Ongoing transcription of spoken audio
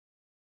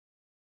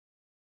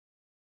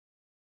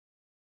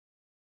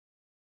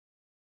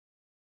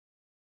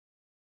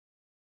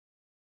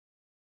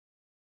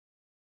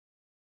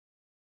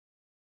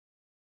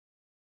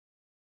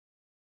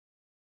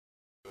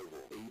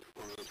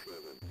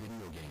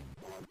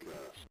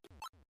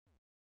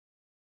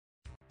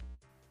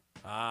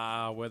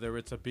Whether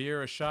it's a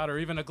beer, a shot, or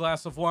even a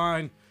glass of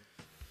wine,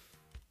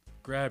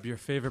 grab your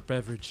favorite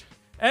beverage.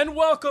 And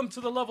welcome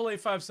to the Level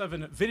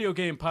 857 Video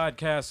Game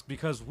Podcast,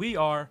 because we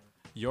are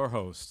your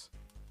hosts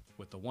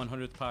with the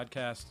 100th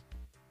podcast,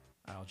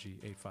 Algae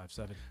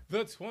 857.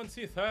 The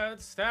 23rd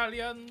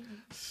Stallion.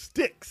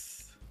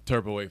 Sticks.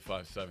 Turbo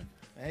 857.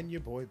 And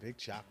your boy Big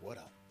Choc, what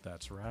up?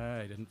 That's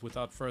right. And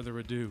without further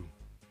ado,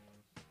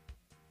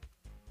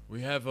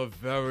 we have a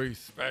very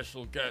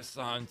special guest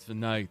on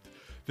tonight.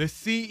 The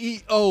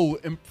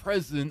CEO and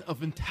president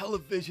of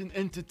Intellivision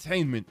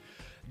Entertainment,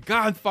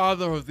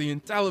 godfather of the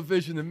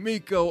Intellivision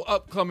Amico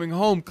upcoming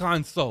home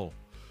console,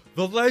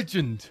 the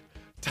legend,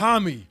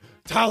 Tommy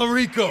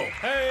Tallarico.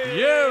 hey,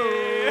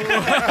 you!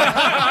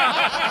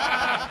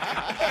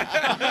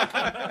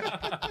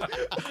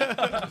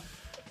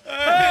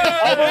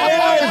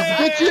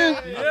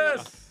 Bitches.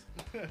 Yes!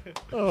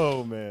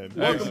 Oh, man.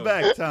 Welcome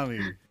back, Tommy.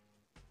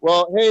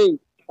 Well, hey,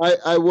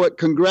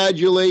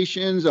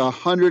 congratulations,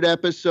 100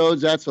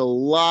 episodes. That's a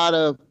lot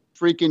of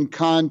freaking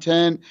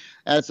content.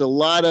 That's a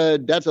lot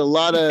of big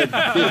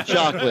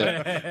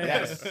chocolate.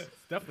 Yes.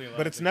 Definitely a lot.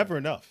 But it's never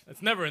enough.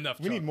 It's never enough.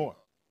 We need more.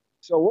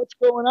 So what's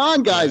going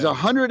on, guys?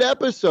 100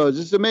 episodes.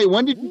 This is amazing.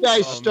 When did you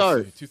guys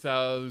start?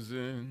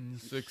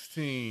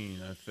 2016,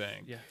 I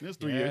think. Yeah. It was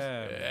 3 years.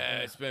 Yeah,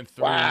 it's been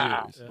 3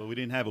 Wow. years. But we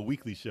didn't have a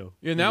weekly show.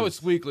 Yeah, now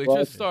it's weekly. It Well,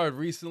 just started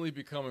recently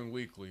becoming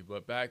weekly,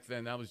 but back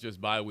then that was just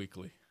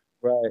bi-weekly.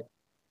 Right.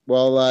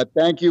 Well,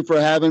 thank you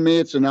for having me.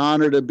 It's an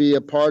honor to be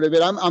a part of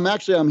it.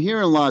 I'm here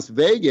in Las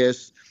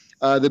Vegas.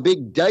 The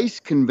big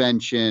DICE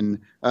convention,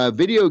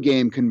 video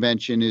game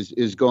convention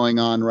is going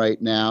on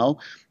right now.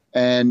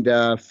 And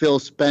Phil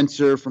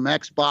Spencer from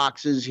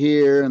Xbox is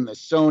here, and the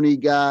Sony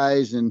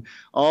guys, and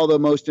all the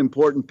most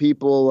important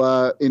people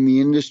in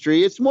the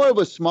industry. It's more of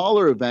a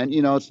smaller event.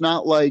 You know, it's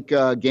not like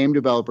Game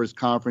Developers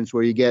Conference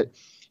where you get,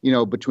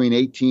 between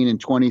 18 and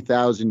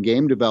 20,000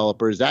 game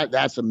developers.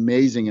 That's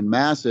amazing and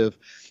massive.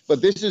 But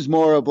this is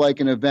more of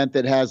like an event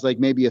that has like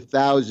maybe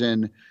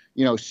 1,000,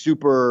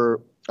 super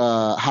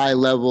high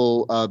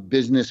level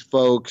business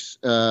folks,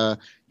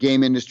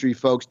 game industry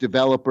folks,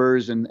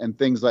 developers, and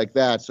things like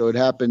that. So it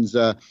happens.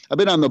 I've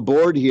been on the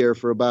board here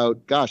for about,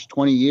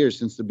 20 years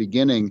since the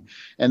beginning,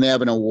 and they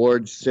have an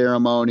awards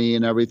ceremony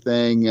and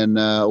everything, and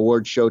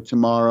award show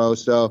tomorrow.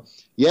 So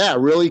yeah,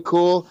 really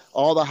cool.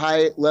 All the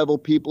high level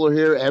people are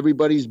here.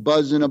 Everybody's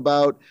buzzing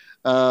about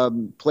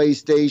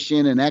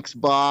PlayStation and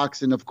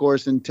Xbox, and of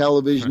course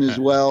Intellivision as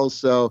well.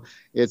 So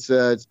it's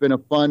been a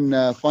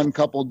fun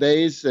couple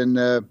days,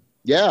 and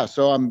yeah.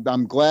 So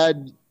I'm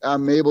glad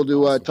I'm able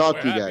to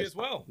talk to you guys. As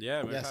well.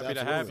 Yeah, we're Yes, happy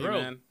to have you,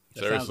 absolutely. man.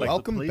 Seriously.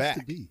 Welcome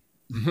back.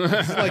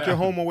 It's like you're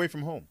home away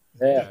from home.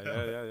 Yeah,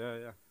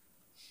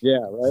 Yeah.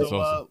 right.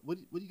 So, what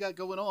do you got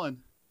going on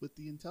with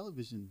the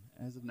Intellivision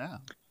as of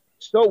now?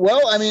 So,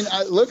 well, I mean,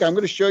 look, I'm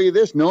going to show you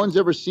this. No one's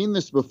ever seen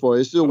this before.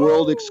 This is a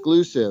world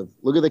exclusive.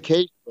 Look at the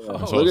case.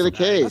 Look at the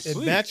case. It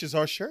matches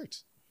our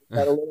shirts.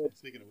 Got a little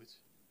Speaking of which,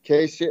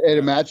 case here.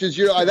 It matches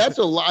your. That's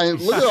a lie.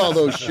 Look at all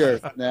those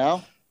shirts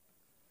now.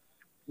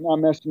 I'm not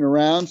messing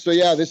around. So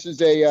yeah, this is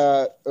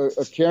a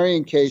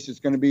carrying case that's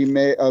going to be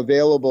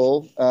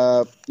available,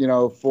 for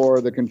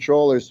the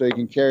controller, so you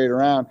can carry it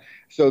around.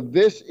 So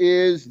this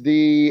is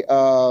the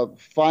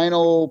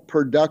final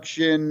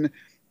production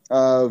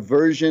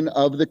version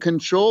of the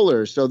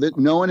controller, so that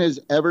no one has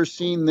ever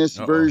seen this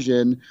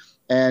version,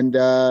 and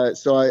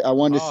so I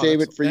wanted to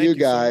save it for you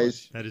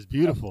guys. That is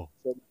beautiful.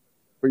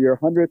 For your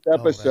 100th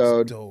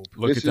episode. That's dope.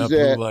 Look This at that is blue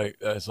it. light.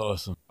 That's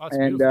awesome. Oh, it's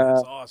And, beautiful.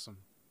 That's awesome.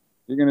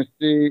 You're going to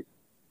see,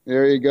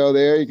 there you go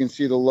there. You can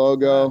see the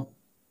logo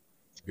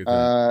Good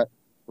thing.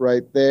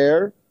 right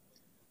there.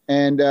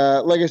 And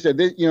like I said,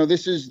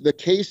 this is, the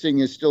casing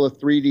is still a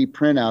 3D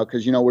printout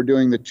because, we're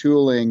doing the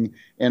tooling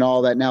and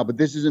all that now. But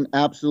this is an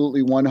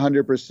absolutely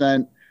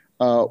 100%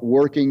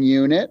 working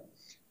unit.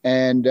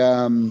 And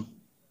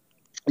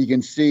you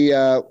can see,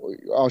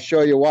 I'll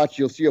show you,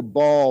 you'll see a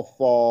ball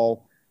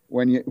fall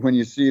when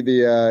you see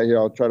the,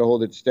 I'll try to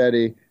hold it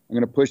steady. I'm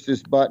going to push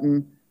this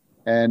button,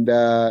 and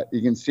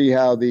you can see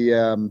how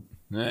the,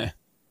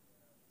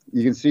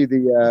 you can see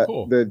the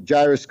Cool. the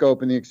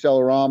gyroscope and the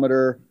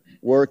accelerometer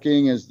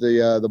working as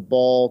the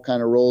ball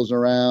kind of rolls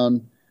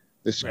around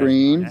the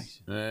screen.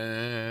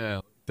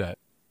 That.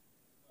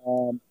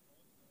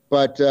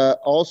 But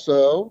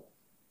also,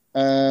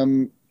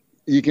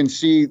 you can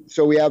see,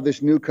 so we have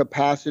this new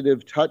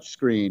capacitive touch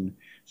screen.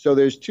 So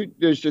there's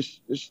a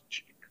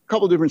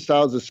couple different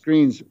styles of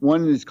screens.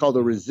 One is called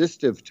a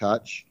resistive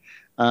touch,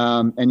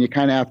 and you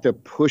kind of have to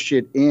push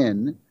it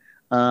in,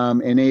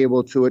 enable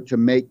it to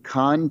make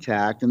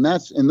contact, and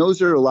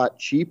those are a lot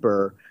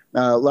cheaper,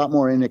 a lot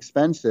more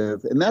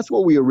inexpensive, and that's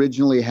what we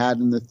originally had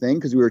in the thing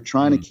because we were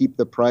trying to keep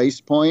the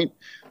price point,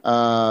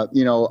 under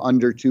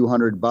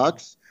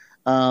 $200.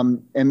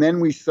 And then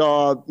we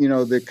saw,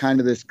 the kind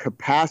of this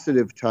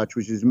capacitive touch,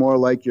 which is more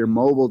like your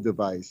mobile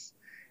device.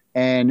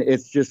 And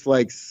it's just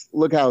like,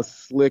 look how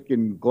slick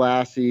and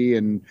glassy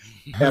and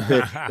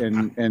epic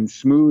and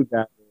smooth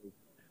that is.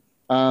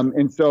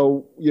 And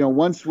so,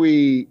 once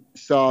we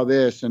saw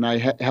this and I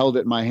held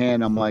it in my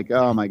hand, I'm like,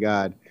 oh my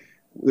God,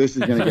 this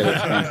is going to get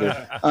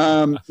expensive.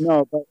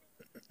 No, but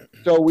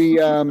so we,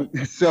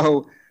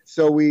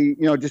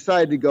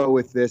 decided to go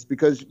with this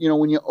because,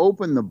 when you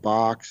open the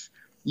box,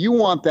 you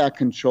want that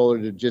controller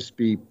to just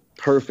be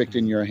perfect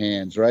in your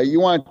hands, right? You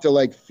want it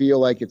to feel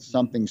like it's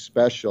something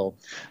special.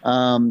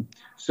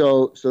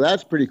 So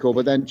that's pretty cool.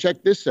 But then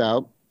check this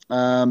out.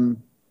 I'll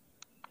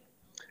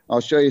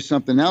show you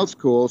something else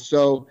cool.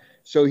 So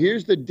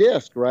here's the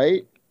disc,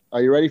 right?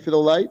 Are you ready for the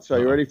lights? Are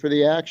you ready for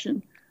the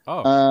action?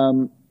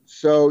 Oh.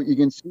 So you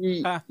can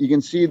see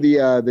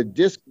the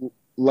disc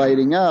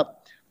lighting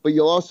up, but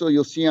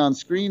you'll see on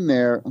screen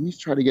there. Let me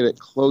try to get it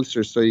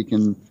closer so you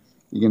can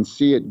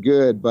see it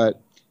good. But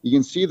you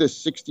can see the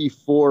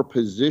 64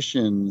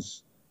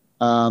 positions,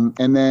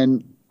 and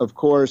then of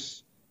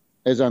course,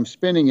 as I'm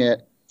spinning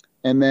it,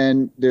 and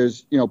then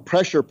there's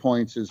pressure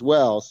points as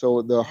well.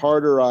 So the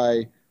harder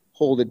I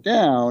hold it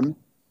down,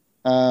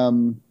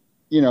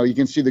 you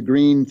can see the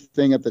green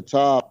thing at the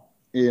top.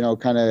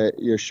 Kind of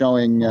you're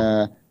showing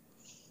the.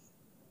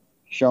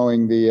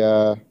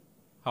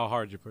 How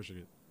hard you're pushing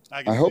it.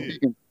 I hope you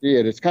can see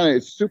it.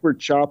 It's super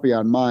choppy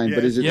on mine,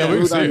 but is it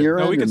smooth on your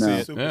end? We can see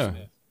or no? it. Yeah.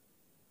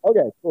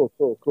 Okay,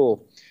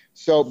 cool.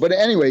 So, but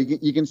anyway,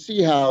 you can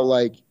see how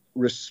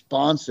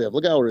responsive.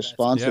 Look how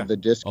responsive the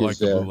disc I like is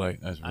the there. blue light.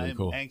 That's really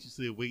cool.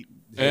 Anxiously awaiting.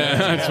 Yeah,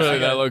 that's really,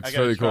 that looks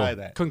really cool.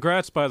 That.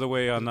 Congrats, by the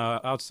way, on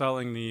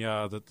outselling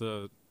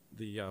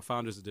the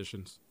Founders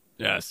Editions.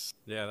 Yes.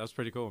 Yeah, that's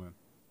pretty cool, man.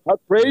 How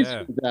crazy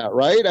Yeah. is that,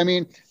 right? I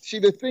mean, see,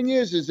 the thing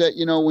is that,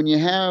 when you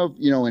have,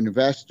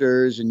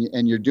 investors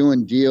and you're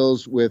doing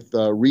deals with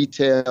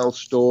retail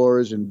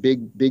stores and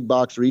big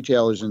box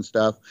retailers and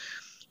stuff,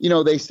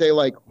 they say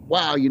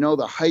wow,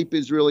 the hype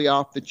is really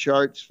off the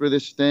charts for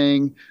this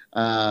thing.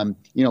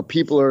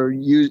 People are,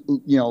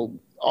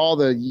 all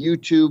the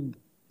YouTube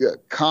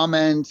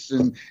comments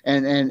and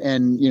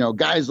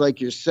guys like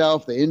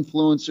yourself, the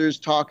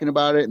influencers talking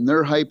about it and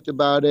they're hyped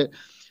about it.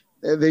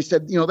 They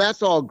said,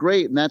 that's all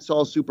great and that's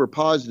all super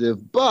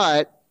positive,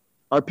 but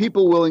are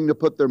people willing to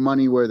put their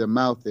money where their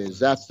mouth is?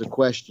 That's the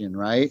question,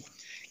 right?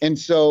 And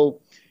so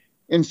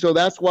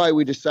that's why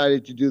we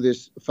decided to do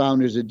this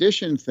Founders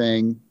Edition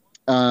thing.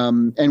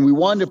 And we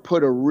wanted to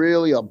put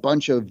a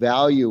bunch of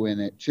value in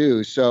it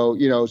too. So,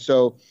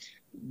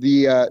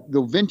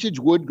 the vintage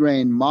wood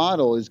grain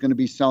model is going to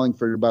be selling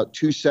for about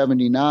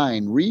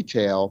 $279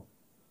 retail.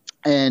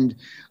 And,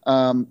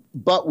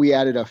 but we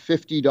added a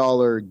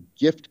 $50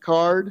 gift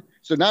card.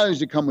 So not only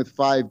does it come with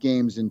 5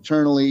 games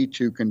internally,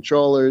 2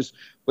 controllers,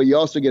 but you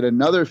also get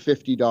another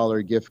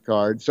 $50 gift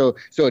card. So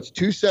it's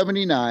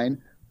 $279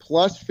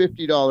 plus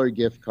 $50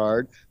 gift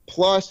card,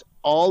 plus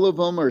all of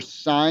them are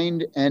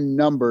signed and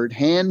numbered,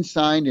 hand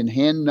signed and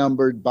hand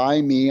numbered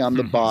by me on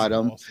the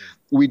bottom. Awesome.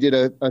 We did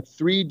a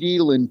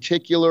 3D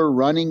lenticular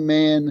Running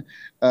Man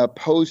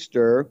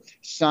poster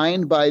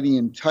signed by the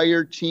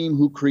entire team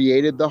who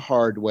created the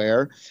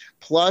hardware,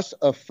 plus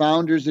a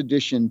Founders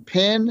Edition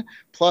pin,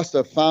 plus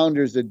a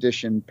Founders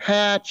Edition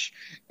patch,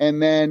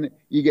 and then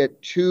you get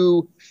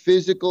 2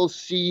 physical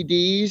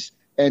CDs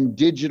and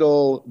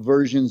digital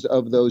versions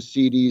of those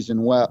CDs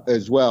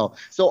as well.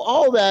 So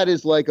all that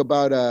is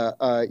about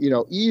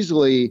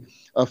easily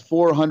a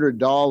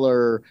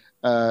 $400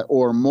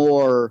 or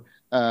more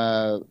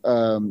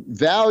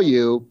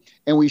value,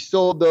 and we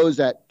sold those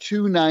at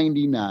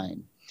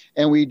 $299,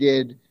 and we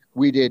did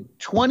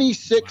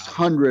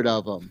 2,600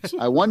 of them.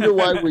 I wonder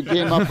why we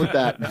came up with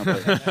that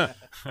number.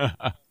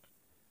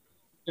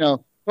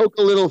 Poke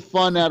a little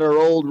fun at our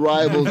old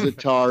rivals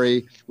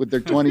Atari with their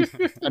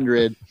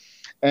 2,600,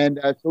 and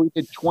so we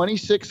did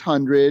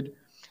 2,600,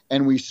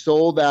 and we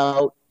sold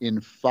out in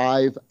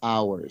 5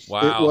 hours.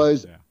 Wow. It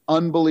was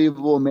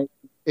unbelievable.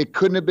 It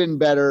couldn't have been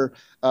better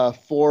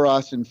for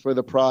us and for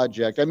the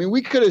project. I mean,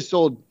 we could have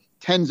sold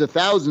tens of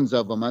thousands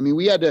of them. I mean,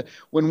 we had to,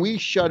 when we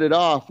shut it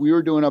off, we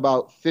were doing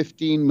about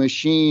 15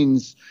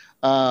 machines,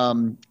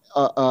 a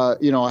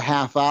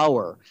half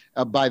hour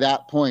by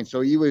that point.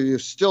 So you were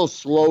still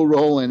slow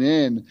rolling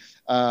in,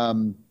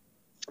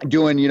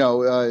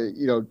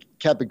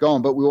 kept it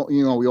going. But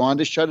we wanted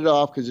to shut it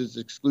off because it's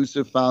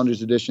exclusive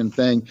Founders Edition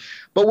thing.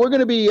 But we're going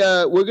to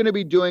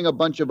be doing a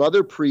bunch of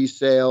other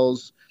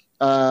pre-sales,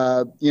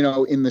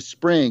 in the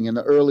spring, in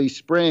the early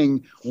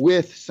spring,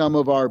 with some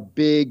of our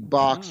big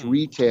box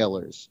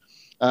retailers.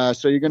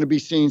 So you're going to be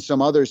seeing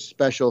some other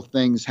special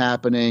things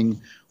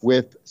happening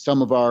with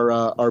some of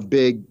our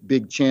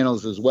big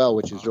channels as well,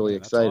 which is really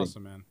exciting. That's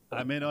awesome, man.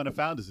 I'm in on a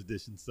Founders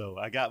Edition, so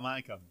I got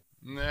mine coming.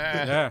 Nah.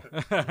 Yeah.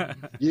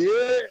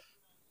 Yeah.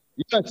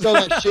 You got to sell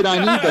that shit on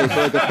eBay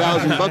for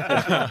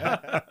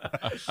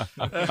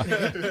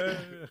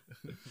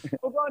 $1,000.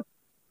 Hold on.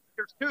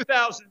 There's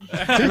 2,000.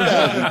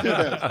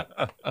 2,000.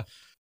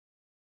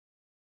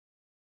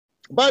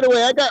 By the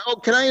way,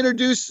 can I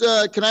introduce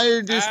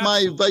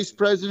my vice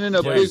president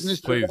of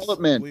business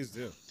development? Please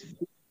do.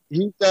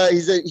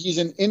 He's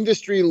an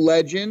industry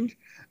legend.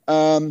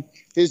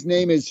 His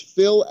name is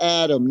Phil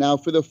Adam. Now,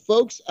 for the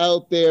folks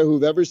out there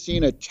who've ever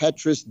seen a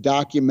Tetris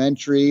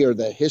documentary or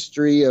the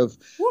history of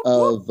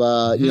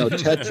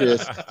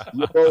Tetris,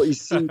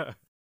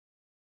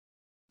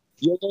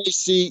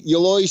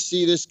 you'll always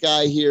see this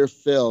guy here,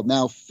 Phil.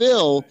 Now,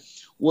 Phil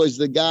was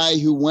the guy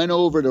who went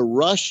over to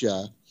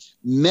Russia,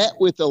 met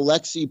with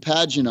Alexei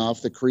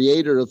Pajanov, the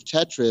creator of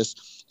Tetris,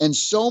 and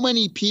so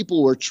many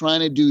people were trying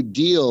to do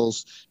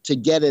deals to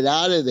get it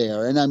out of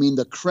there. And I mean,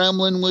 the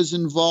Kremlin was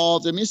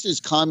involved. I mean, this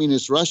is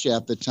communist Russia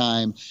at the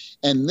time.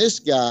 And this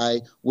guy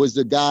was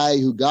the guy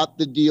who got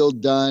the deal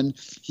done.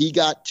 He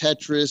got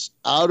Tetris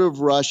out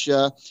of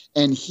Russia,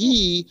 and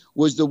he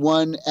was the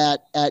one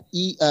at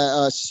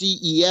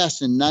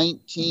CES in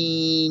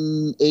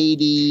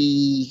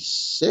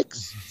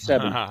 1986,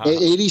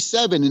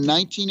 87. In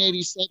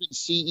 1987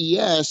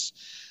 CES,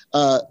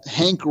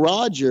 Hank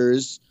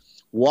Rogers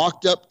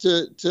walked up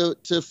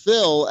to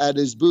Phil at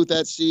his booth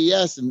at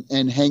CES,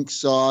 and Hank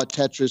saw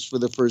Tetris for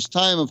the first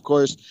time. Of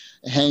course,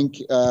 Hank,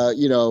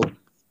 took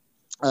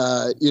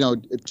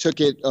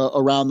it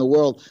around the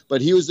world,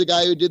 but he was the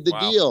guy who did the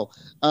deal.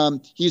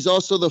 He's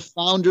also the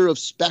founder of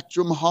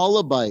Spectrum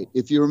Holobyte.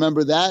 If you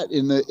remember that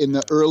in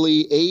the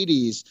early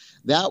 80s,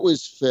 that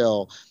was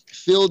Phil.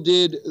 Phil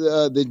did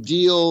the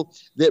deal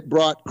that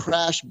brought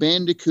Crash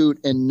Bandicoot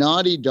and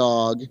Naughty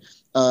Dog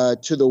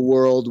to the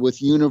world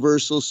with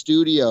Universal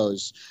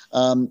Studios.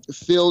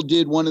 Phil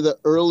did one of the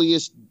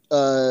earliest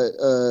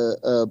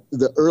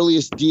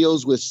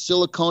deals with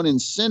Silicon and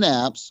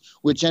Synapse,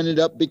 which ended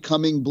up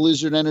becoming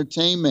Blizzard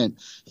Entertainment.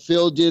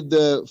 Phil did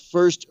the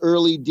first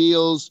early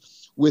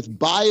deals with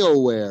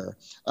BioWare.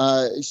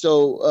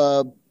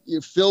 So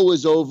Phil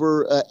was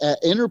over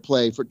at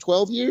Interplay for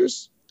 12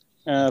 years.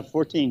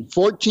 14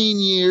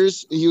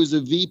 years. He was a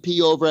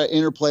VP over at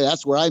Interplay.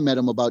 That's where I met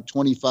him about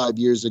 25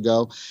 years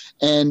ago.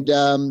 And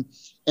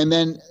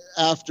then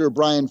after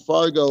Brian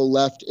Fargo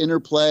left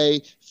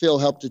Interplay, Phil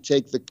helped to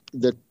take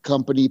the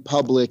company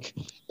public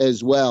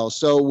as well.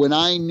 So when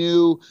I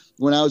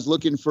was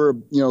looking for,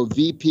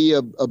 VP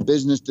of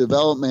business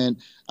development,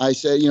 I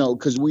said,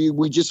 because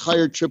we just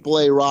hired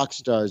AAA rock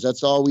stars.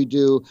 That's all we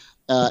do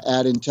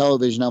at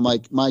Intellivision. I'm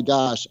like, my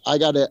gosh, I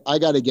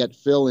gotta get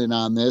Phil in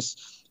on this.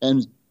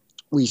 And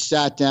we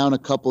sat down a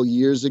couple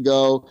years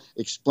ago,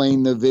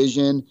 explained the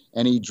vision,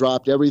 and he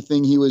dropped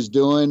everything he was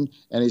doing,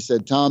 and he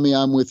said, "Tommy,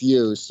 I'm with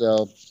you."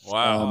 So,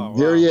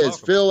 here he is,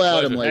 welcome. Phil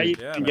Adam.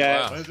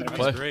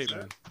 That's great,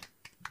 man.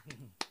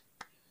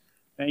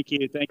 Thank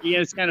you. Yeah,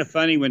 it's kind of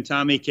funny when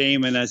Tommy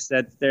came and I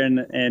sat there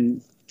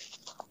and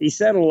he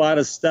said a lot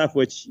of stuff,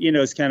 which,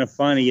 it's kind of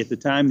funny. At the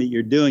time that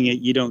you're doing it,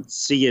 you don't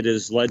see it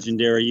as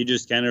legendary. You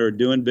just kind of are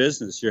doing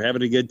business. You're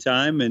having a good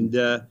time, and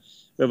we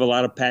have a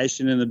lot of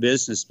passion in the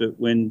business. But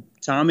when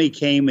Tommy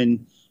came,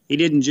 and he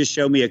didn't just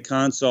show me a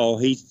console,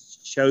 he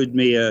showed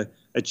me a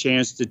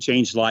chance to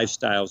change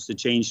lifestyles, to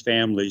change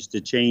families,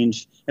 to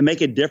change and make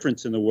a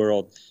difference in the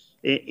world.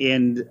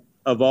 And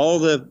of all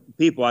the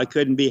people, I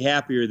couldn't be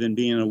happier than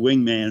being a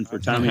wingman for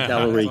Tommy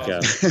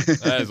Tallarico.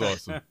 That is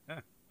awesome.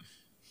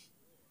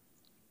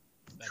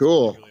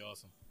 Cool. Really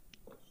awesome.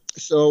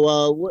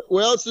 So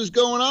what else is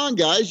going on,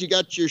 guys? You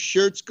got your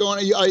shirts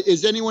going.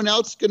 Is anyone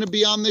else going to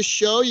be on this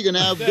show? You're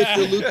going to have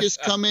Victor Lucas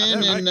come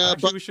in?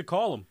 Actually, we should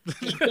call him.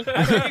 He's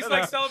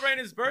like celebrating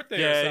his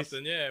birthday or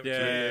something. Yeah, we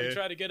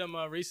tried to get him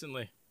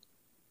recently.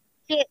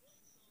 Yeah.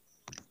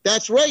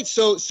 That's right.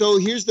 So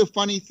here's the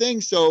funny thing.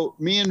 So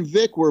me and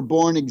Vic were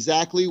born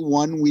exactly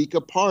 1 week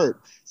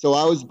apart. So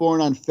I was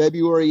born on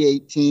February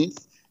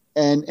 18th,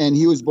 and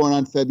he was born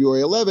on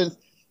February 11th.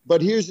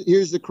 But here's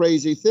the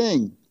crazy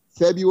thing.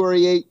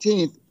 February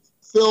 18th.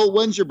 Phil,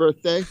 when's your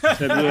birthday?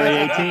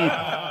 February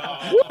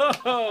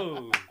 18th.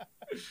 Whoa.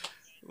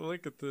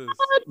 Look at this.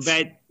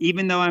 But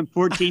even though I'm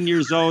 14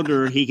 years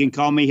older, he can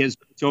call me his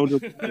older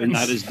brother,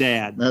 not his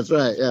dad. That's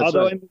right.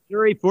 Although in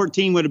Missouri,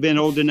 14 would have been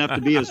old enough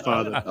to be his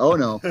father. Oh,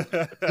 no.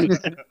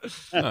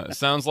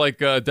 Sounds like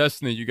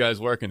destiny, you guys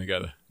working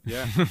together.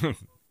 Yeah.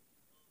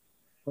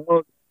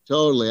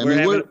 Totally.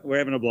 We're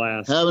having a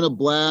blast. Having a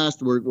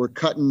blast. We're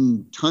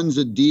cutting tons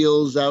of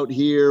deals out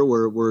here.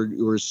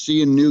 We're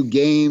seeing new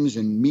games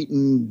and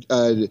meeting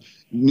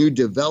new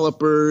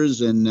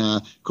developers, and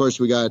of course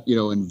we got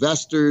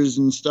investors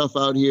and stuff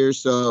out here.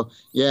 So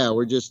yeah,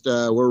 we're just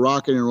we're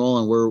rocking and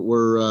rolling.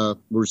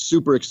 We're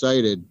super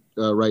excited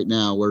right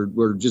now.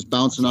 We're just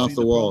bouncing off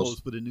the walls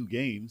for the new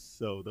games.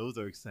 So those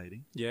are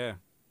exciting. Yeah.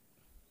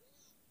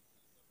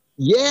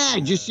 Yeah,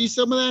 did you see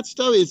some of that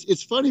stuff?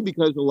 It's funny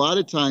because a lot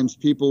of times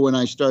people, when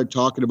I start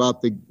talking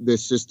about the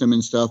system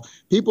and stuff,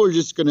 people are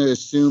just going to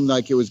assume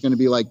like it was going to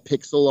be like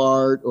pixel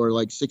art or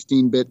like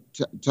 16-bit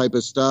type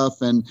of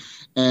stuff, and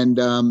it's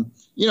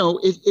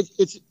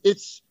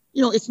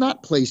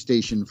not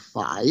PlayStation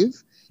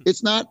 5,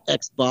 it's not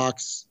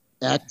Xbox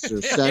X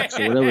or Sex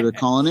or whatever they're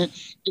calling it.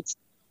 It's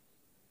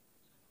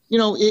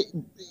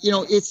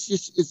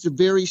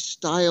very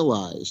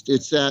stylized.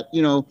 It's that,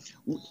 you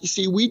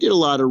see, we did a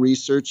lot of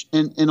research,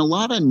 and a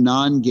lot of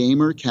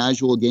non-gamer,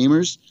 casual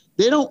gamers,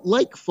 they don't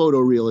like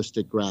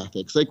photorealistic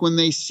graphics. Like when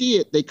they see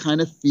it, they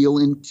kind of feel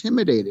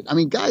intimidated. I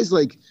mean, guys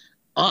like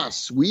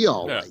us, we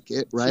all like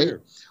it, right?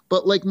 Sure.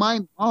 But like my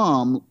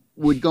mom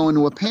would go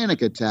into a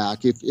panic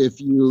attack if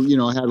you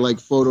know, had like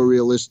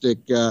photorealistic,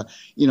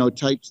 you know,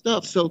 type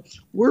stuff. So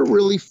we're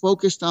really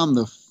focused on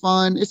the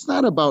fun. It's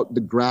not about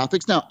the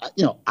graphics. Now,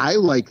 you know, I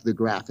like the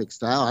graphic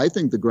style. I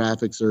think the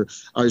graphics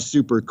are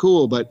super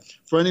cool. But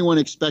for anyone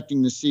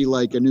expecting to see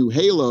like a new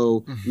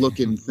Halo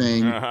looking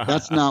thing,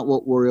 that's not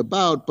what we're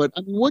about. But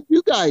I mean, what do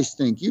you guys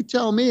think? You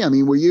tell me. I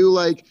mean, were you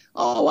like,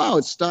 oh, wow,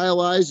 it's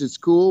stylized, it's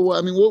cool?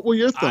 I mean, what were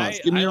your thoughts?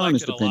 Give me your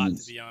honest opinions. I liked it a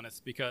lot, to be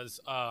honest, because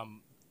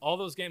all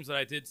those games that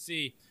I did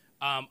see,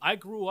 I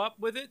grew up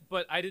with it,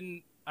 but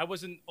I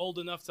wasn't old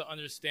enough to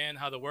understand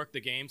how to work the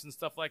games and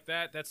stuff like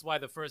that. That's why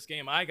the first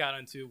game I got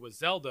into was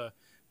Zelda.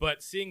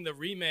 But seeing the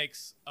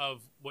remakes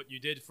of what you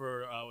did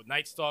for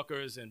Night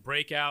Stalkers and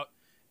Breakout,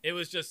 it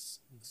was just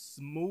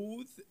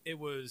smooth. It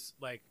was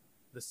like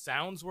the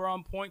sounds were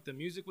on point, the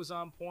music was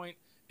on point.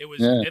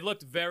 It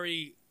looked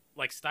very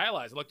like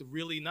stylized. It looked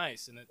really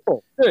nice. And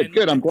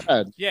good. I'm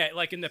glad. Yeah,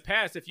 like in the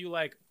past, if you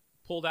like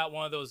pulled out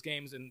one of those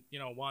games and, you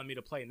know, wanted me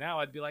to play now,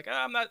 I'd be like,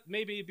 I'm not,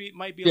 maybe it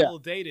might be a little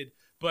dated.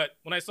 But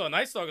when I saw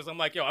Night Stalkers, I'm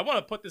like, yo, I want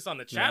to put this on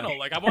the channel.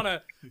 Like, I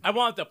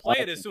wanted to play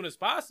it as soon as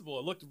possible.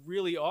 It looked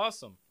really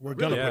awesome. We're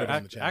gonna put it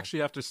on the channel.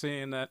 Actually, after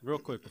seeing that, real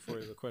quick before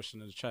the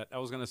question in the chat, I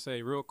was gonna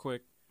say real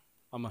quick,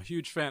 I'm a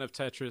huge fan of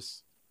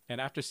Tetris, and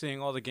after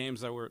seeing all the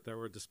games that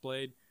were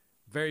displayed,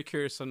 very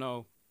curious to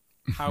know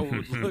how it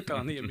would look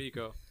on the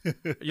Amigo.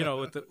 You know,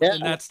 with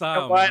in that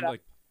style.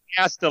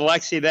 Asked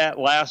Alexi that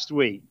last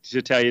week,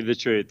 to tell you the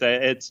truth.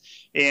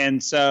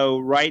 And so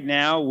right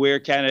now we're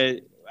kind of,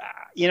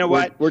 you know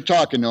what? We're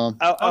talking to him.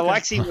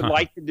 Alexi would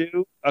like to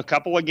do a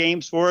couple of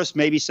games for us,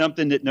 maybe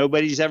something that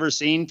nobody's ever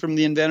seen from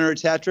the inventor of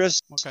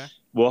Tetris. Okay.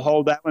 We'll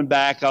hold that one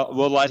back.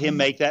 We'll let him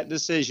make that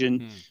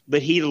decision.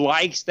 But he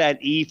likes that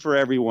E for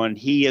everyone.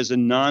 He is a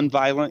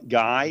nonviolent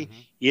guy.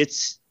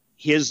 It's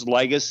his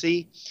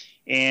legacy.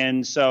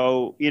 And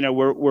so, you know,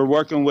 we're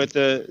working with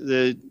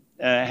the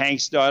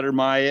Hank's daughter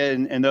Maya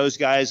and those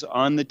guys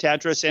on the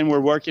Tetris, and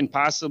we're working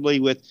possibly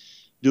with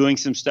doing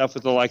some stuff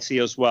with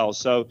Alexi as well.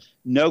 So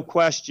no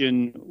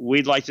question,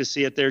 we'd like to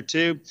see it there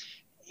too,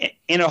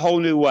 in a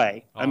whole new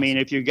way. Awesome. I mean,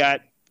 if you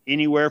got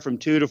anywhere from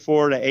 2 to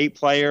 4 to 8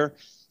 player,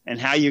 and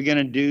how you're going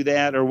to do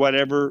that or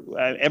whatever,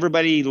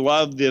 everybody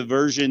loved the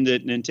version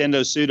that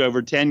Nintendo sued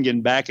over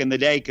Tengen back in the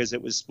day because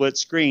it was split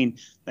screen.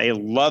 They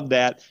loved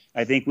that.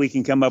 I think we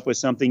can come up with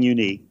something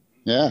unique.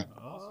 Yeah.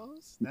 Oh,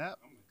 snap.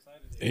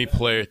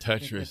 8-player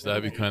Tetris,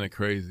 that'd be kind of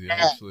crazy,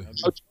 actually.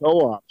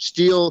 Co-op.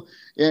 Steel,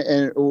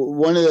 and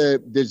one of the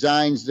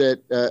designs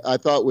that I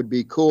thought would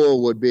be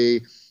cool would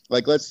be,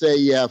 like, let's say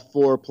you have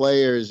 4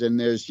 players and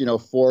there's, you know,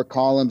 4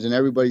 columns and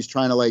everybody's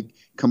trying to, like,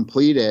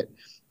 complete it.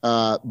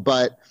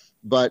 But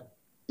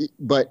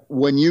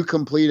when you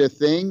complete a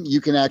thing, you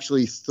can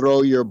actually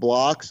throw your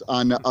blocks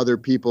on other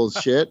people's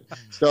shit.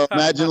 So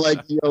imagine,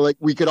 like, you know, like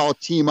we could all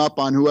team up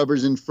on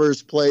whoever's in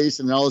first place,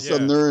 and all of a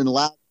sudden they're in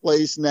last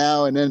place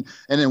now, and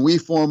then we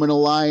form an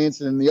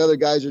alliance, and the other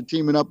guys are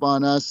teaming up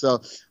on us.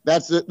 So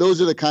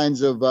those are the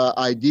kinds of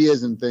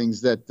ideas and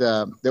things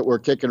that we're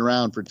kicking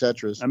around for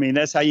Tetris. I mean,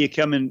 that's how you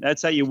come in.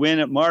 That's how you win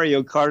at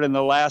Mario Kart in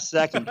the last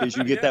second, because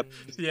you get that.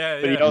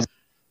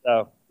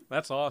 So.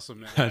 That's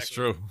awesome, man. That's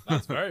true.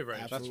 That's very, very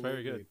That's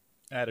very good.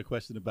 I had a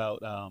question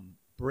about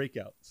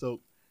Breakout. So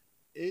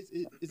is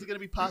it going to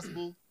be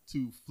possible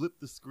to flip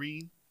the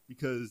screen?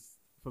 Because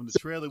from the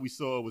trailer we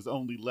saw it was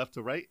only left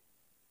to right.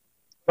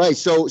 Right.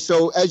 So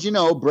as you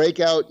know,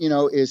 Breakout, you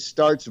know,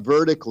 starts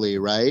vertically,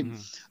 right?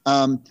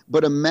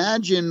 But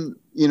imagine,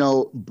 you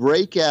know,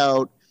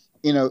 Breakout,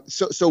 you know,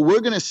 so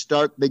we're going to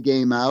start the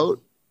game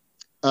out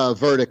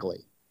vertically.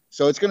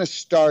 So it's going to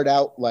start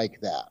out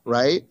like that,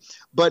 right?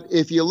 But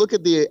if you look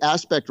at the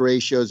aspect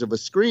ratios of a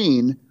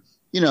screen,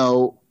 you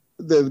know,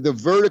 the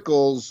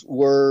verticals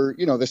were,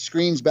 you know, the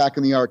screens back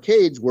in the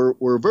arcades were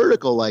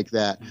vertical like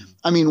that.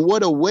 I mean,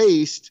 what a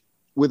waste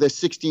with a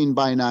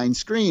 16:9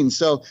 screen.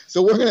 So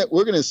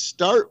we're gonna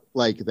start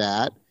like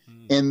that,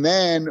 and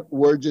then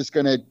we're just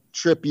gonna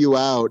trip you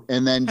out,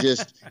 and then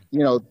just you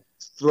know,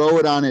 throw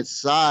it on its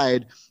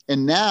side,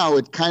 and now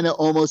it kind of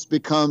almost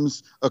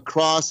becomes a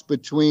cross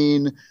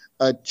between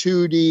a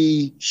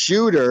 2D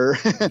shooter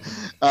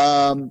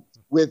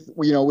with,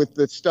 you know, with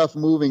the stuff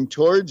moving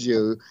towards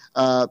you,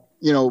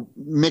 you know,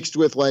 mixed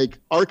with like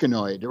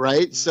Arkanoid,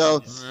 right?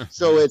 So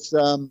it's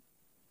a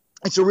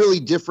really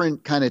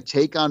different kind of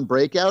take on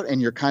Breakout,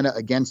 and you're kind of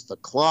against the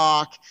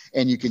clock,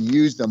 and you can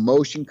use the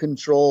motion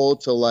control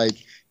to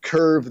like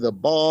curve the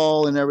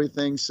ball and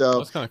everything.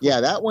 So cool.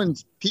 Yeah, that one,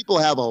 people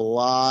have a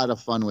lot of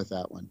fun with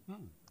that one.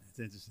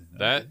 Interesting.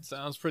 That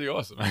sounds pretty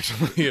awesome,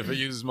 actually, if it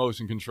uses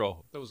motion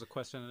control. There was a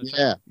question in the chat.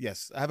 Yeah.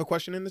 Yes, I have a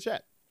question in the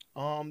chat.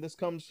 This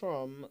comes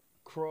from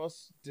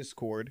Cross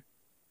Discord.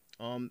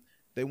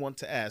 They want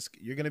to ask,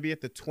 you're going to be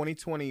at the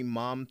 2020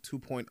 Mom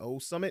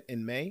 2.0 Summit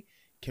in May.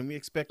 Can we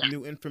expect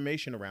new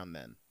information around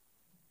then?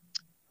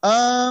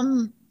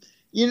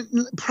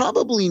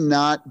 Probably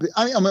not.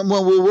 I mean,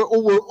 well,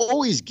 we're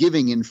always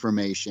giving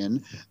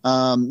information,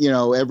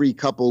 every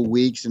couple of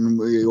weeks, and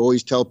we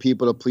always tell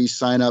people to please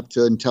sign up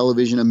to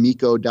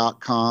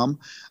IntellivisionAmico.com,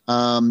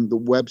 the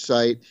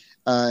website,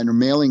 and our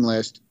mailing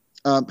list.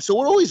 So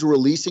we're always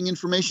releasing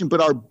information,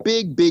 but our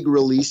big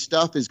release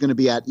stuff is going to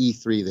be at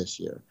E3 this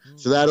year.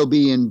 So that'll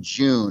be in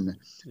June,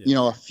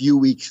 a few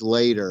weeks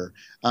later.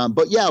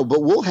 But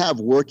we'll have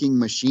working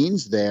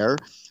machines there,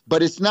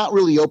 but it's not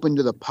really open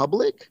to the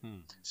public.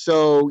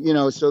 So,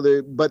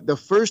 but the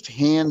first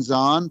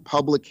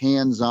public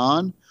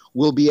hands-on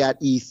will be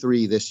at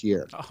E3 this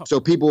year.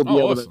 So people will be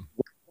able to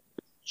work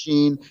the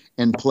machine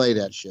and play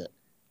that shit.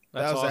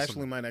 That was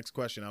actually my next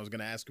question. I was going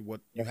to ask you what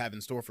you have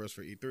in store for us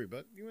for E3,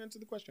 but you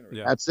answered the question already.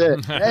 Yeah. That's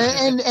it.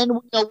 and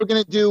we're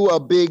going to do a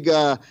big,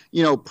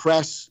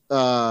 press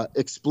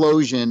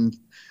explosion.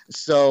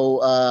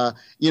 So,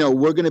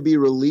 we're going to be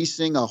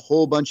releasing a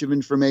whole bunch of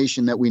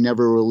information that we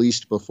never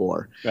released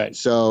before. Right.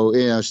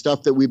 So,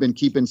 stuff that we've been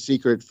keeping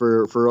secret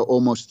for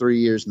almost 3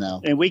 years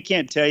now. And we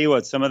can't tell you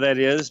what some of that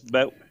is,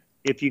 but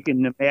if you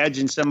can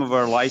imagine some of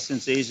our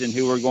licensees and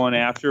who we're going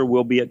after,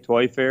 we'll be at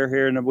Toy Fair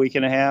here in a week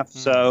and a half.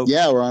 So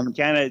yeah, we're on.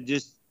 Kind of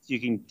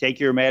you can take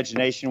your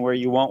imagination where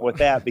you want with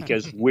that,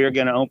 because we're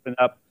going to open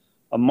up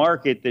a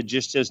market that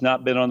just has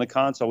not been on the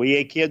console.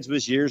 EA Kids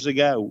was years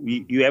ago.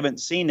 You haven't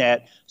seen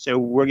that. So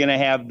we're going to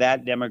have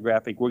that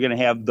demographic. We're going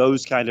to have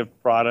those kind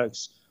of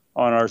products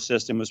on our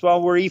system as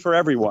well. We're E for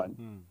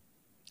everyone.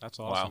 That's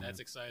awesome. Wow. That's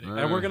exciting.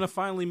 And we're going to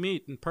finally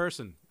meet in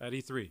person at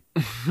E3.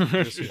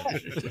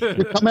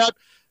 Come out.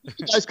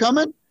 You guys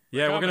coming?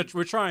 Yeah,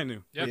 we're trying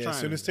to. Yeah, as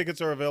soon as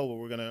tickets are available,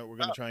 we're gonna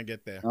try and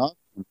get there.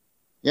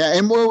 Yeah,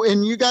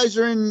 and you guys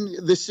are in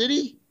the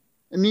city,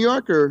 in New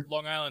York, or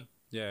Long Island?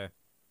 Yeah,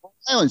 Long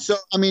Island. So,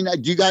 I mean,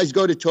 do you guys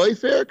go to Toy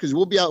Fair? Because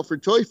we'll be out for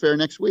Toy Fair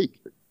next week.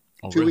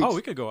 2 weeks. Oh,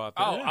 we could go out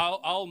there.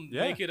 I'll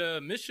make it a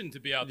mission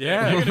to be out there.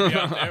 Yeah. You're gonna be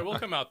out there. We'll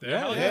come out there.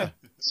 Yeah.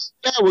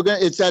 Yeah,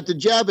 it's at the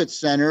Javits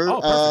Center.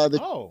 Perfect.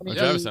 The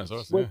Javits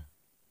Center.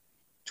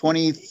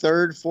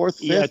 23rd, 4th,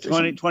 5th? Yeah,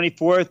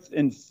 24th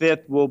and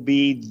 5th will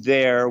be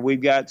there.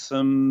 We've got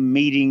some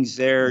meetings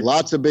there.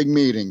 Lots of big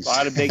meetings. A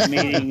lot of big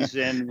meetings,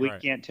 and we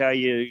can't tell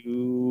you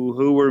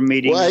who we're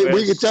meeting with.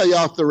 We can tell you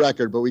off the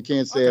record, but we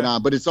can't say it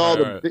on. But it's all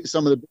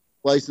some of the big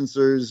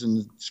licensors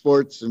and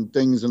sports and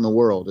things in the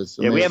world. It's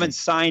amazing. We haven't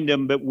signed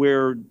them, but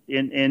we're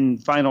in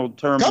final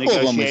term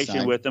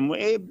negotiation with them.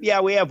 We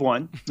have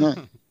one.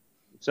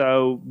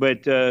 So,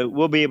 but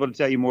we'll be able to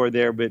tell you more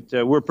there. But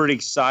we're pretty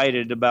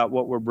excited about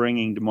what we're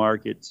bringing to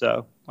market.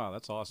 So, wow,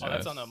 that's awesome.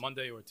 That's on a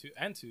Monday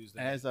and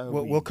Tuesday.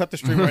 We'll cut the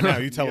stream right now.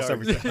 You tell us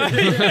everything. Cut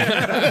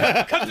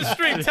the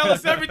stream. Tell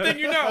us everything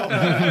you know.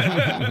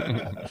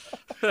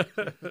 I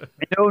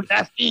know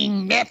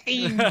nothing.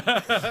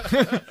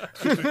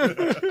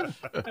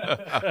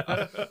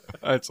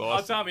 That's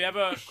awesome. Tommy, I have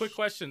a quick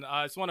question.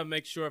 I just want to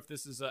make sure if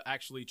this is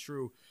actually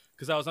true,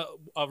 because I was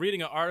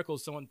reading an article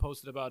someone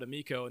posted about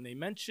Amico, and they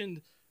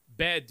mentioned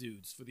Bad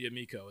Dudes for the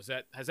Amico.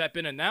 Has that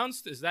been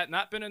announced? Has that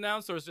not been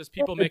announced, or is just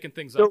people making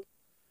things up?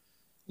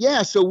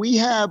 Yeah, so we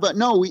have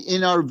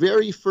in our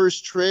very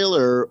first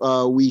trailer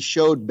we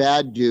showed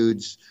Bad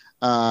Dudes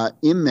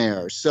in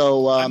there.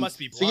 So I must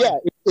be blind. So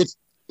yeah,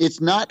 it's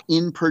not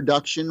in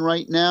production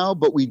right now,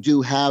 but we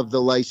do have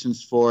the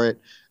license for it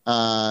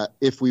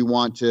if we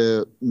want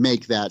to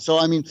make that. So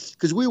I mean,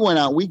 because we went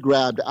out, we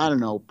grabbed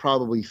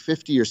probably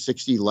 50 or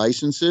 60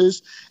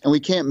 licenses, and we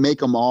can't make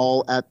them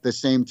all at the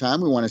same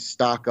time. We want to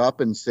stock up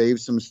and save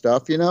some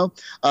stuff,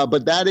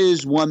 But that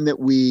is one that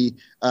we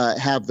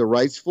have the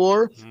rights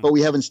for, but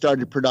we haven't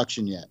started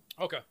production yet.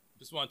 Okay.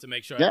 Just wanted to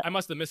make sure. Yeah. I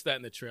must have missed that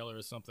in the trailer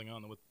or something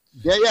on the.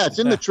 Yeah, it's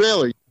in the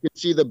trailer. You can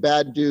see the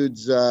Bad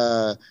Dudes,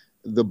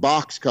 the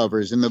box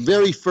covers in the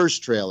very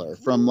first trailer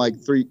from like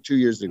 2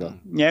 years ago.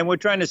 Yeah, and we're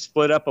trying to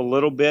split up a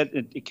little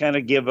bit to kind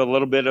of give a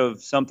little bit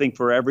of something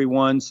for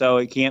everyone. So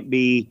it can't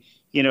be,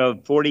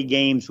 40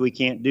 games. We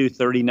can't do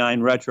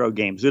 39 retro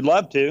games. We'd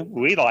love to.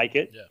 We like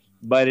it. Yeah.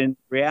 But in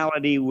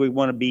reality, we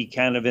want to be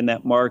kind of in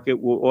that market.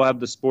 We'll have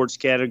the sports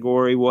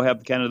category. We'll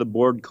have kind of the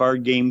board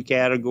card game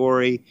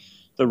category,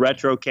 the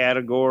retro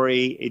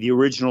category, the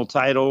original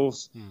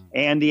titles,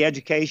 and the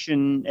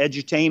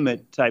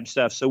edutainment type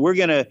stuff. So we're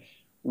going to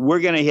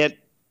hit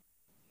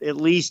at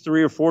least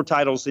 3 or 4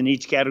 titles in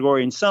each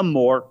category, and some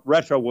more.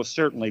 Retro will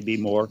certainly be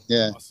more.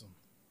 Yeah. Awesome.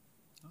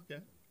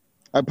 Okay.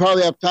 I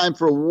probably have time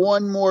for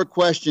one more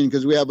question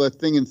because we have a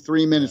thing in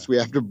 3 minutes we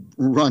have to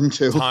run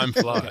to. Time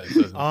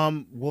flies.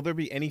 Will there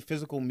be any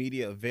physical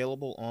media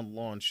available on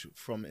launch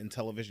from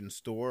Intellivision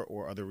Store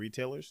or other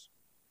retailers?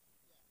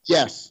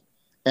 Yes.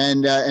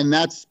 And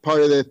that's part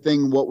of the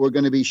thing, what we're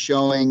going to be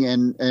showing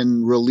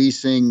and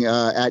releasing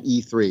at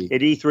E3.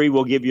 At E3,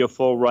 we'll give you a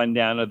full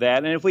rundown of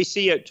that. And if we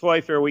see you at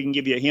Toy Fair, we can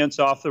give you hints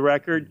off the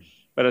record.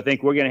 But I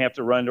think we're going to have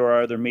to run to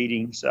our other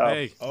meeting. So.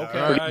 Hey,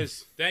 okay,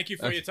 guys. Thank you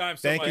for your time.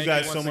 Thank you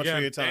guys so much for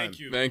your time.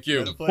 Thank you.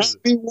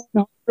 Happy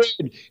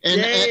 100.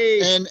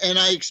 And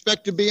I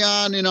expect to be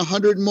on in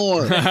 100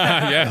 more.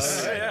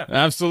 Yes,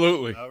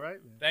 absolutely. All right.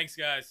 Thanks,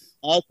 guys.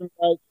 Awesome,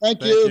 guys. Thank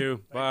Thank you.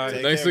 you. Bye.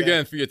 Take Thanks care,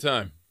 again guys. for your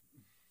time.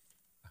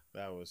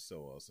 That was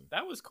so awesome.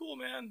 That was cool,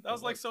 man. That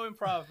was like so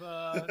improv.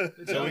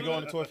 So we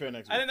going to Toy Fair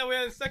next I week. didn't know we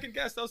had a second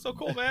guest. That was so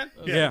cool, man.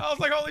 Yeah. I was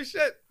like, holy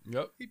shit.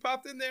 Yep. He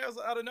popped in there. I was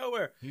out of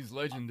nowhere. He's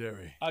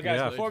legendary. Guys,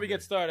 Yeah. before we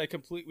get started,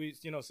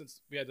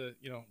 since we had to,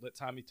 let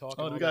Tommy talk.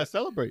 Oh, and we all gotta that,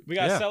 celebrate. we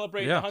got to Yeah.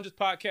 celebrate Yeah. the 100th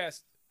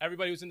podcast.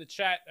 Everybody who's in the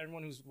chat,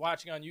 everyone who's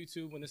watching on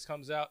YouTube when this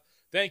comes out,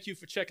 thank you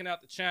for checking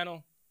out the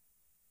channel.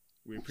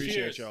 We appreciate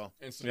Cheers. y'all.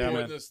 And Yeah, supporting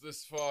man. us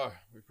this far.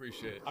 We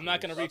appreciate it. I'm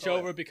not going to reach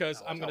over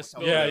because I'm going to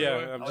spill Yeah, it yeah.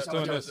 everywhere. I'm just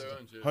doing this.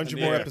 100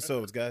 Yeah. more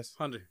episodes, guys.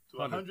 100. To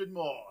 100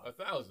 more.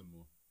 1,000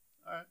 more.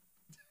 All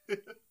right.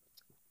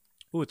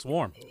 Ooh, it's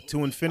warm.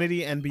 To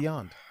infinity and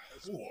beyond.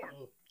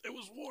 It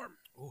was warm.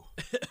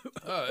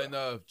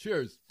 And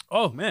cheers.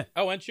 Oh, man.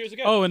 Oh, and cheers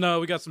again. Oh, and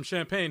we got some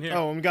champagne here.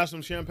 Oh, and we got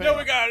some champagne. No,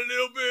 we got a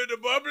little bit of the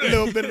bubbly. A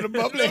little bit of the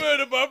A bubbly. little bit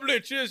of the bubbly.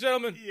 Cheers,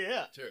 gentlemen.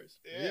 Yeah. Cheers.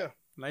 Yeah.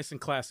 Nice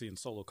and classy in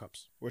solo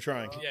cups. We're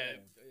trying. Yeah,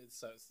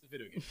 it's a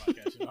video game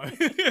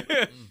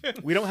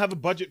podcast. We don't have a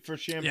budget for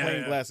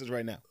champagne Yeah. glasses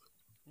right now.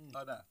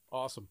 Oh, no.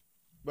 Awesome.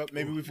 But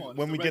maybe Come on,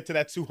 when it's we the get to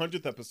that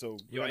 200th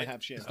episode, we're You're going to right. have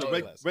It's champagne the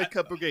Red, glasses. Red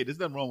Cup Brigade. There's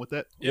nothing wrong with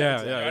that. Yeah,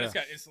 I yeah, just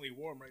yeah. got instantly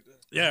warm right there.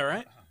 Yeah,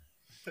 right?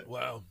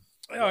 Wow.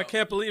 Oh, I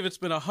can't believe it's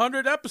been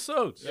 100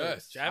 episodes.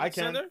 Yes. Javits I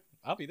can. Center?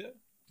 I'll be there.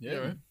 Yeah,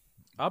 right.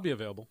 I'll be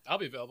available. I'll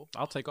be available.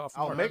 I'll take off.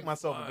 I'll tomorrow. make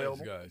myself Flies,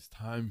 available. guys.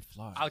 Time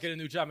flies. I'll get a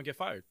new job and get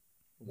fired.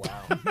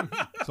 Wow.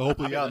 So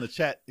hopefully y'all in the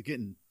chat are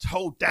getting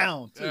towed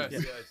down, too. Yes,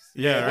 yes.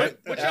 Yeah, right?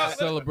 What y'all,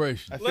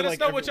 Celebration. I feel let us like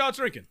know every- what y'all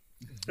drinking.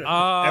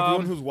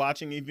 Everyone who's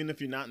watching, even if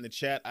you're not in the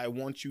chat, I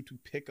want you to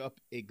pick up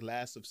a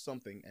glass of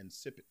something and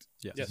sip it.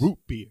 Yes. Yes. Root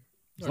beer.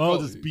 As Or long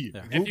coffee. as it's beer.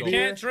 Yeah. If you beer,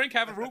 can't drink,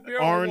 have a root beer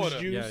or orange water.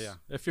 juice. Yeah, yeah.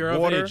 If you're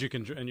Water. of age, you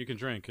can you can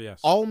drink. Yes.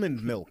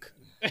 Almond milk.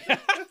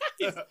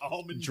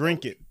 Almond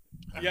Drink it.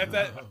 You got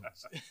that?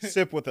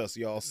 Sip with us,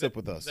 y'all. Sip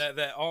with us.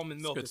 That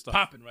almond milk good is stuff.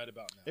 popping right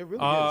about now. It really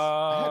is.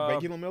 I had Uh,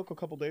 regular milk a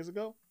couple days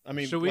ago. I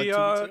mean, Should like we 2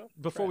 weeks ago.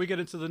 before we get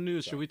into the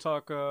news, should we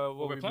talk what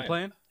we're we've been playing.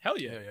 playing? Hell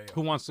yeah.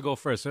 Who wants to go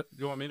first?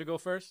 You want me to go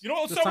first? You know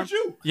what? this Let's start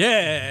time? with you.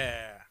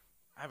 Yeah.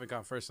 I haven't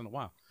gone first in a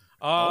while.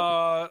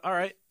 All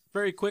right.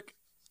 Very quick.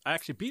 I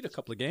actually beat a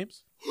couple of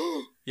games.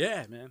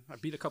 Yeah, man. I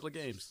beat a couple of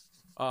games.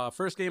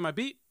 First game I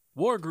beat,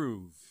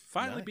 Wargroove.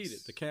 Finally beat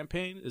Nice. it. The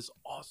campaign is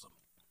awesome.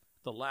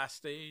 The last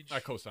stage. I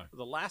co-sign.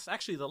 The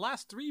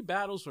last 3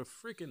 battles were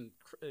freaking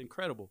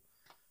incredible.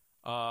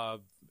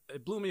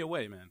 It blew me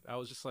away, man. I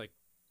was just like,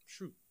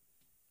 shoot.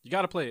 You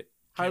got to play it.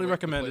 Highly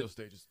recommend it.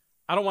 Stages.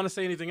 I don't want to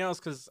say anything else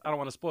because I don't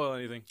want to spoil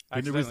anything.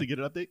 Didn't they recently Accidentally. get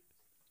an update?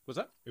 What's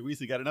that? They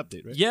recently got an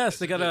update, right? Yes,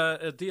 they got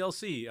a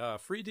DLC,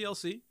 free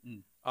DLC,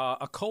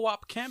 a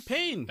co-op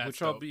campaign, That's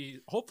which I'll dope. be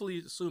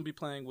hopefully soon be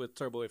playing with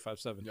Turbo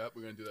 857. Yep,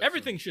 we're gonna do that.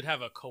 Everything should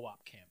have a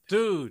co-op campaign.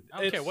 Dude, I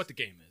don't it's care what the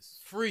game is.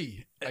 soon.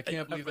 Free. I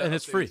can't believe that. and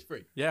it's update free. is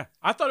free. Yeah,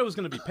 I thought it was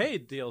going to be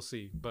paid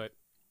DLC, but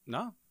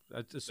no.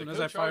 As soon as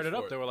could I fired charge it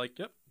up, for it. they were like,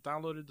 "Yep,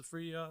 downloaded the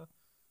free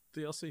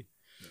DLC."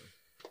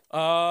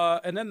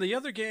 And then the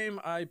other game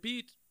I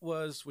beat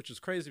which is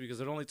crazy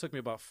because it only took me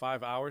about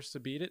 5 hours to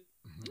beat it.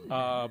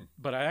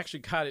 But I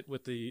actually got it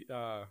with the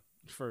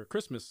for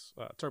Christmas.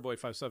 Turbo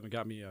 857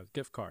 got me a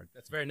gift card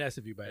That's very nice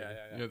of you, by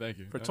Yeah, thank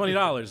you. for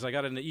 $20. I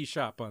got it in the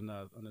eShop on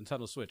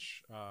Nintendo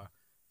Switch.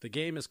 The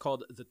game is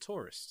called The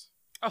Tourist.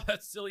 Oh,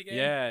 that's a silly game.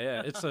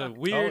 Yeah. It's a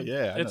weird.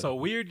 yeah, I It's know a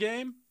weird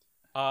game.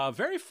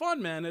 Very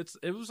fun, man.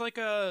 It was like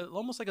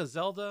almost like a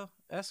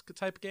Zelda-esque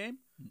type game,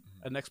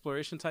 an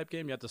exploration type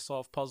game. You had to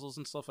solve puzzles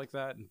and stuff like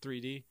that in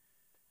 3D,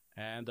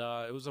 and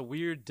it was a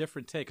weird,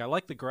 different take. I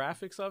like the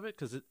graphics of it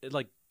because it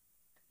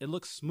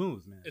looks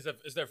smooth, man.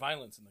 Is there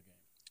violence in the game?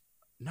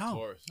 No,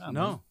 Tourist.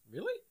 no,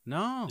 Really? no,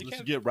 You Unless can't-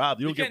 you get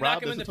robbed. You You don't can't get knock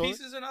robbed him as a into tourist?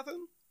 pieces or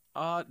nothing?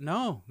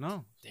 no.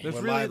 There's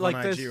We're really live like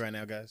on this. IG right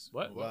now, guys.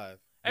 What? We're live.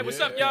 Hey, what's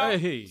Yeah. up, y'all?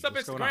 Hey, what's up,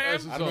 what's going on?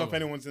 Instagram? I don't know if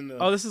anyone's in the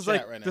Oh, this is chat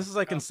like right now. this is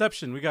like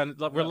Inception.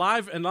 We're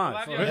live and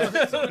live. Live,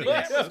 yeah. So many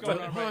cameras going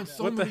on We're on right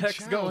so now. What the many heck's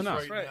channels going on?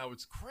 right Right. now?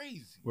 It's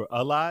crazy. We're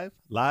alive,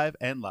 live,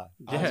 and live.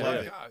 I Yeah. love Oh,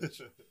 it.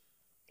 gosh.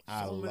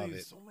 I so love many,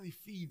 it. So many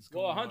feeds.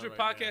 Well, going on 100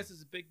 right podcasts now.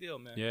 is a big deal,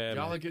 man. Yeah,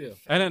 Y'all man. are getting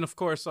fat. And then of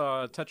course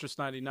Tetris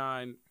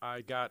 99.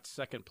 I got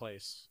second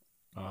place.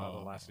 The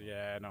last,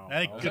 no.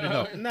 That ain't I was good like,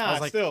 enough. Nah,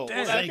 like, still.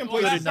 damn. Second Well,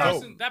 place is that dope.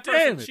 person, that Damn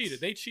person it. cheated.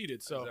 They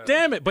cheated, so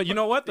Damn it! But you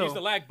know what they used the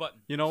though? lag button.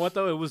 You know what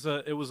though? It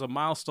was a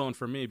milestone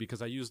for me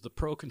because I used the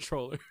Pro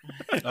controller,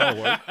 Oh,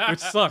 what? which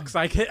sucks.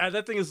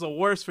 That thing is the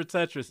worst for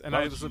Tetris, and Why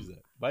I would was you use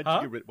that? Why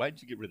Huh?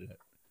 did you get rid of that?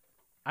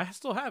 I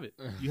still have it.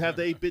 You have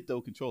the 8-bit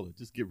though controller.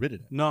 Just get rid of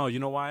that. No, you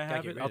know why I Gotta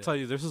have get it? rid I'll of tell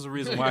you. This is the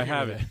reason why I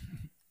have it,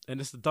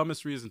 and it's the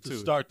dumbest reason To too.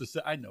 start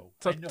the I know.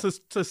 I know.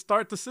 To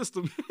start the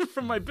system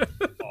from my bed.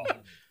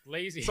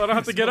 Lazy. So I don't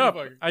have to get up.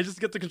 Motherfucker. I just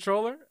get the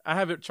controller. I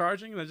have it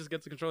charging, and I just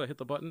get the controller, hit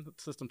the button, the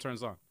system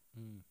turns on.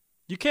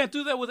 You can't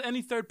do that with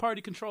any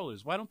third-party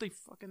controllers. Why don't they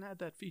fucking add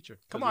that feature?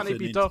 Come on, It's a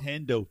 8-bit dough.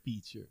 Nintendo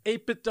feature.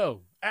 8-bit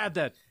dough. Add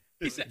that.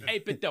 It's an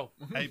 8-bit dough.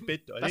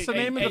 8-bit. That's the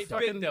name of the 8-bit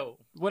fucking dough.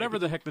 whatever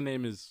the heck the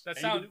name is.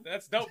 That's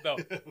dope though.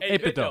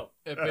 8-bit dough.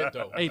 8-bit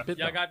dough. 8-bit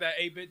Y'all dough. got that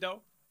 8-bit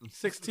dough?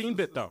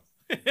 16-bit dough.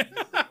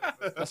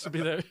 That should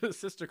be their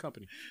sister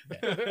company.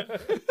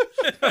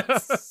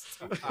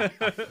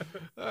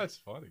 That's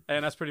funny.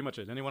 And that's pretty much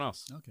it. Anyone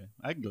else? Okay,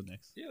 I can go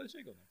next. Yeah, let's go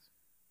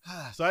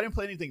next. So I didn't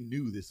play anything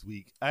new this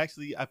week. I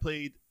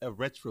played a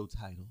retro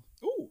title.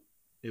 Ooh.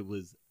 It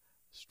was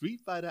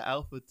Street Fighter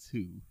Alpha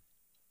 2.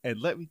 And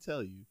let me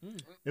tell you,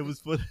 it was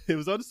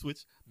on the Switch.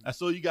 I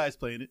saw you guys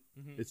playing it.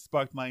 It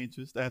sparked my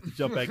interest. I have to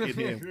jump back in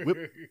here and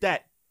whip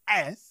that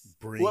ass.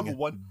 Bring whoever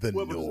won, the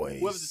whoever's noise.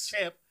 the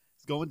champ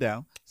is going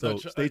down. So No,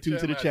 stay tuned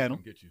to the channel.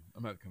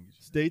 I'm about to come get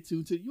you. Stay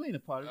tuned to you. Ain't a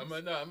part of I'm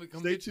this. gonna come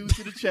Stay get you. tuned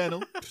to the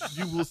channel.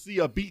 You will see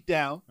a beat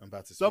down. I'm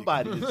about to speak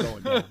Somebody on is this.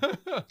 going down.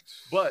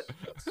 But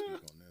About to speak on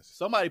this.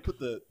 somebody put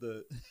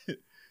the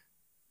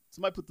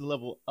somebody put the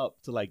level up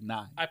to like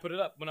 9. I put it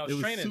up when I was It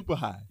was training. super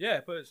high.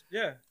 Yeah, but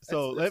yeah.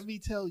 So let me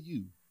tell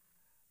you,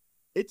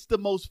 it's the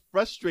most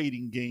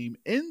frustrating game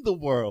in the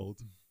world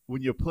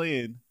when you're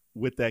playing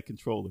with that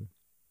controller.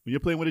 When you're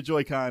playing with a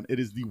Joy-Con, it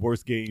is the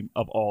worst game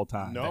of all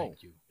time. No.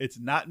 Thank you. It's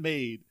not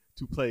made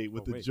to play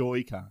with the wait.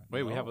 Joy-Con.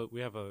 Wait, we No. have a what were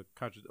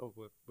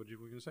you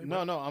going to say?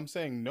 No, I'm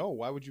saying no.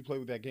 Why would you play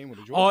with that game with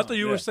a Joy-Con? Oh, I thought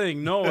you Yeah. were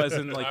saying no, as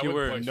in I like you would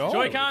were. play No.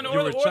 Joy-Con You or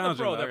were the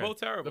challenging Pro. that, They're right. both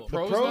terrible. The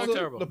Pro's Pro's not a-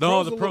 terrible. the No,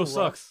 Pro's the a Pro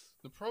little rough. sucks.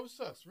 The Pro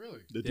sucks,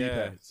 really. The Yeah.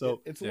 D-pad.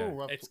 So, It's a little Yeah.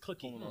 rough. It's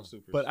clicky. pulling on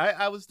Supers. but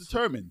I was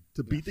determined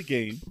to beat the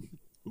game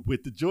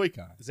with the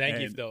Joy-Con.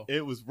 Zangief, And though.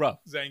 It was rough.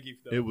 Zangief,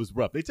 though. It was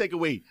rough. They take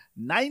away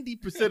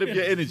 90% of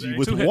your energy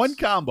with 2 hits. one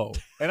combo.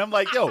 And I'm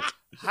like, yo,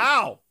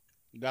 how?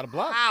 you got to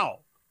block. How?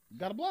 You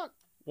got to block.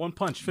 One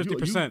punch,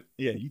 50%.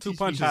 Yeah, you 2 teach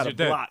punches, me how to you're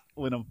dead. block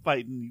when I'm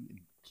fighting you and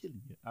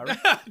killing you. All right?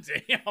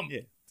 Damn. Yeah.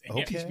 Damn.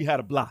 Okay. Teach me how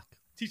to block.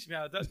 Teach me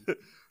how it does.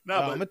 No,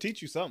 I'm but, going to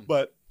teach you something.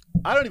 but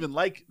I don't even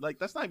like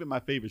that's not even my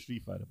favorite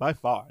Street Fighter by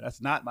far.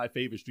 That's not my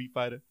favorite Street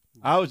Fighter.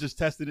 I was just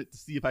testing it to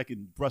see if I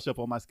can brush up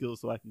on my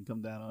skills so I can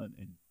come down on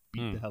and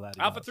beat the hell out of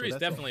you. Alpha 3 is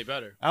definitely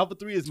better. Alpha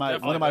 3 is one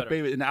definitely of my better.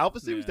 favorite, and the Alpha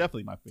series Yeah.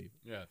 definitely my favorite.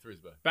 Yeah, 3's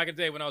better. Back in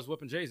the day when I was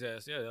whooping Jay's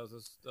ass, yeah, that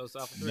was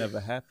Alpha 3. Never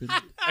happened.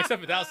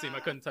 Except for Dalsim, I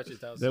couldn't touch it.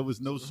 Dalsim. There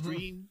was no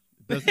stream.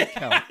 It doesn't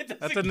count.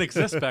 That didn't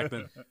exist back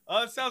then.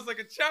 Oh, it sounds like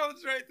a challenge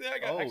right there. I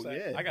got, Oh, actually,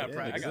 yeah, I got yeah, practice. it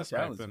I got exists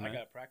practice. back then, I man.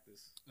 got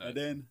practice. And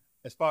then,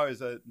 as far as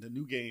the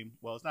new game,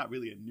 well, it's not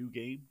really a new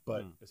game,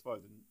 but Mm. as far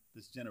as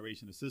this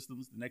generation of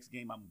systems, the next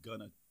game I'm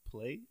gonna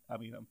play. I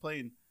mean, I'm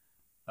playing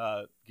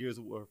Gears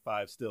of War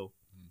 5 still,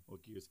 or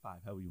Gears 5,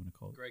 however you want to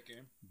call it. Great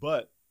game.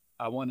 But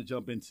I want to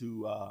jump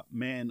into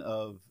Man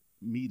of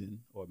Medan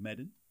or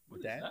Medan. What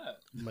is Medan?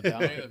 that?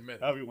 Madonna.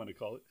 However you want to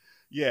call it.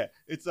 Yeah,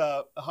 it's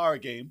a horror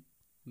game.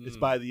 It's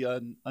by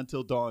the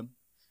Until Dawn.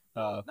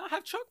 Now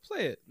have Chuck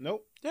play it.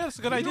 Nope. Yeah, that's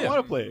a good You idea. don't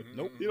want to play it.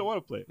 Nope. You don't want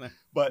to play Nah. it.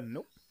 But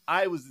Nope.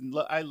 I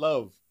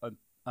love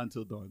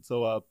Until Dawn.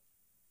 So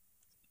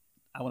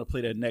I want to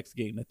play that next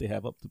game that they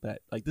have up to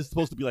bat. Like this is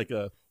supposed to be like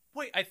a.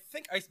 Wait, I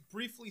think I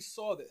briefly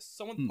saw this.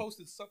 Someone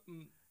posted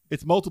something.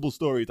 It's multiple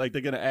stories. Like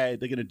they're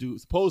gonna do.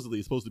 Supposedly,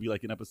 it's supposed to be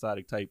like an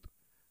episodic type,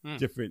 Hmm.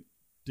 different.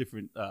 Like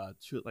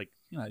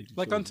you know, how you do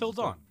Like shows Until and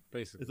stuff. Dawn,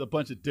 basically. There's a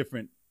bunch of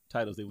different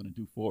titles they want to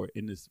do for it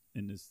in this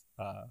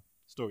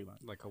storyline.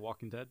 Like a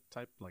Walking Dead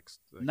type, like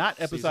Not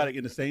season? episodic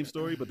in the same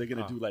story, but they're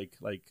gonna Oh. do like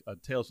a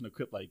Tales from the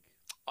Crypt, like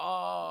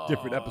Oh,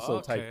 different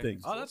episode type okay.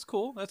 things. Oh, that's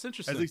cool. That's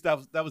interesting. at least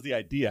that was the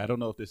idea. I don't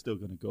know if they're still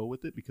gonna go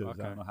with it because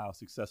Okay. I don't know how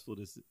successful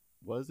this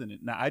was. And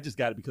now I just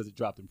got it because it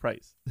dropped in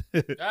price,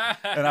 and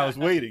and I was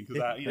waiting because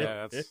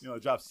Yeah, that's-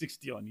 it dropped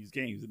 60 on these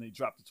games, and they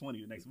dropped to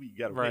 20 the next week. You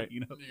gotta Right. wait, you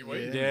know. You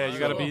wait. yeah, you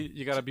gotta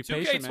Wow. be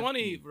patient, man.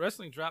 2K20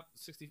 wrestling dropped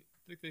 60.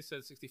 I think they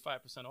said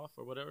 65% off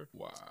or whatever.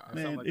 Wow.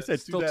 Man, something like they that. said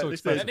Still too they That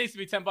expensive. said needs to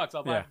be $10.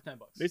 I'll buy Yeah. it for $10.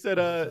 they said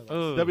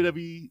Oh.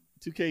 WWE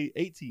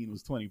 2K18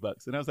 was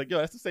 $20, and I was like, yo,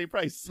 that's the same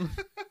price.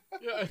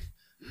 Yeah.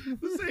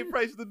 The same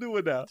price as the new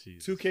one now.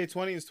 Jeez.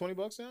 2K20 is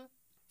 $20 now?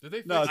 No, Did they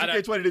fix I don't-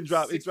 2K20 didn't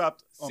drop. It six-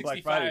 dropped on Black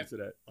 65. Friday to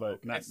that,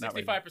 but not And right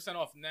now. 65%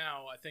 off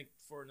now, I think,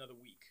 for another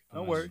week.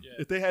 Don't worry. Yeah.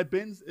 If they had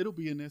bins, it'll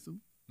be in there soon.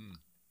 No,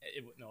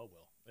 it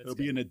will. It'll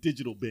be in a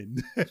digital bin.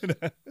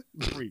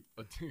 Free.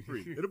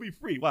 Free. It'll be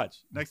free. Watch.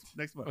 Next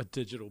A month.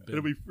 digital bin.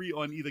 It'll be free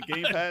on either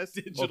Game Pass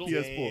or Digital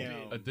PS4.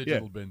 Damn. A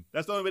digital bin.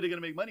 That's the only way they're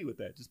gonna make money with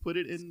that. Just put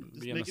it in.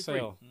 Just be in make a it free.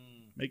 sale.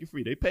 Make it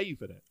free. They pay you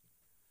for that.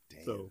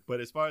 Damn. So, but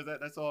as far as that,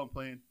 that's all I'm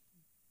playing.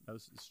 That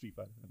was Street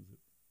Fighter. That was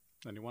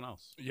it. Anyone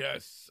else?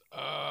 Yes.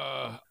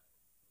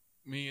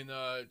 Me and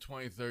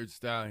 23rd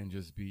Stallion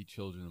just beat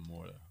Children of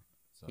Morta.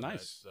 So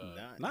Nice.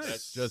 That's, Nice.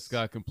 That's just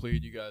got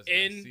completed. You guys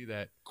see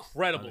that on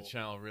Incredible. the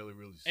channel really,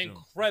 really soon.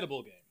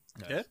 Incredible game.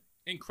 Okay.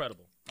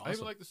 Incredible. I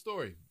even like the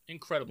story.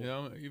 Incredible. You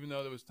know, even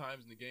though there was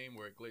times in the game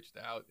where it glitched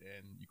out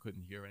and you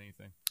couldn't hear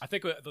anything. I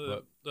think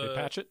the They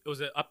patch it? It was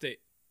an update.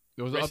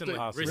 There was Recently, an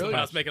update. recently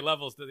I was making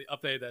levels to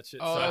update that shit.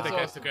 Oh, so I that's think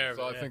I awesome. took care of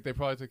So it. I think they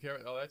probably took care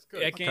of it. Oh, that's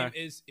good. that game Okay.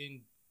 is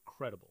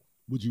incredible.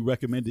 Would you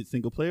recommend it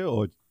single player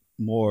or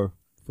more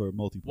for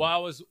multiplayer? While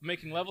I was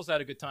making levels, I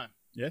had a good time.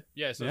 Yeah?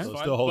 Yeah, so Yeah? it So was it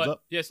fun. still holds but-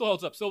 up? Yeah, it still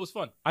holds up. Still was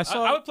fun. I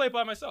saw- I would play it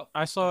by myself.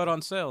 I saw it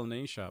on sale in the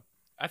eShop.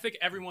 I think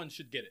everyone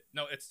should get it.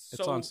 No, it's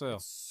It's on sale.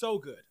 so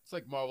good. It's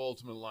like Marvel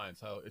Ultimate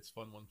Alliance, how it's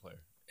fun one player.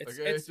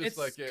 It's just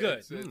like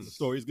good. The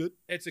story's good.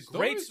 It's a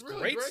story's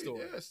great really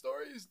story. Yeah,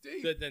 story is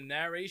deep. The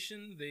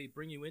narration, they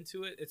bring you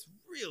into it. It's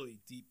really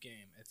deep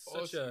game. It's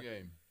such awesome a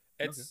game.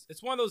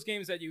 It's one of those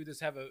games that you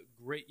just have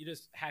you're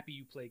just happy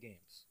you play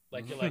games.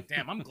 Like you're like,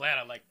 damn, I'm glad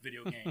I like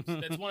video games.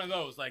 It's one of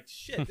those like,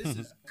 shit, this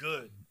is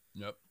good.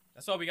 Yep.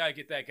 That's why we gotta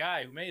get that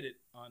guy who made it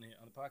on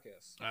the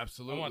podcast.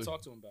 Absolutely. I want to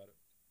talk to him about it.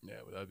 Yeah,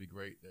 well, that'd be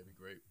great.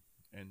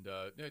 And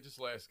yeah, just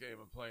last game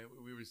I'm playing,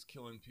 we were just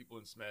killing people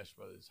in Smash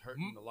Brothers,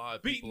 hurting a lot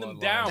of Beating people them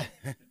online.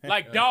 down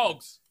like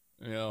dogs.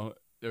 You know,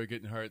 they were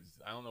getting hurt.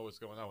 I don't know what's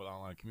going on with the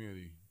online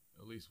community.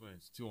 At least when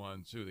it's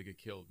 2-on-2, they get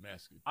killed,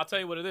 massacred. I'll tell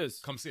you what it is.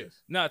 Come see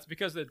us. No, it's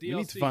because the DLC. You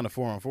need to find a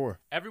 4-on-4.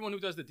 Everyone who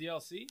does the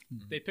DLC,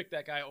 they pick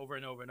that guy over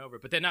and over and over,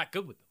 but they're not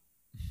good with them.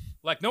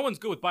 Like no one's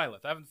good with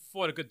Byleth. I haven't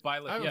fought a good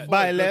Byleth yet.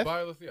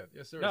 Byleth? Yeah,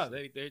 yes, No,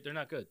 they're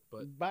not good,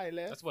 but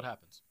that's what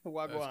happens.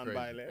 Wagwan, crazy.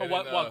 Byleth. Oh, And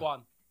then,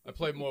 Wagwan. I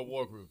played more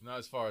Wargroove, not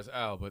as far as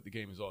Al, but the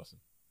game is awesome.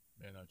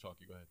 And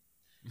Chalky, go ahead.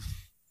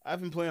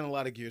 I've been playing a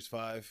lot of Gears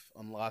 5,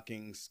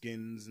 unlocking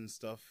skins and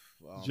stuff.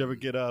 Did you ever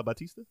get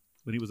Batista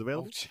when he was Oh,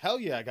 available? hell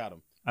yeah, I got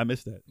him. I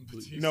missed that.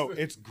 No,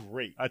 it's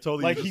great. I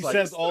totally Like was he like,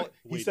 says all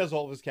wait.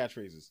 of his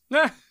catchphrases.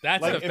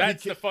 That's Like,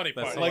 if the funny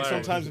part. That's Like hilarious.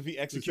 sometimes if he He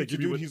said, executes a give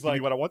me dude, what, he's give me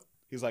like, what I want.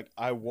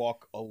 I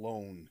walk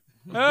alone.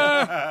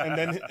 Ah!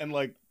 and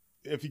like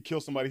if he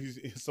kills somebody,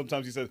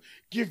 sometimes he says,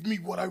 "Give me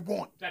what I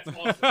want." That's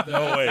awesome.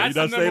 No way. That's He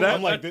does the say number that?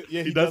 I'm one- like,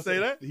 yeah, He does say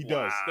that? He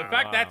does. The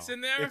fact that's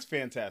in there. It's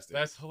fantastic.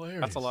 That's hilarious.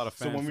 That's a lot of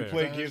So fanfare. when we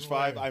play That Gears is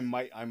 5,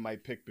 hilarious. I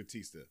might pick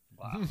Batista.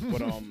 Wow.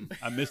 But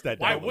I missed that.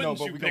 Why download. wouldn't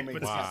but you we pick gonna make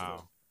Batista? this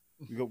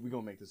happen. Wow. We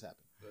gonna make this happen.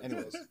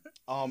 Anyways,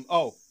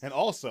 and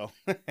also,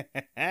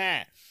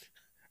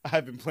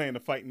 I've been playing a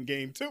fighting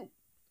game too,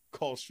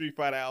 called Street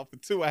Fighter Alpha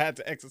 2. I had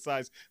to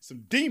exercise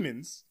some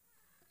demons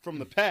from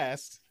the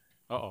past,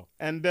 Uh-oh.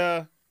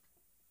 and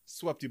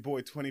swept your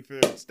boy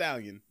 23rd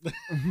Stallion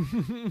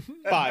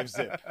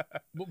 5-zip.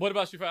 What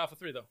about Street Fighter Alpha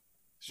 3 though?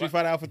 Street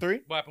Fighter Alpha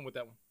 3, What happened with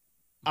that one?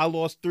 I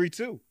lost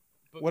 3-2.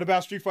 But- What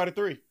about Street Fighter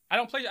 3? I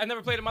don't play. I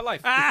never played it in my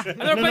life. Ah! I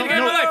never played a game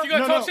in my life. You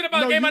gonna talk shit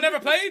about a game I never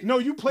played? No,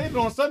 you played it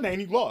on Sunday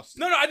and you lost.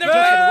 No, I never.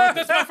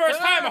 That's my first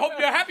time. I hope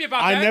you're happy about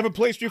that. I never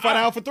played Street Fighter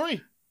Alpha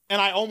 3, and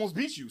I almost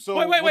beat you. So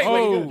Wait.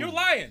 Oh. You're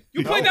lying.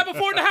 You played that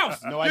before in the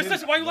house. No, I You're didn't.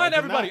 such. Why you No, lying I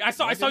to did everybody? not. I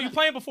saw No, I you did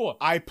playing before.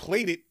 I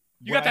played it.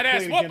 You when got that I ass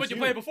played whooped, but against you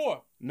played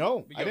before. No,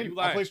 Yo, I didn't. you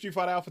I lying. played Street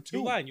Fighter Alpha 2.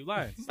 You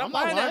lying. Stop I'm not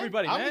lying to lying.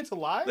 everybody, I'm man. into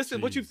lie.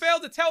 Listen, what you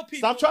failed to tell people.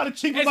 Stop trying to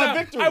cheat with is my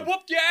victory. I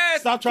whooped your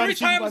ass Stop trying 3 to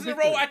cheat times with in my a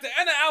row victory. at the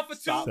end of Alpha 2.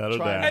 Stop Settle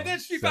trying. down. And then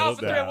Street Fighter Alpha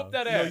 3, I whooped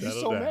that No, ass. you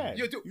Settle so down. mad.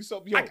 Yo, dude, You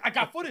so I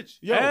got footage.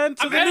 Yo, And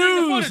to I'm the editing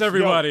the news, footage.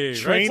 everybody.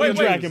 Train Right? in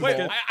Dragon Wait,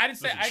 Ball. I didn't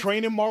say.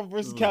 Training Marvel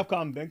vs.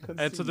 Capcom. Then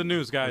And to the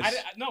news, guys.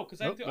 No, because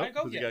I didn't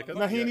go Nope, yet.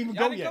 no, he ain't even I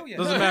go didn't yet.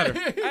 Doesn't matter.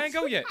 I didn't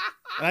go yet.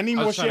 And I need I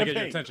more was trying to get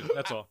your champagne. attention.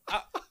 That's all.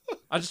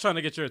 I'm just trying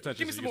to get your attention.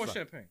 Give me so some you more can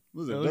stop. champagne.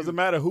 Listen, it doesn't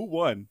matter who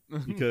won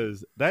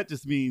because that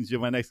just means you're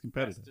my next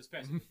competitor. Just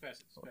pass it.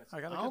 I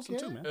gotta I get some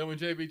don't too, man. And when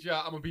Jay beats you,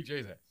 I'm gonna beat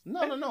Jay's ass.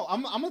 No.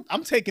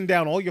 I'm taking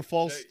down all your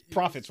false Hey, you-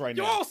 prophets right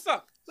You now. all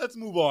suck. Let's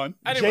move on.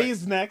 Anyway, Jay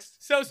is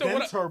next. so then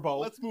what? Turbo.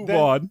 Let's move then-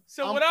 on.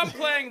 So what I'm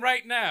playing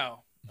right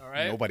now. All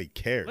right. Nobody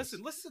cares.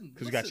 Listen.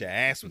 Because you got your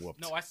ass whooped.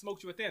 No, I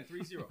smoked you at the end,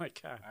 3-0. Oh my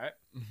God. All right.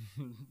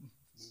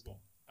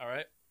 All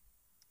right.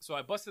 So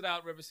I busted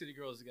out River City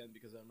Girls again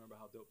because I remember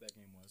how dope that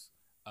game was.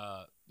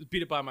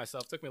 Beat it by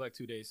myself. Took me like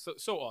 2 days.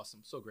 So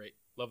awesome. So great.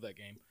 Love that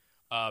game.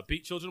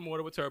 Beat Children of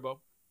Morta with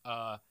Turbo.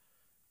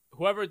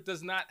 Whoever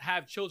does not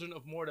have Children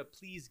of Morta,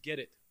 please get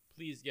it.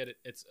 Please get it.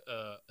 It's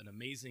an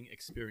amazing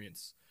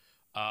experience.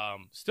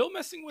 Still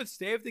messing with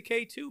Stay of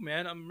Decay 2,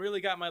 man. I'm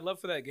really got my love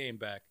for that game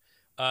back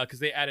because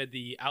they added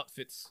the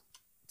outfits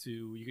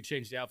you could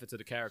change the outfits of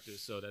the characters,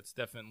 so that's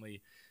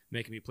definitely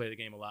making me play the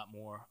game a lot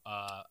more.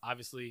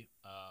 Obviously,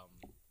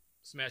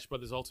 Smash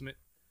Brothers Ultimate,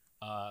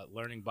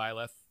 learning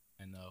Byleth,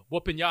 and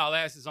whooping y'all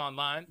asses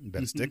online. You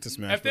better stick to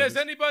Smash If there's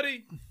Brothers.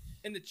 anybody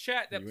in the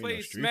chat that You ain't no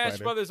plays Street Smash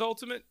Fighter. Brothers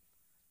Ultimate,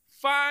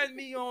 find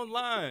me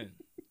online.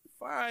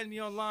 Find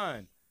me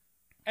online.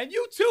 And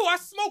you too. I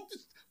smoked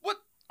this. What?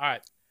 All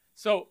right.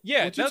 So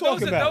yeah, What you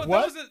talking about?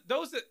 What?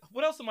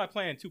 What else am I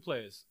playing? 2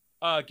 players.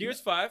 Gears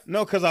 5.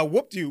 No, because I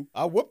whooped you.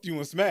 I whooped you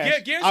in Smash. Yeah,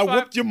 Gears I 5.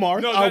 whooped your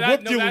Marth. I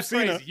whooped your that's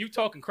Lucina. crazy. You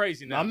talking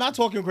crazy now. I'm not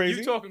talking crazy.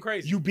 You talking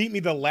crazy. You beat me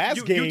the last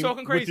You game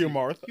talking crazy. with your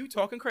Marth. You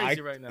talking crazy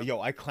right now. Yo,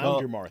 I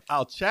clowned your Marth.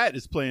 Our chat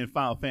is playing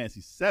Final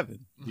Fantasy VII.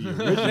 The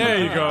original.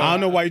 There you go. I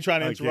don't know why you're trying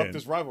to interrupt Again.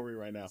 this rivalry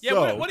right now. Yeah,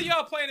 So- what are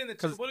y'all playing in the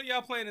chat? What are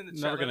y'all playing in the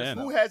chat? Never gonna Let us end.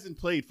 know. Who hasn't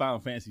played Final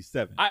Fantasy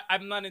VII?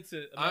 I'm not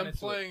into. I'm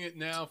playing it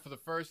now for the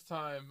first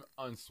time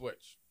on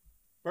Switch.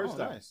 First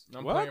time. Nice.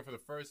 I'm What? playing it for the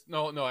first.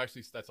 No,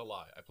 actually, that's a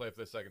lie. I played it for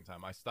the second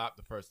time. I stopped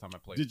the first time I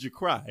played. Did you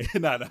cry?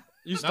 No.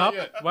 You stopped?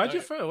 yet. Why'd Not you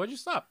yet. fail? Why'd you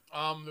stop?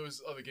 There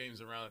was other games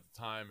around at the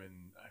time,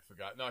 and I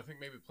forgot. No, I think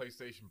maybe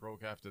PlayStation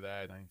broke after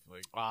that. I feel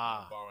like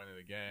borrowing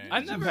it again. I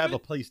Did never you have been-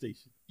 a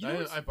PlayStation?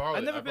 I borrowed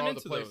I've it. never I been borrowed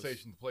into the those.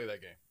 PlayStation to play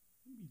that game.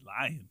 You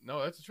lying.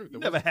 No, that's the truth. You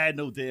There never was- had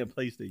no damn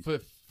PlayStation.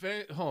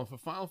 for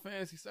Final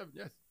Fantasy VII.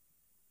 Yes.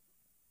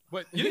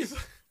 But you didn't.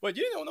 What,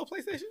 you didn't know no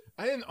PlayStation?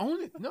 I didn't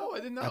own it. No, I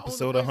did not.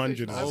 Episode own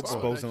 100 I is bought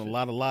exposing that a shit.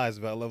 lot of lies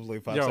about Level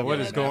 8 Yo, what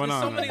is going There's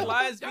on? so many man?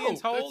 lies being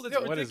told. It's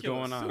that's- what is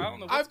ridiculous. going on? I don't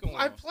know what's going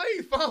on. I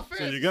played Final So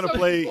Fantasy. you're gonna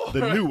play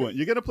the new one.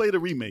 You're gonna play the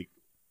remake,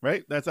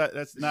 right? That's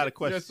not a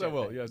question. Yes, I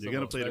will. Yes, you're I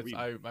gonna will. play the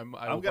That's- remake. I I'm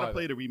will gonna buy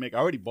play that. the remake. I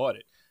already bought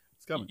it.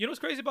 It's coming. You know what's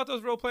crazy about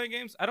those role playing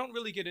games? I don't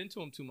really get into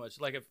them too much.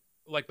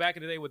 Like back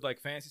in the day with like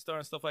Phantasy Star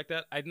and stuff like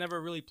that. I'd never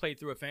really played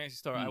through a Phantasy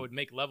Star. I would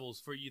make levels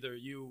for either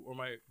you or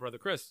my brother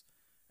Chris,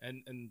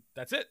 and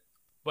that's it.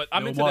 But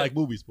I'm into more that. like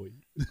movies for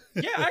you.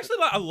 Yeah, actually,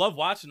 I love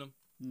watching them.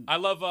 I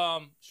love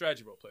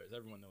strategy role players.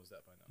 Everyone knows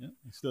that by now.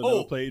 Yeah. Still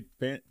never played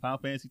Final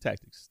Fantasy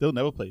Tactics. Still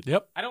never played.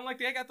 Yep. I don't like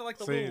they got the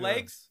See, little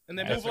legs and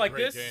they That's move a like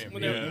great this game.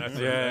 when Yeah, they're that's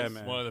Yeah, that's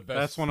man. one of the best.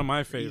 That's one of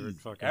my favorite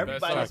fucking. Every-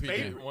 best everybody's RPG.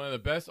 favorite. One of the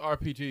best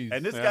RPGs.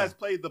 And this Yeah. guy's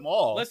played them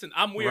all. Listen,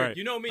 I'm weird. Right.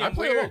 You know me. I I'm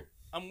play them weird.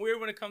 all. I'm weird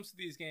when it comes to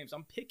these games.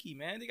 I'm picky,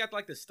 man. They got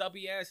like the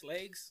stubby ass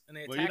legs and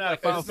they Well, attack you're not a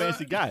like Final this.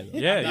 Fantasy guy. Though.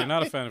 Yeah, you're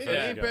not a fan of It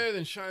Fantasy ain't guy. better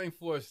than Shining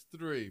Force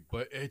 3,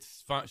 but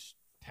it's fun.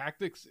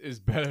 Tactics is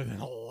better than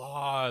a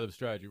lot of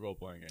strategy role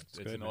playing games. It's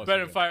good, an man. awesome Better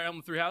than game. Fire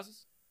Emblem Three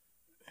Houses.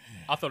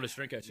 I'll throw this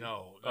drink at you.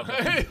 No.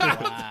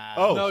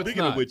 Oh, No, it's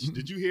speaking of not. which,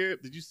 did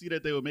you see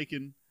that they were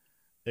making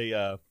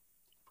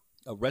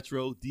a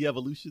retro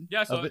de-evolution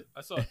Yeah, I saw of it.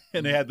 I saw it.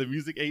 and they had the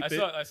music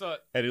 8-bit, I saw it.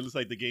 and it looks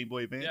like the Game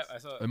Boy Advance. Yeah, I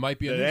saw It it. might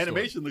be a The new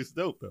animation looks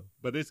dope though,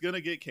 but it's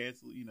gonna get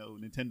canceled. You know,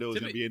 Nintendo's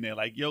Did gonna they- be in there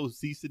like, "Yo,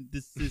 cease and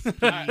desist."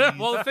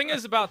 Well, the thing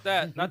is about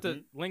that, not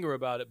to linger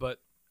about it, but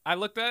I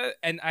looked at it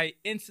and I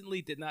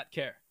instantly did not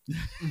care.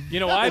 You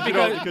know why?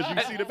 Because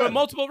you've seen it for better.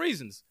 multiple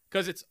reasons.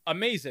 Because it's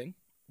amazing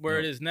where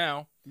it is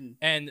now,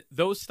 and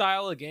those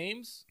style of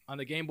games on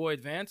the Game Boy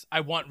Advance,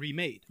 I want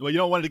remade. Well, you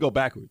don't want it to go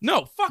backwards.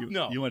 No, fuck You-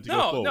 no. you want it to go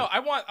no, forward. no.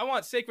 I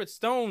want Sacred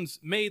Stones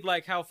made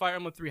like how Fire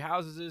Emblem Three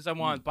Houses is. I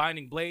want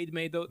Binding Blade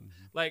made those.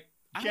 Like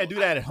You I can't don't-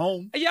 do that at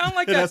home. Yeah, I don't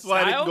like And that that's why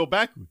I didn't style. go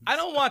backwards. I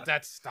don't want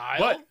that style.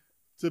 But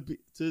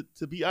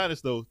to be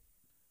honest though,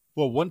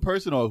 for one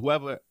person or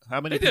whoever,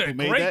 how many They did people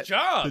a made great that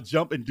job. to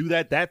jump and do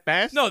that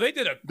fast? No, they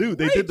did a dude,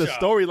 they great did the job.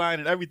 storyline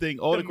and everything.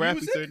 All The the graphics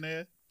music? are in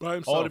there. By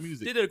All the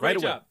music. They did a great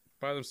right away. job.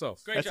 By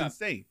themselves. Great That's job.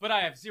 insane. But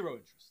I have zero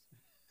interest.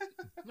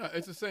 No,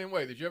 it's the same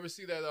way. Did you ever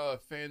see that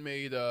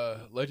fan-made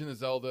Legend of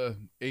Zelda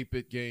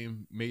 8-bit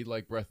game made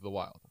like Breath of the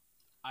Wild?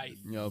 I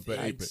But think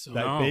 8-bit. so.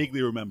 I No.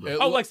 vaguely remember. It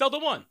Oh, look- like Zelda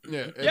 1.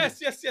 Yeah.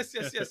 Yes.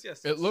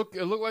 It looked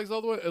like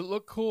Zelda 1. It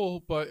looked cool,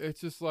 but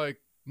it's just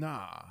like,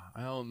 nah,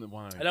 I don't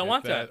want to. I don't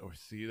want that. or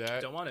see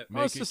that. Don't want it.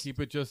 Make it's it just- keep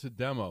it just a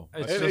demo.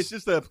 It's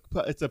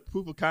It's a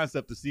proof of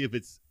concept to see if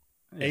it's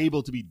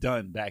able to be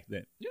done back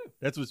then. Yeah.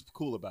 That's what's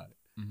cool about it.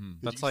 Mhm. 'Cause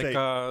That's you like,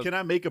 say, can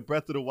I make a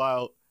Breath of the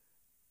Wild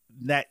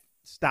that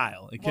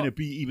style, and can Well- it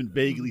be even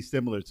vaguely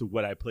similar to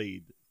what I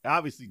played?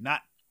 Obviously,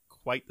 not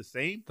quite the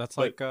same. That's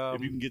but like,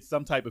 if you can get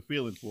some type of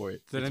feeling for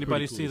it. Did it's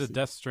anybody pretty cool see to the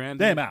Death Stranding?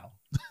 Damn, Al.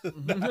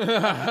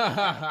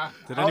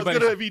 Did I was anybody?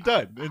 gonna be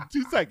done in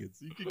 2 seconds.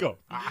 You can go.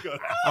 You can go.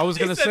 I was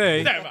gonna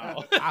say, Damn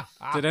out.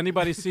 did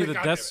anybody see the God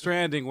damn Death it.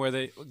 Stranding where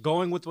they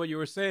going with what you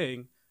were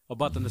saying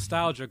about the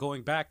nostalgia,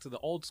 going back to the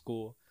old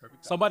school?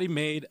 Somebody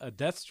made a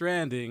Death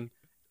Stranding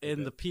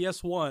in the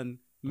PS1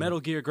 Metal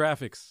Gear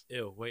graphics.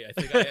 Ew, wait. I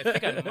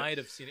think I might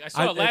have seen it. I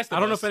saw Last of Us. I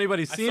don't know if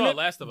anybody's I seen saw it,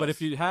 Last of but Us.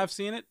 if you have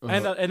seen it,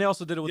 and they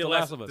also did it with Yeah, The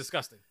Last of Us.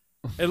 Disgusting.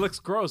 It looks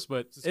gross,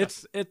 but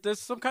Disgusting. there's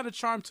some kind of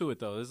charm to it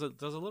though. There's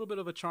a little bit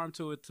of a charm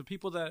to it to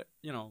people that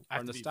I are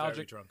have to be very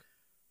nostalgic drunk.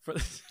 for.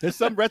 There's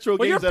some retro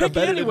Well, you're games that are picky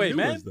better anyway, than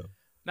the new man. ones, though.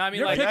 No, I mean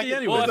You're like picky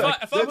anyway. Well,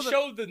 Like, if I some of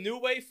showed the new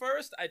way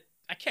first,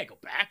 I can't go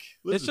back.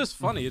 It's Listen, just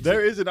funny. It's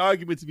there is an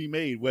argument to be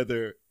made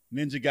whether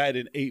Ninja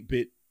Gaiden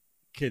 8-bit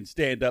can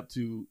stand up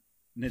to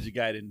Ninja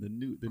Gaiden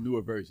the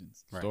newer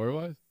versions. Story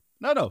wise?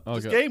 No,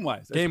 just Okay. game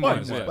wise.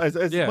 Game-wise, fun. yeah.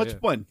 It's Yeah, much yeah.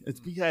 fun.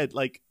 We had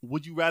like,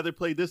 would you rather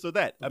play this or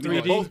that? I mean,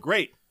 they're 3D. both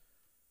great.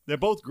 They're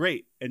both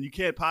great, and you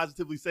can't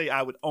positively say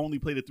I would only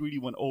play the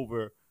 3D one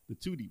over the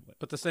 2D one.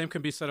 But the same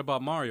can be said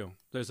about Mario.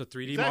 There's a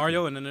 3D Exactly.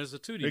 Mario and then there's a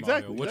 2D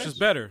Exactly, Mario, which is exactly.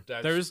 better.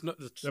 That's- There is no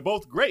They're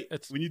both great.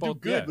 It's When you both-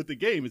 do good yeah. with the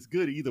game, it's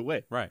good either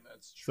way. right.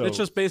 That's true. So It's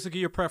just basically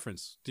your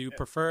preference. Do you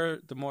prefer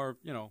the more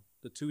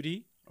the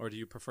 2D or do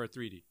you prefer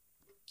 3D?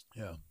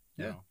 Yeah. You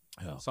Yeah. know?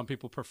 Yeah. Some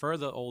people prefer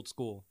the old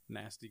school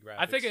nasty graphics.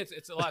 I think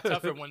it's a lot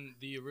tougher when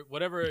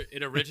whatever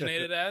it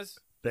originated as.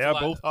 They it's a are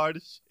lot- both hard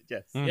as shit.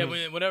 Yes. Mm. Yeah,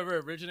 when whatever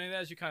it originated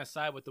as, you kind of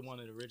side with the one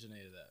it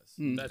originated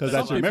as. 'Cause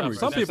that's your memory.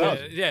 Some people-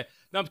 yeah,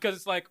 no, because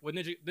it's like with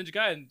Ninja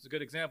Gaiden is a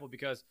good example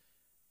because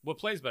what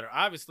plays better?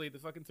 Obviously, the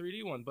fucking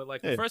 3D one, but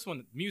like the Yeah. first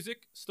one,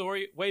 music,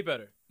 story, way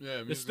better.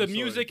 Yeah, It's the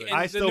music and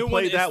I the still new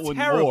play one that is one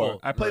terrible. more.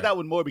 I play Right. that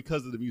one more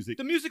because of the music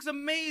The music's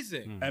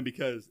amazing. and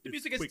because The it's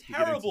music is quick to get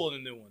into. terrible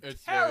in the new one.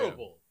 It's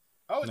terrible.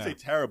 I wouldn't say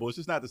terrible. It's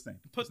just not the same.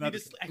 Put It's me not to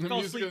the sleep. I The fell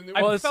music asleep. in the new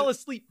I one- fell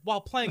asleep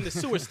while playing the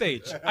sewer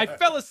stage. I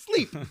fell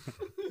asleep.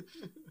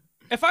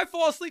 If I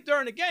fall asleep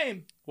during the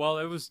game, Well,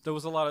 there was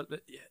a lot of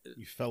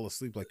You fell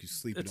asleep like you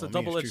sleeping. it's a on me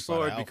in double-edged Street Fighter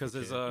sword Alpha, because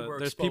there's kid. You were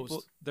there's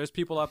exposed.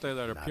 people out there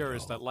that are Not at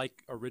purists all. that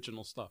like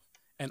original stuff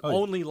and Oh, yeah.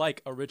 only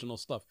like original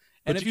stuff.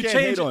 But And if you you can't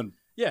change hate on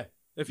yeah,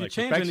 if you like,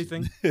 change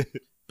perfection. anything,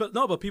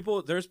 But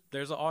people, there's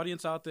an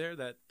audience out there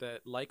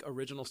that like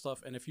original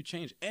stuff, and if you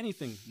change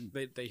anything,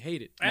 they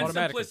hate it And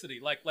automatically. simplicity,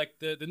 like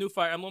the new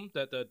Fire Emblem,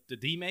 the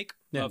demake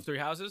of Three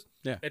Houses.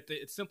 Yeah.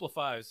 It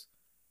simplifies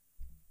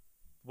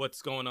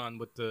what's going on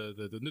with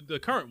the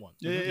current one.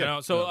 Yeah, yeah, You yeah.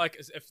 know, so like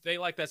if they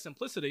like that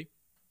simplicity,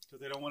 Because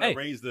they don't want to Hey,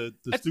 raise the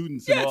it's-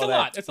 students yeah, and it's all a that.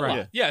 lot. It's a Right.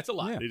 lot. Yeah, it's a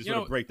lot. Yeah. They just You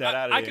want know, to break that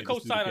out of I there could and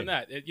just do the co-sign on game.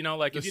 that. You know,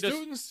 like The if you just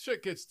students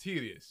shit gets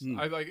tedious. Mm.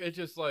 I like it.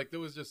 Just like there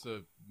was just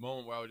a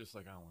moment where I was just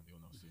like, I don't want to deal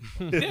with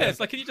no students. yeah, it's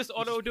like can you just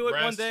auto do it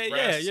one Rest, day?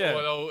 rest, Yeah.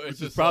 auto, it's Which is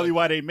just probably like,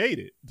 why they made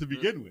it to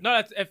begin with. No,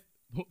 that's if.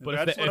 But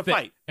I if just they, wanna if they,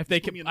 fight. if they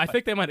Just put me in the I fight.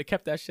 think they might have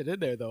kept that shit in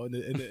there though in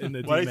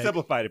the Well, they demake.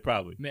 simplified it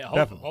probably. Man,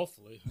 Definitely.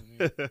 hopefully.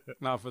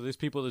 Now, for these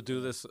people to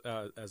do this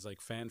as like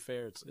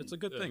fanfare, it's a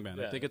good thing, man.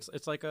 I Yeah. think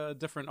it's like a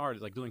different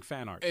art, like doing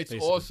fan art. It's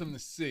basically. awesome to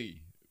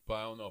see, but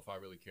I don't know if I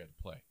really care to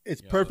play.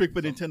 It's You know, perfect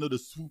for some- Nintendo to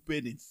swoop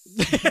in and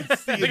see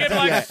They're gonna be it.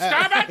 like,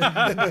 stop it!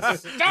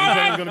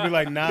 Nintendo's gonna be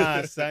like,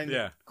 nah, son.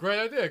 Yeah. Great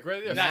idea,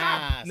 great idea.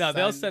 Nah, No,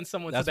 they'll son. send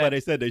someone That's to why that. they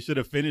said they should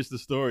have finished the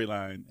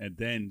storyline and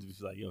then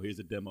just like, yo, here's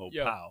a demo.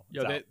 Pow.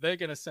 Yo, It's out. they're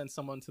gonna send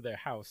someone to their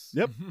house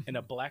Yep. in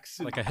a black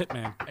suit Like a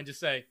hitman. and just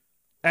say,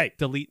 Hey,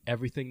 delete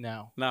everything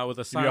now. Now with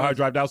a give me your hard silent,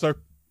 drive down, sir.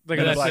 They're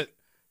Men in gonna black. sit-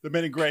 The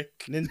men in gray.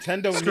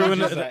 Nintendo Screw in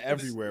ninjas the- are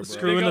everywhere, bro.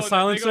 screw in they the go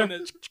silencer. they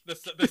go in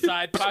the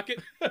side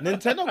pocket.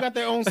 Nintendo got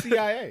their own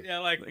CIA. Yeah,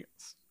 like He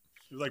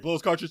was like, blow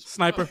his cartridge.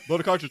 Sniper. Blow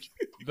the cartridge.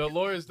 The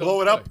lawyers don't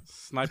Blow it play. up.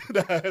 Sniper.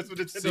 That's what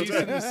Nintendo Cease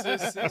and said.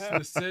 desist, cease and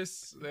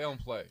desist. They don't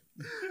play.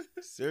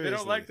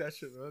 Seriously. that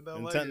shit.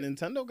 Man.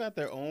 Nintendo got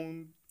their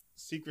own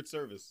secret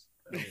service.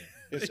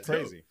 It's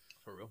crazy.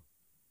 For real.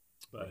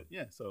 But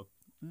yeah, so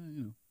you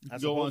know, I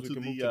go on suppose we to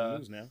can move the to the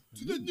news now.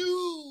 To the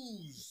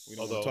news. We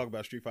don't want to talk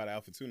about Street Fighter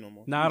Alpha 2 no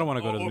more. Nah, I don't want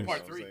to go to the Or news.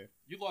 part 3.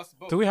 You lost the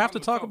boat. Do we have I'm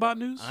to gonna talk about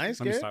news? I ain't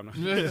Let me scared. stop now.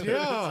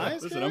 Yeah. ain't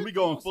Listen, scared. I'm be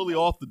going fully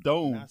off the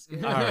dome Not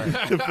scared. All right.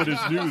 for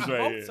this news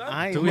right here.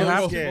 I ain't Do we never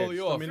have to? scared. Pull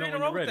you off. Let me know Three in a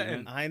when row you're with ready, the man.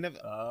 end. I ain't never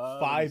let me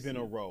 5 in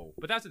see. a row.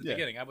 But that's at the Yeah.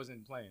 beginning. I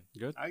wasn't playing.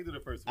 Good. I can do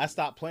the first. I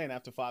stopped playing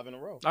after 5 in a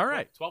row. All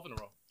right. 12 in a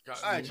row. God,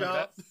 All right, you remember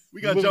y'all. that?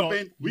 We gotta Moving jump on.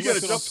 in. We You gotta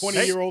messing jump. up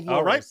 20-year-old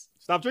All right, laurels.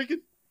 stop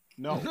drinking.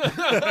 No.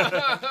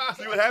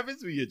 See what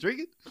happens when you're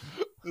drinking?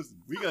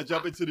 Listen, we gotta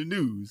jump into the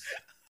news.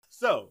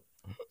 So,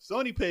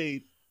 Sony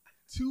paid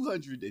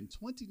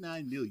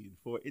 $229 million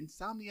for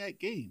Insomniac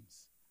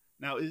Games.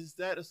 Now, is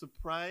that a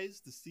surprise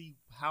to see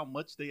how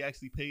much they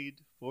actually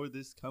paid for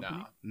this company?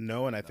 Nah.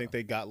 No, and I think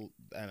they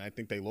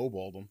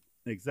lowballed them.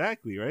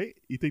 Exactly, right?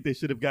 You think they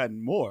should have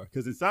gotten more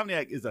because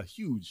Insomniac is a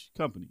huge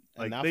company.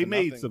 And Like not they for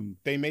made nothing, some.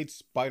 They made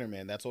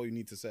Spider-Man. That's all you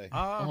need to say.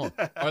 Oh,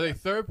 are they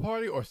third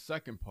party or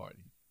second party?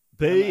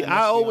 They. And I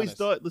let's be always honest.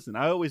 thought. Listen,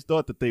 I always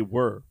thought that they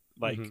were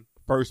like Mhm.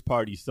 first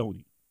party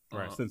Sony,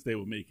 Right. Since they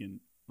were making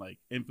like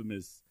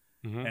Infamous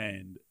Mhm.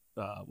 and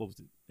what was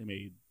it? Did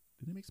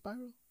they make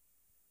Spyro?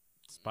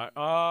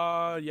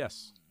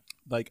 Yes.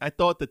 Like I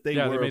thought that they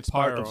Yeah, they were made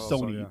part Spyro of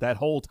also, Sony yeah. that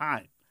whole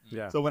time.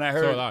 Yeah. So when I So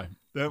heard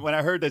did I. when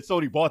I heard that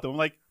Sony bought them, I'm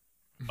like,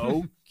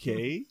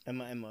 okay. And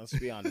let's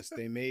be honest,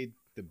 they made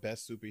the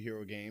best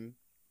superhero game.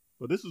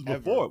 Well, this was Ever.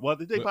 before. Well,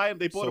 did they But buy them?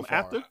 They bought so them far,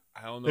 after.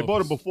 I don't know. They if bought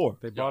them it's before.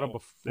 They bought him Yo,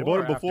 before. They bought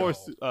them or after?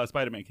 before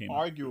Spider-Man came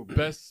out. Arguably,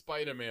 Best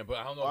Spider-Man, but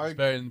I don't know if it's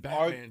better than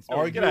Batman's.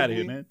 Get outta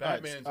here, man.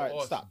 Batman's all right,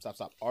 awesome.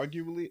 Stop.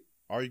 Arguably,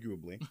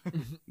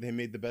 they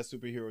made the best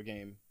superhero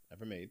game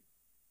ever made,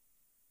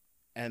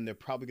 and they're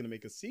probably going to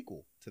make a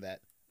sequel to that.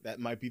 That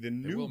might be the will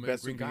new make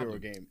best Green superhero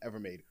Goblin. game ever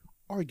made.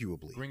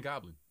 Arguably, Green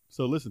Goblin.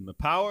 So listen, the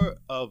power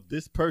of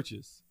this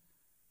purchase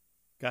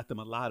got them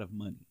a lot of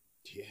money.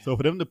 yeah. So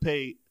for them to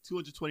pay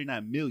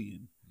 $229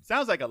 million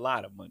sounds like a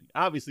lot of money.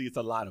 Obviously, it's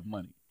a lot of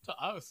money, To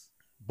us.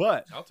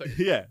 but I'll take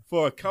it. yeah,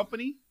 for a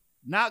company,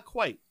 not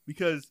quite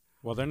because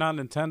Well, they're not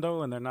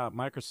Nintendo and they're not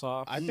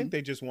Microsoft. I think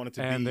they just wanted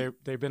to and be.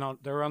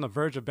 they were on the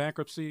verge of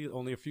bankruptcy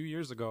only a few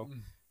years ago.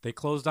 They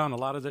closed down a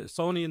lot of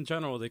Sony in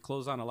general. They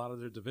closed down a lot of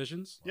their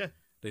divisions. Yeah.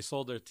 They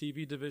sold their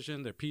TV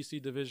division, their PC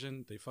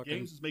division. They fucking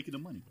games is making the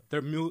money.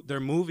 Bro. their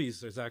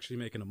movies is actually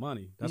making them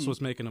money. That's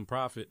what's making them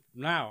profit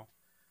now.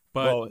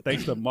 But Well,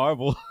 thanks to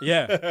Marvel.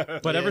 yeah,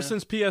 but ever Yeah.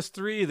 since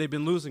PS3, they've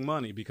been losing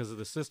money because of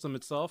the system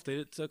itself.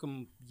 It took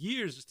them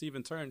years just to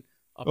even turn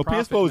a Well,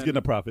 profit. PS4 is and getting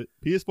a profit.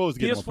 PS4 is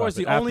getting a PS4 profit is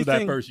the after only that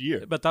thing, first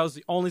year. but that was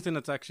the only thing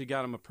that's actually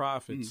got them a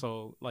profit. Mm.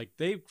 So like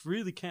they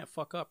really can't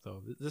fuck up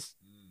though. This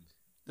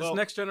Well-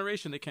 next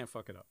generation they can't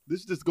fuck it up. This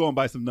is just going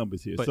by some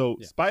numbers here. But, So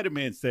yeah.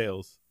 Spider-Man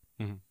sales,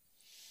 Mhm.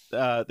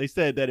 They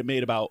said that it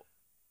made about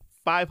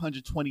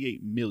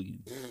 $528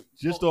 million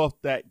just off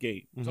that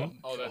game. Mhm.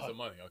 Oh, that's the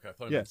money. Okay, I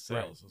thought it Yeah, meant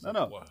sales. I was No, like,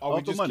 no. wow. Are we off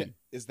the just money.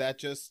 Is that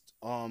just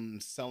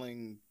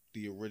selling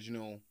the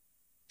original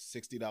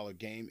 $60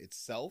 game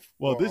itself?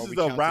 Well, Or this are is we a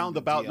counting the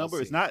roundabout number.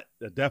 DLC? It's not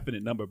a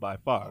definite number by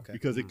far Okay.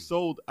 because Mm. it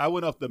sold. I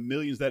went off the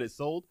millions that it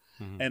sold,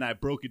 Mhm. and I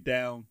broke it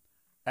down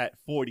at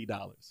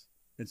 $40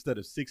 instead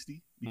of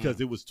 60 because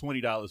Mm. it was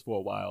 $20 for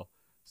a while.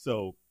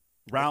 So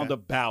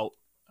roundabout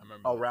I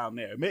remember. around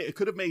there. It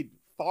could have made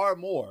far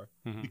more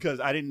Mhm. because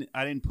I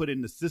didn't put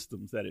in the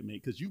systems that it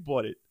made because you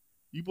bought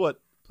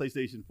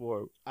PlayStation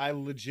 4 I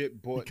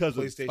legit bought Because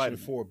of PlayStation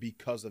Spider-Man. 4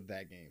 because of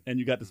that game. and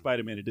you got the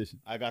Spider-Man edition.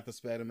 I got the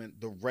Spider-Man,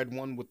 the red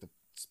one with the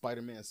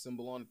Spider-Man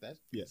symbol on it.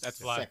 Yes. That's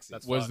fly. sexy.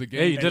 That's Was fly. the game?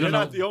 Hey, you And did you're an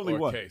not the only or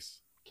one.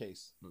 Case.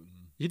 case.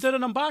 You did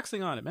an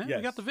unboxing on it, man. Yes.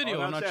 We got the video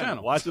on our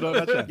channel. Watch it on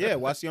our channel. Yeah,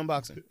 watch the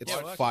unboxing. It's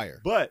Yeah, watch it.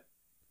 fire. But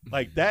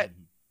like that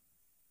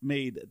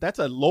that's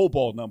a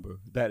lowball number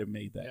that it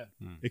made that.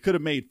 Yeah. It could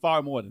have made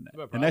far more than that.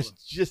 No And that's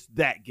problem. just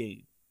that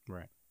game.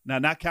 Right. Now,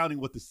 not counting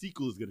what the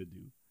sequel is going to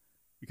do,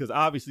 because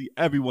obviously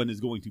everyone is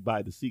going to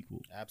buy the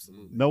sequel.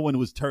 Absolutely. No one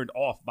was turned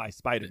off by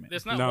Spider-Man.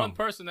 There's not No. one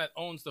person that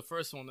owns the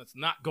first one that's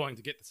not going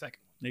to get the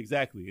second one.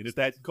 Exactly. And if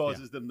that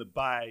causes them to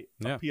buy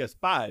a Yeah.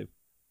 PS5,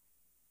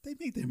 they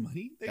made their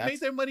money. They That's- made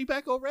their money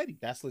back already.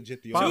 That's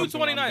legit the Bottom- only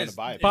reason I'm $229 gonna is,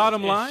 buy it.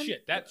 Bottom is line?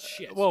 shit. That's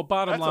shit. Well,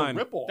 bottom That's line.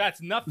 a ripoff.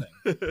 That's nothing.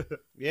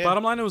 Yeah.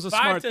 Bottom line, it was a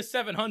 5 smart. to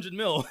 700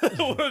 mil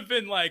would have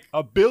been like,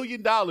 $1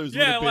 billion would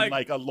Yeah, have been like-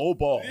 like a low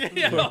ball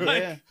Yeah, for,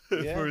 like- yeah.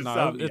 for Yeah. No,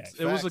 Insomniac.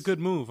 it was a Facts. good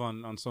move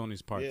on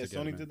Sony's part. Yeah, to get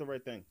Sony it, man. did the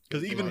right thing.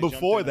 Because They even jumped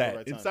before in at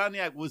that, the right time.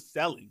 Insomniac was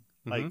selling.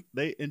 Like Mhm.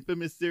 they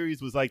Infamous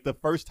series was like the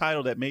first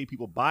title that made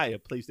people buy a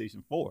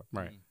PlayStation 4.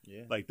 Right.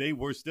 Yeah. Like they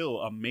were still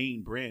a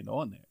main brand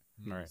on there.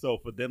 Right. So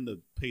for them to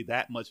pay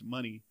that much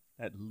money,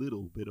 that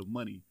little bit of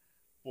money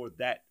for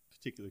that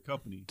particular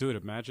company. Dude,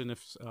 imagine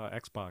if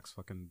Xbox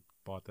fucking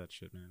bought that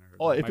shit, man.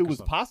 or Oh, if it was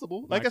Microsoft.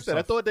 possible. Like I said,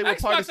 I Microsoft. thought they were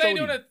part of Xbox ain't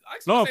Sony. doing it.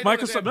 No, Xbox if ain't doing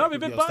Microsoft. it. No, they've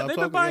been, Yo, bu- stop they've been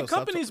talking- buying yo, stop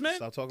companies, ta- man.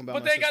 Stop talking about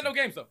But my they ain't got no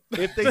sister. games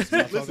though. If they Stop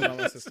talking listen, about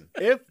my sister.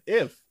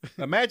 if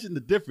imagine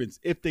the difference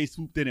if they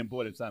swooped in and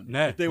bought Insomniac.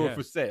 Nah, if they were yeah.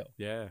 for sale.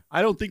 Yeah.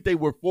 I don't think they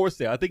were for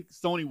sale. I think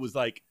Sony was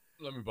like,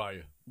 Let me buy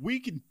you. we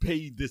can pay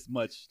you this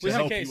much to Just in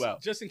help case. you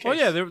out. Just in case. Oh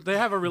yeah, they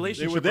have a They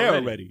relationship. were there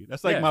already.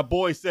 That's like Yeah. my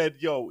boy said,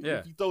 yo, Yeah.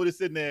 if you throw this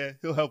in there,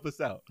 he'll help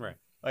us out. Right.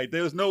 Like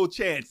there was no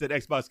chance that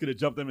Xbox could have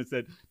jumped them and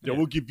said, yo, Yeah.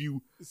 we'll give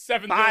you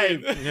 7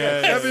 5, billion.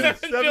 Yeah, yeah,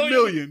 seven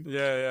million,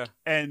 Yeah, yeah.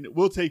 and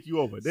we'll take you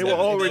over. They were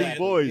 7 already billion.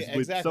 boys Yeah,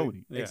 with exactly.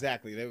 Sony. Yeah.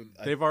 Exactly.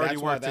 They've already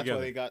that's why, worked that's together.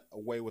 why they got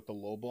away with the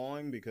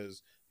lowballing,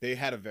 because they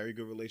had a very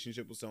good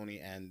relationship with Sony,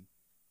 and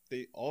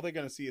all they're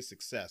gonna see is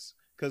success.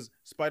 Because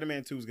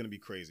Spider-Man 2 is gonna be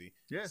crazy.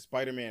 Yeah.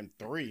 Spider-Man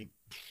 3.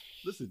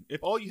 Listen,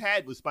 if all you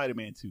had was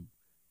Spider-Man 2,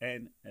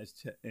 and as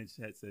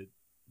Chad said,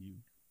 you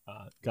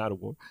God of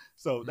War,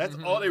 so that's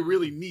all they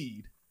really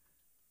need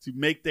to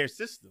make their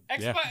system.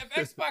 Yeah.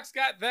 If Xbox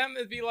got them,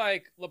 it'd be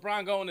like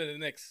LeBron going to the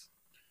Knicks.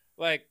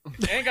 Like,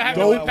 they ain't gonna have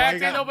Yo, no why impact. you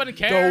got- Ain't nobody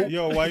care.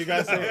 Yo, why you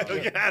guys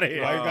say Get out of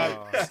here. Why you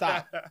got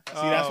stop? See,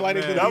 that's why they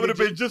man. did That would have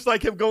been just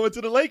like him going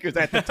to the Lakers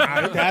at the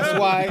time. That's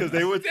why- because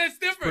they were It's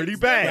different. pretty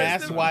It's bad. different.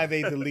 That's why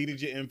they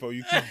deleted your info.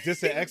 You keep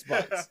dissing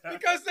Xbox.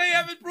 Because they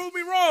haven't proved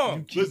me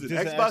wrong. Keep Listen,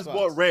 dissing Xbox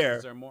bought Rare,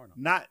 Is there more? No.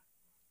 not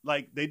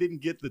like they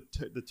didn't get the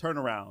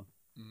turnaround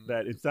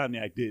that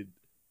Insomniac did.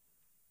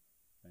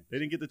 They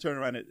didn't get the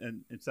turnaround that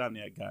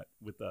Insomniac got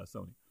with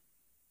Sony.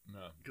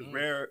 No. Because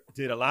Rare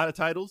did a lot of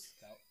titles.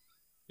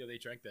 Yo, they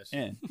drank that shit.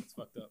 And It's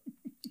fucked up.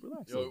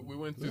 relax. Yo, over. we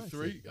went through Relax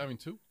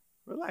 2. over.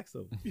 Relax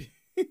over.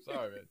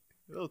 Sorry, man.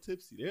 They're a little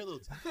tipsy. They're a little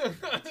tipsy.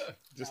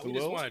 Just We a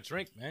just little. want to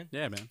drink, man.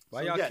 Yeah, man.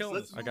 Why So, y'all yes, killing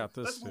let's us? I got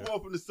this, Let's move yeah.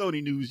 on from the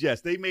Sony news.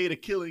 Yes, they made a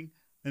killing,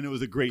 and it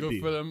was a great Good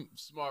deal. for them.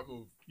 Smart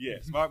move. Yeah,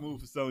 smart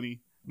move for Sony.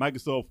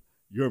 Microsoft,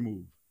 your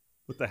move.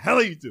 What the hell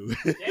are you doing?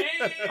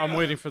 I'm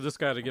waiting for this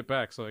guy to get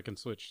back so I can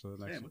switch to the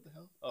next Damn, one. what the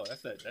hell? Oh,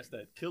 that's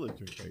that killer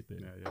drink right there.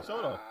 Yeah, yeah. Show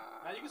it off.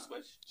 Now you can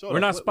switch. Show it We're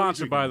off. not What are you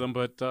sponsored by drinking?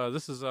 them, but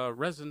this is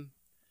Resin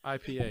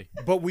IPA.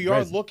 But we are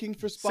Resin. looking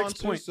for 6 Point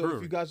sponsors, so if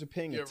Brewery. you guys are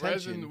paying Yeah,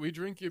 attention, resin. We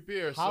drink your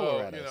beer, Holler so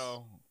at you us.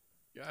 know.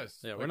 Yes.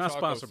 Yeah, like we're not Taco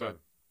sponsored by said.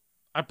 them.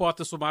 I bought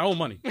this with my own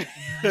money.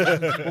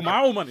 With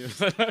my own money.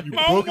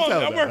 My own money.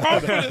 I work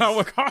hard for this. I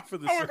work hard for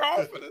this. I work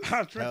hard for this.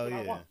 I drink hell what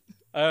I yeah. want.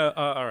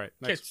 All right.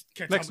 Next,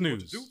 Can't next tell me what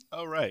to news. do.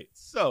 All right.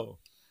 So,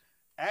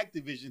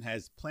 Activision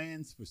has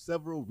plans for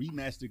several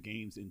remaster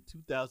games in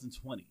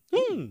 2020.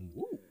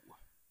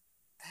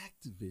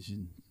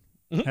 Activision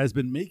has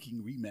been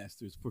making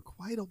remasters for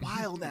quite a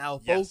while now,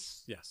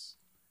 folks. Yes.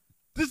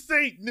 This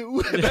ain't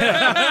new.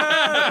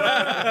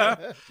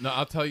 No,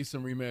 I'll tell you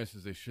some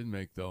remasters they should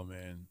make though,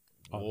 man.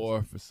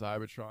 War for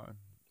Cybertron.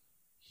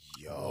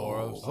 War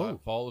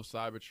of Fall of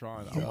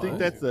Cybertron. You think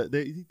that's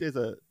you think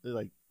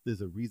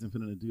there's a reason for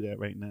them to do that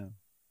right now?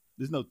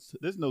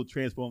 There's no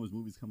Transformers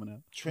movies coming out.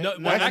 No,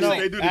 No, actually, no,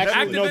 they do the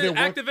actually, no, they're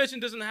work- Activision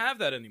doesn't have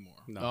that anymore.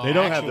 No. They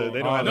don't have actually- the. They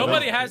don't have the-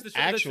 Nobody has the.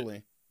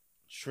 Actually,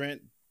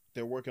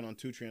 they're working on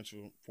 2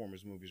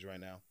 Transformers movies right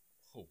now.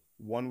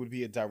 One would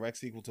be a direct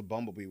sequel to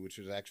Bumblebee, which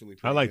is actually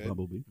pretty I like good.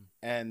 Bumblebee.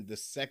 And the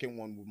second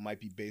one might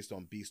be based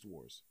on Beast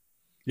Wars.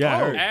 Yeah, I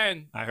heard.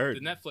 And I heard.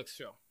 the Netflix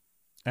show.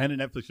 And a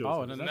Netflix show.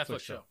 Oh, too. and The Netflix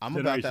show. I'm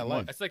Generation about that one.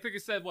 life. It's like they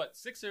said, what,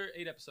 6 or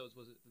 8 episodes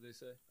was it? Did they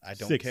say? I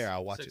don't 6. care.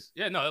 I'll watch 6.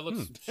 Yeah, no, it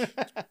looks.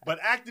 But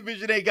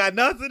Activision ain't got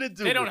nothing to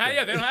do. They don't with have. that.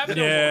 Yeah, they don't have it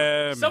no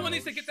Yeah, more. Someone man.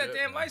 needs to get that Shit,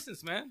 damn man.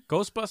 license, man.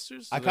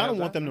 Ghostbusters? I Do they kind have of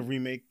want that? them to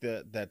remake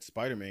that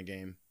Spider-Man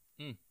game.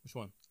 Which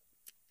one?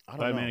 I don't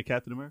Spider-Man know. and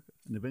Captain America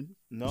and Avengers.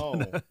 No.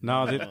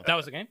 No, they, That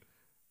was a game.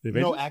 The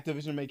No,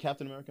 Avengers? Activision made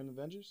Captain America and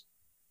Avengers?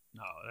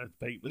 No, that's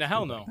fake. No,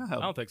 hell no. I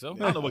don't think so. I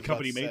don't know what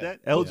company made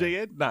that.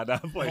 LJN? Nah,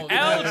 I'm playing.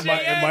 LJN? It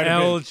might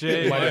have been. LJ.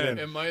 It might have been.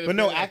 It might have But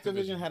no, been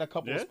Activision had a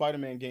couple of Yeah?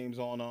 Spider-Man games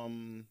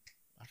on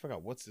I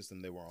forgot what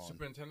system they were on.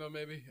 Super Nintendo,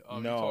 maybe. No,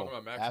 You're talking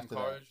about Maximum after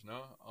that. Carnage?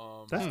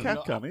 No. That's No,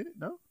 Capcom, ain't it?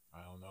 No.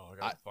 I don't know. I I,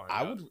 gotta find I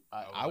out. would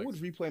I would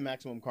replay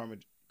Maximum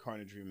Carnage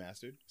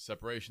Remastered.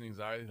 Separation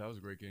Anxiety. That was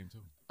a great game too.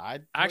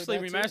 I'd Actually,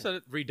 play that too. remastered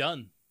it,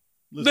 redone.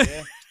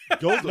 Listen,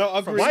 Ghost, No,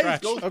 agreed. why,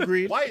 is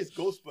Agreed. why is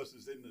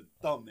Ghostbusters in the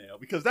thumbnail?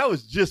 Because that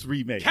was just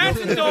remade.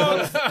 Cats and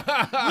dogs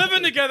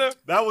living together.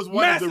 That was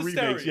one Mass of the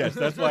hysteria. remakes. Yes,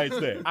 that's why it's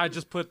there. I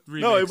just put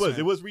remakes. No, it was. man.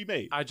 It was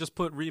remade. I just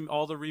put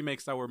all the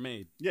remakes that were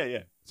made. Yeah.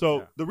 So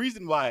Yeah. the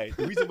reason why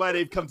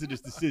they've come to this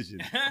decision.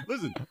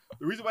 Listen,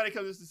 the reason why they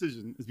come to this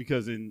decision is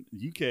because in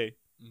UK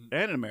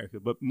and in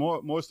America, but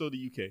more so the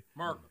UK,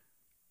 Mark.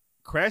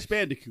 Crash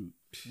Bandicoot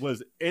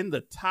was in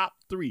the top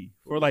 3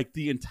 for like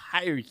the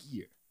entire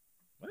year.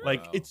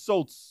 Like it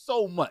sold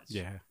so much.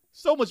 Yeah.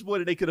 So much more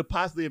than they could have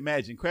possibly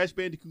imagined. Crash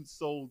Bandicoot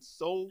sold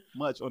so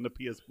much on the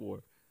PS4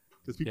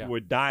 because people Yeah. were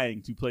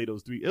dying to play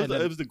those 3. It And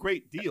then- was a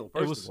great deal.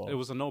 First of all, It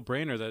was a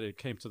no-brainer that it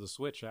came to the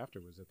Switch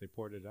afterwards, that they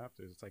ported it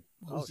after. It's like,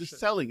 It was oh, just shit.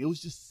 selling. It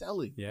was just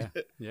selling. Yeah,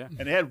 yeah.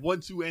 And they had 1,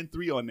 2, and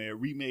 3 on there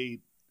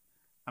remade.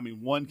 I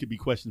mean, 1 could be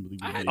questionably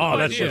I had remade. no Oh,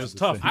 that idea. shit was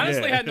tough. I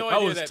honestly had no That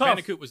idea was that tough.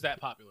 Bandicoot was that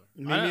popular.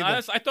 Me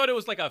neither. I thought it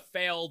was like a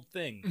failed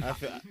thing.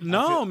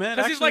 No, man.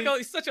 Because Actually,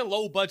 he's such a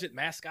low budget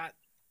mascot.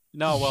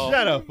 no, well,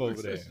 Shut up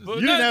over there. Well,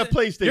 You didn't no, have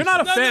PlayStation. you're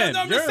not a No, fan.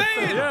 I'm You're just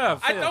saying. Yeah,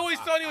 I fan. always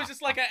thought he was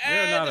just like a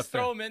You're not a just fan.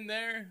 throw him in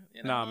there.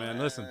 You know, Nah, man,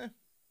 listen.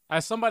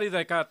 As somebody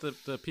that got the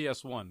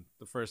PS1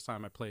 the first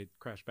time I played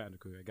Crash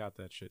Bandicoot, I got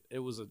that shit. It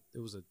was a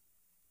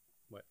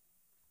what?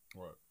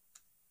 What?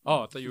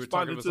 Oh, I thought you were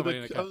talking about somebody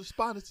in the I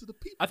responded to the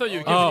people. I thought you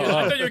were Oh, giving, oh.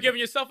 I thought you were giving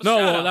yourself a No,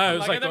 shout well, out. I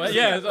was like, never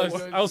yeah, seen that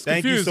before. I was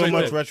Thank you confused so right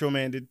much, there.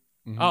 Retromanded.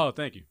 Oh,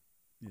 thank you.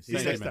 He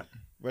Thank says you, man.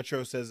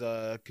 Retro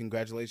says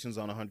congratulations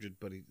on 100,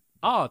 but he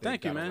Oh, They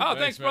thank you, got man. it. Oh, Thanks,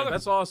 thanks, man. brother.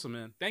 That's awesome,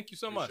 man. Thank you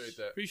so much. Appreciate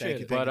that. Appreciate thank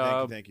you, it. thank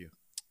But, you, thank you.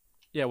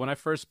 Yeah, when I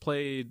first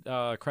played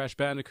Crash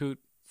Bandicoot,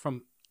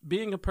 from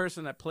being a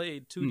person that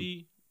played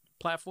 2D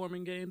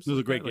platforming games, It was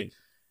a great like, game.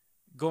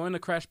 Going to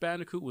Crash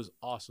Bandicoot was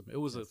awesome. It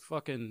was a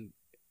fucking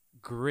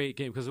great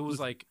game because it was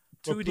like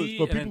for 2D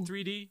people- and then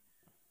 3D,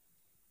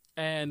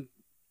 and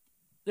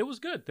it was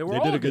good. They were They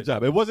all did a good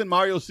job. It wasn't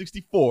Mario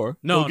 64.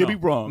 No, don't get no. me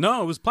wrong.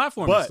 No, it was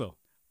platforming But- still.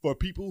 For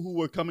people who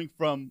were coming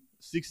from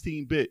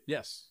 16-bit,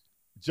 Yes.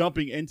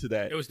 jumping into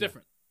that, It was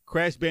different.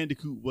 Crash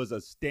Bandicoot was a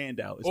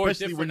standout, Or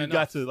especially when you different got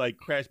enough. to like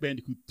Crash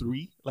Bandicoot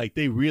 3. Like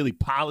they really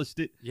polished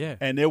it, Yeah.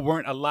 and there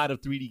weren't a lot of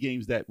 3D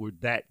games that were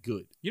that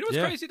good. You know what's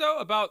Yeah. crazy though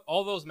about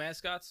all those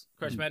mascots,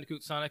 Crash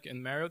Bandicoot, Sonic,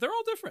 and Mario? They're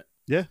all different.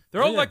 Yeah,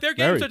 They're all Yeah. like their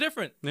games Very. are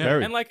different. Yeah.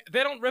 Very. And like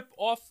they don't rip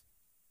off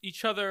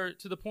each other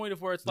to the point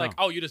of where it's like,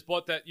 No. oh, you just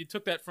bought that, you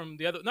took that from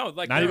the other. No,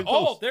 like Not they're even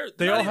all close.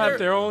 They not all even- have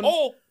their own-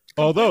 all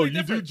Although completely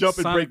you do different. jump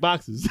and Sonic- break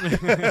boxes.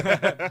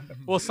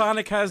 Well,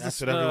 Sonic has That's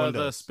the what everyone the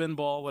does.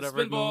 spinball, whatever.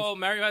 it Spinball,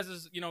 Mario has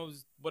his,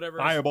 his whatever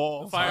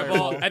Fireball.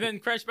 fireball, and then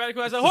Crash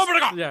Bandicoot has a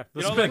hoverboard. Yeah,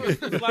 the You know, spin. like,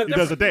 it's a lot He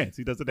does a different. dance.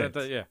 He does a dance.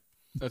 Yeah.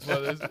 That's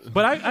what it is.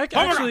 But I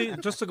actually,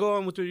 just to go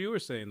on with what you were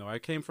saying though, I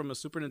came from a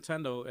Super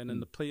Nintendo, and then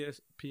the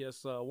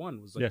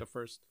PS1 was like Yeah. the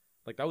first.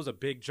 Like that was a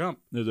big jump.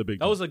 There's a big.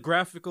 That was a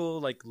graphical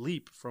like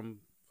leap from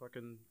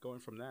fucking going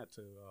from that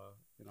to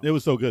It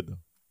was so good though.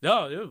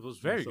 No, it was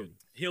very So- good.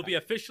 He'll be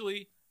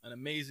officially an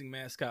amazing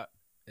mascot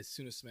as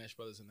soon as Smash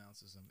Brothers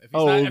announces him. If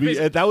he's Oh, not, it would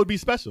be- that would be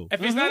special. if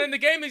he's not in the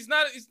game,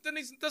 then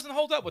he doesn't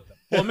hold up with them.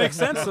 Well, it makes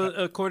sense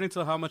according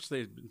to how much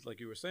they, like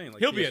you were saying,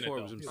 like He'll be in it,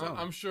 PS4 was though. himself.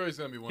 I'm sure he's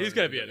gonna be one. He's of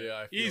gonna them. be in it. Yeah,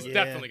 I feel He's it.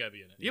 definitely gonna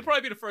be in it. He'll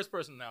probably be the first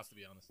person announced, to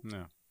be honest.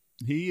 No.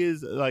 He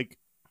is like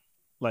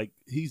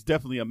he's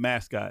definitely a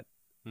mascot.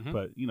 Mhm.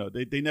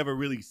 But they never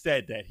really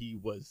said that he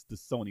was the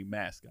Sony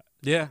mascot.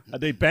 Yeah.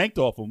 They banked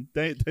off him.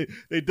 They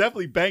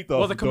definitely banked off.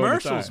 Well, the him during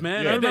commercials, time.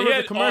 man. Yeah. I remember They the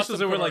had commercials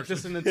that awesome were like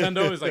this in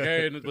Nintendo. Is like,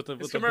 hey, with the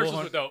His with the commercials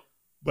bullhorn. were dope.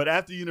 But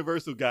after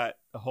Universal got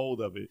a hold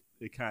of it,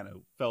 it kind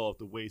of fell off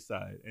the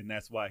wayside, and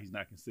that's why he's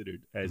not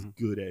considered as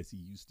good as he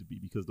used to be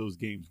because those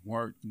games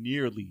weren't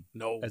nearly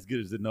No. as good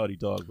as the Naughty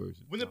Dog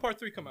version. When did Part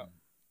 3 come out?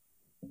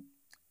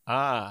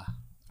 I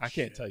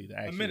can't tell you the A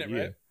actual minute,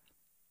 year. right?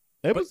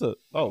 It was a Like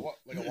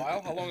a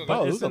while? How long ago?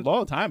 it was a Isn't-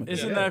 long time ago.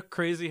 Isn't Yeah. that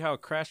crazy how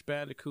Crash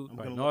Bandicoot I'm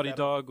by gonna look Naughty that up.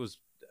 Dog was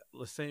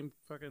the same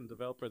fucking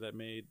developer that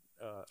made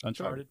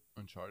Uncharted?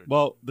 Uncharted.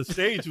 Well, the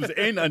stage was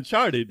in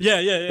Uncharted. Yeah,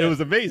 yeah, yeah. It was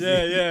amazing.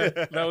 Yeah,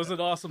 yeah. That was an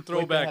awesome Wait, they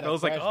throwback. had I a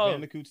was like, Crash oh,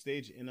 Bandicoot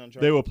stage in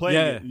Uncharted. They were playing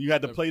Yeah. it. You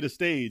had to play the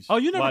stage. Oh,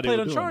 you never while they played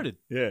were doing Uncharted?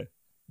 it. Yeah.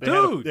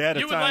 Dude, they had a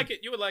You would time. like it.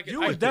 You would like it.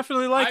 you I- would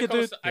definitely like I it,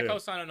 dude. I Yeah.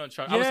 co-signed on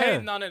Uncharted. I was Yeah.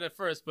 hating on it at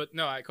first, but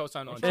no, I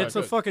co-signed on Uncharted. It's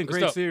a fucking It's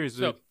great dope. series, It's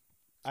dude. dope.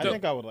 I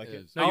think I would like It it.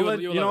 is. No, I'll you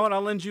lend- would you know love what?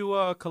 I'll lend you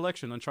a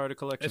collection, Uncharted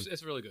collection.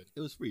 It's really good.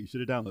 It was free. You should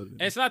have downloaded it.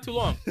 And it's not too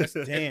long. It's,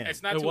 Damn.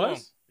 It's not It too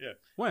was? long. Yeah.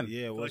 When?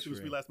 Yeah, it was Collection was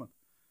free. free last month.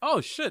 Oh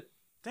shit!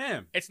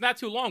 Damn. It's not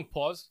too long.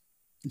 Pause.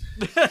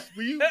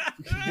 Were you?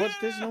 What?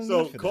 There's no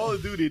So need for Call that.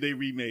 of Duty they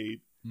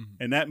remade, Mhm.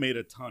 and that made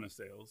a ton of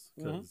sales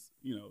because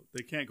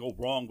they can't go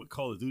wrong with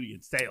Call of Duty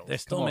in sales. They're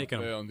still Come on. making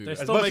They them. don't do They're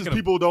that. As still much as making them.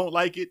 people don't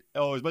like it,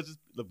 or as much as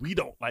we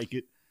don't like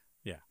it,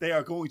 Yeah. they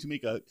are going to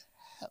make a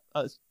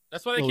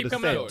That's why they Oh, keep the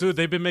coming sales. out. Dude,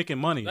 they've been making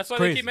money. That's It's why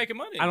crazy. they keep making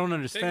money. I don't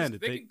understand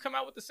it. They They- can come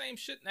out with the same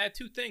shit and add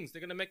 2 things.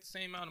 They're gonna make the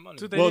same amount of money.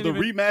 Dude, they well, didn't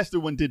the even-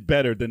 remaster one did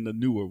better than the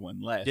newer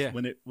one last. Yeah.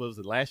 When it was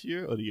it last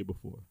year or the year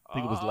before? I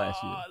think it was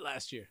last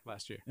year.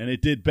 Last year. And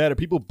it did better.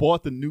 People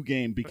bought the new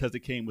game because it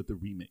came with the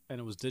remake. And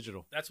it was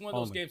digital. That's one of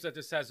those Only. games that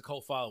just has a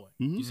cult following.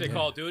 Mhm. You say Yeah.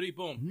 Call of Duty,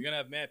 boom, you're gonna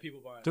have mad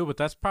people buying. it. Dude, but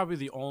that's probably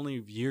the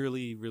only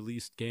yearly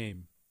released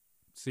game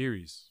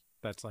series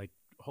that's like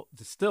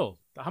still.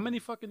 How many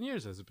fucking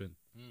years has it been?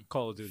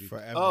 Call of Duty.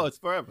 Forever. Oh, it's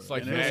forever. It's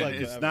like And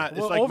Madden. it's not. It's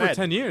Well, like over Madden.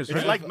 10 years, It's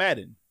right? like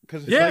Madden.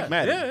 because yeah, like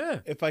Madden. yeah.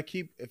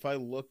 if I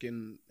look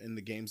in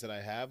the games that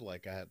I have,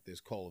 like I have this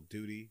Call of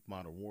Duty,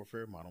 Modern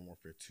Warfare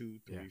 2,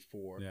 3, Yeah.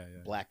 4, Yeah.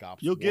 Black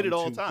Ops. You'll get 1, it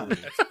all 2, the time.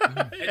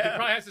 3. It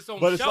probably has its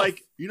own But it's shelf.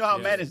 like you know how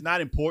Yeah. Madden is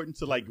not important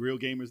to like real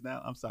gamers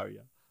now. I'm sorry,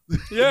 y'all.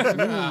 Yeah. But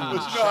you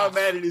know how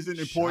Madden isn't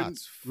important,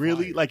 Shots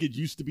really? fired. Like it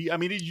used to be. I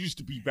mean, it used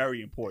to be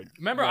very important.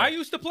 Remember, I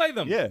used to play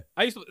them. Yeah.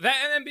 I used to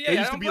that and NBA. It I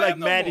used to don't be play like them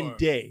no Madden more.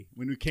 Day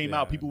when it came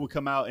out. Yeah. People would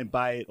come out and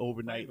buy it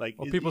overnight. Like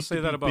Well, it people used to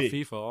say that be about big.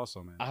 FIFA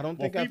also, man. I don't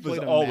Well, think I FIFA's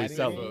played a always Madden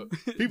selling. game.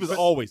 FIFA's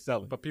always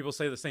selling. But people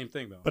say the same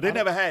thing though. But they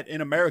never had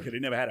in America. They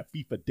never had a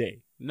FIFA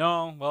day.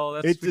 No, well,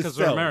 that's It just because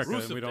we're sells. America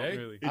and Rusev we don't Day.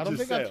 really. It I don't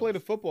just think I sells. played a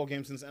football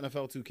game since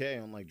NFL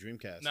 2K on like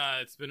Dreamcast. Nah,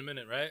 it's been a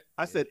minute, right?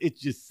 I said it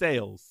just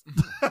sales.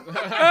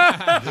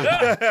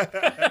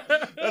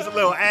 That's a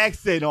little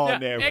accent on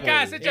there. Hey for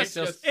guys, you. it just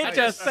sales. It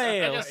just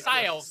sales.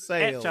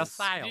 Sales.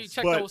 You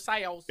check But those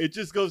sales. It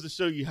just goes to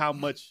show you how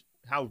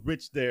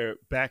rich their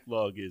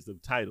backlog is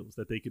of titles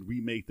that they can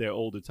remake their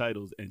older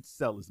titles and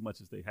sell as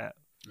much as they have.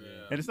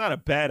 And it's not a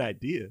bad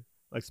idea.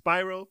 Like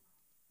Spyro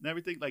and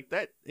everything like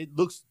that, it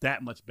looks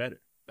that much better.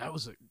 That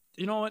was a.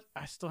 You know what?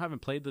 I still haven't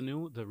played the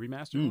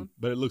remastered one,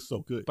 But it looks so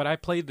good. but I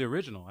played the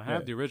original. I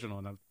have Yeah. the original,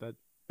 and that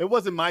It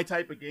wasn't my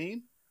type of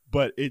game,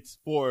 but it's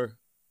for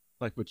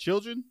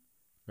children.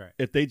 Right.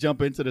 If they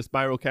jump into the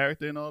Spyro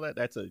character and all that,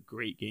 that's a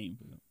great game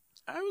for them.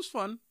 it was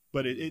fun.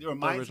 But it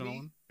reminds original me.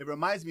 one. It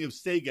reminds me of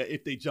Sega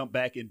if they jump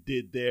back and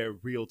did their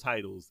real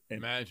titles and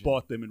Imagine.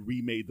 bought them and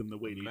remade them the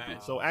way they Imagine.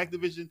 did. So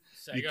Activision,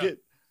 Sega.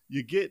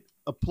 you get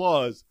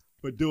applause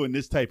for doing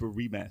this type of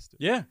remaster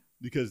Yeah,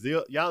 because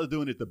y'all are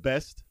doing it the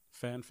best.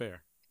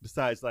 fanfare.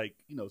 Besides,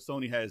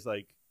 Sony has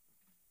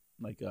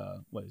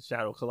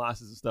Shadow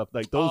Colossus and stuff.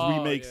 Like those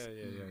remakes,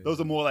 those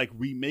are more like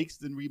remakes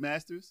than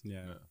remasters.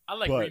 Yeah. I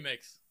like but-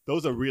 remakes.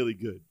 Those are really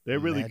good. They're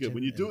really good. Imagine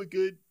When you do and- it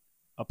good,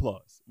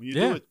 applause. When you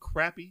Yeah. do it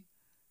crappy,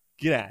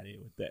 get out of here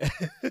with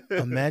that.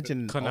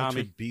 Imagine an Konami.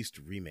 Altered Beast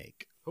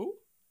remake. Who?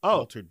 Oh,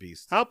 Altered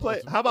Beast. how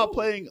about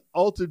playing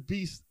Altered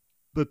Beast,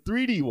 the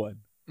 3D one?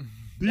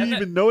 Do you That-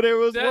 even know there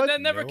was one? That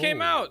never No. came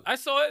out. I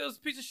saw it. It was a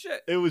piece of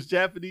shit. It was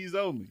Japanese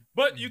only.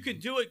 But you can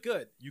do it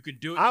good. You can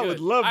do it I good. would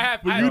love I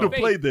for have you to faith.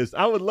 play this.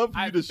 I would love for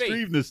I you to have faith.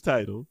 stream this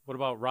title. What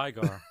about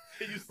Rygar?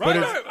 But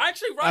Rygar,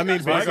 actually, I mean,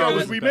 Rygar's Rygar Rygar was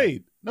wasn't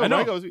remade. No, I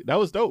know. Rygar was that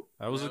was dope.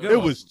 That was a It good It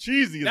one. was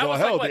cheesy as That all was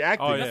hell. like The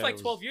acting. Oh, yeah. That's like it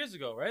was- 12 years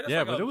ago, right? That's Yeah,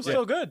 like but a- it was yeah.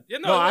 still good. Yeah,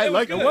 No, I it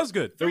like was it. good. It was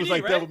good. It was 3D,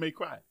 like right? Devil May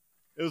Cry.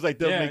 It was like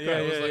Devil May Cry. yeah,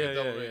 It was like yeah, a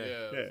double. yeah, Yeah, Yeah,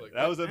 it was like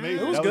that was amazing.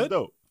 It was that good. was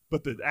dope.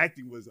 But the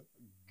acting was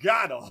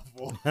god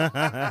awful.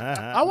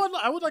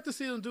 I would like to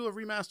see them do a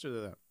remaster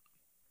of that.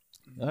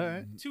 All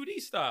right. 2D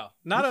style.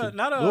 Not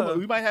Well, a.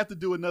 we might have to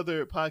do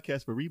another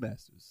podcast for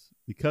remasters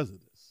because of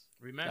this.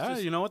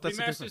 Remasters. you know what? That's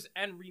a remasters different-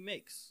 and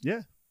remakes.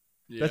 Yeah.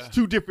 Yeah. That's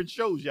two different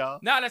shows, y'all.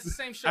 No, that's the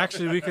same show.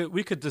 Actually,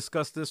 we could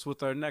discuss this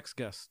with our next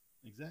guest,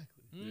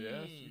 Exactly.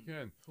 Yes, you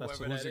can. Whoever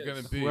So who's that it gonna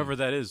is. be? whoever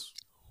that is.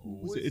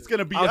 It's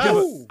gonna be I'll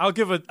us.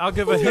 give a It's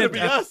gonna hint. be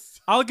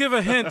us. I'll give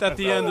a hint at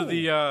the end of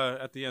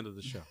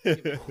the show.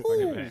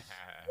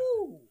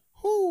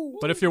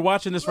 But if you're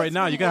watching this right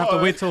now, you're gonna have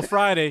to wait till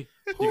Friday.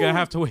 You're gonna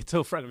have to wait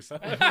till Friday,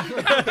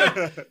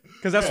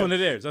 because that's when it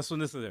airs. That's when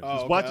this is airs. Oh, Just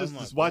okay, watch I'm us. like,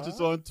 Just watch us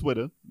on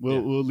Twitter. We'll Yeah.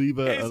 we'll leave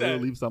Hey, we'll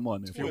leave some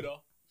on there. Twitter.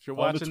 If you're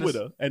On the watching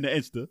Twitter and the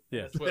Insta. this,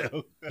 yeah.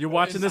 Twitter. You're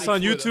watching this Inside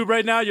on Twitter. YouTube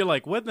right now. You're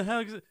like, what the hell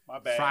is it? My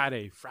bad.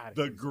 Friday.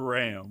 The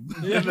gram.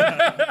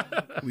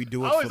 We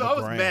do it I was for the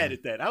always gram. mad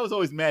at that. I was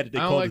always mad that they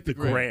I don't called like it the the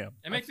gram. gram.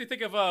 It makes me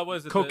think of what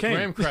is it? Cocaine.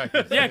 Graham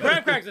crackers. Yeah,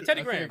 graham crackers, the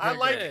Teddy Graham. I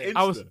like Yeah.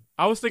 Insta.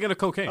 I was thinking of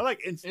cocaine. I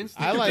like Insta.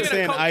 I like Thinking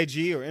saying of Coke.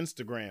 IG or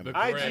Instagram. The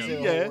IG, gram. Say the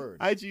whole yeah. word.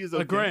 IG is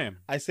okay. a gram.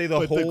 I say the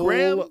But the whole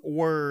gram-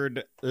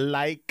 word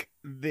like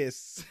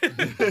this.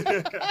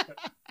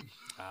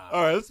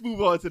 All right, let's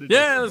move on to the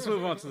Yeah, next let's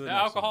move on to the The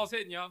next alcohol's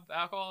hitting, y'all. The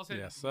alcohol's one.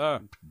 hitting. Yes, sir.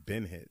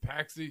 Been hit.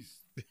 PAX East.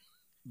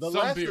 The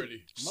Some last-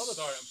 beardy. Mother-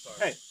 Sorry, I'm sorry.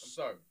 Hey. I'm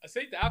sorry. I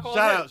say the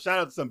alcohol's Shout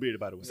out to some bearded,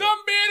 by the way. Some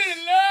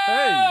bearded love.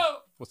 Hey,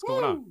 what's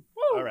going on?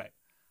 Woo. All right.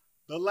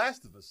 The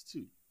Last of Us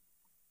 2.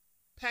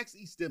 PAX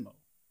East demo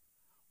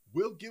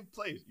will give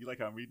players, you like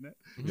how I'm reading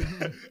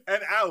that? An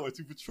hour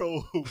to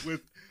patrol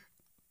with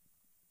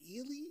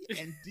Ellie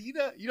and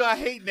Dina. You know, I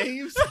hate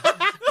names.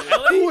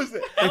 Who is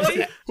it?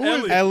 Ellie? Who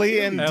is it? Ellie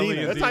and Ellie Dina.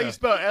 and That's how you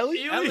spell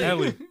Ellie?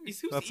 Ellie.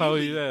 Who's That's how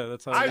Ellie? he. Yeah,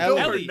 that's how. I he- know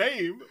Ellie. her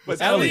name, but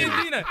Ellie Ellie.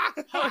 and Dina.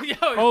 Oh, yo,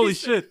 Holy he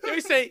shit. Let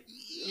me say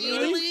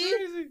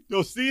Really?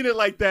 Yo, seeing it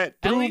like that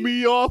threw Ellie?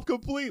 me off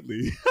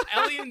completely.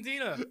 Ellie and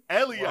Dina.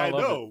 Ellie, I I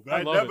love know, it. but I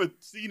I love never it.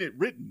 seen it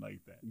written like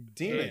that.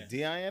 Dina, Yeah.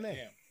 D-I-N-A.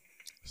 Damn.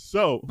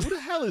 So, who the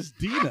hell is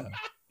Dina?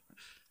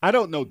 I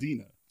don't know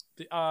Dina.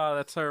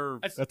 That's her.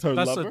 That's her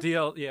That's lover. the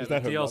DL. Yeah, Is the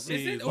that her DLC. lover?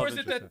 Is it, or love is it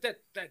interest.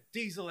 that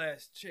diesel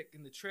ass chick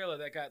in the trailer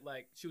that got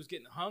like she was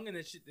getting hung and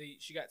then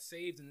she got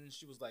saved and then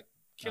she was like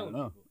killing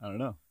people. I don't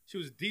know. She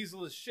was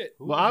diesel as shit.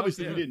 Well,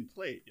 obviously yeah. we didn't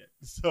play it yet.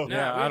 So Nah,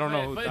 Yeah, we I don't played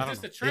know it, who- but I it's don't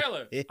just the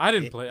trailer. I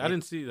didn't play. I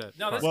didn't see that.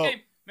 No, this Well-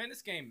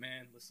 game,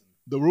 man. Listen,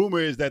 the rumor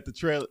is that the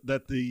trail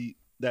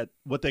that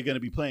what they're going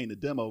to be playing, the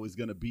demo, is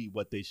going to be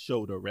what they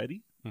showed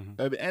already.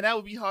 Mhm. And that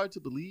would be hard to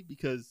believe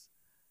because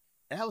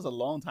that was a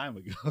long time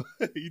ago.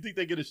 You think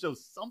they're going to show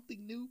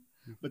something new?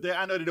 But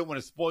I know they don't want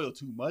to spoil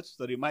too much,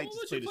 so they might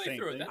We'll just let play you the same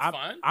through it. thing. That's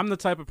fine. I'm the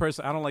type of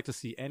person I don't like to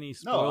see any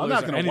spoilers. No, I'm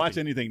not or going to watch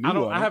anything. anything new. I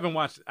don't. on I it. haven't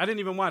watched. I didn't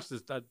even watch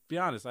this. To be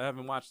honest, I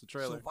haven't watched the So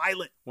trailer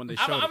violent. when they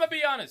I'm showed gonna it.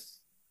 be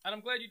honest, and I'm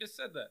glad you just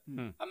said that.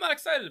 Hmm. I'm not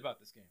excited about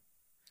this game.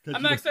 'Cause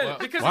I'm you not don't- excited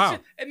because Wow.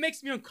 it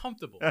makes me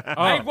uncomfortable. Oh.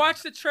 I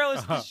watched the trailers.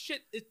 Uh-huh. This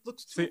shit, it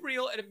looks too See-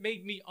 real, and it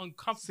made me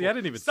uncomfortable. See, I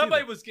didn't even see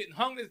Somebody that. was getting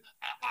hung.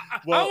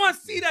 I Well- want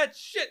to see that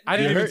shit. I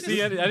didn't You even heard-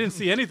 see any. I didn't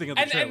see anything of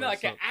the And trailer.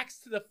 like so. an axe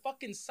to the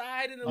fucking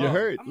side, and You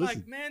heard. I'm Listen.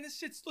 like, man, this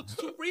shit looks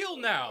too real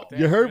now.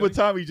 You heard what really?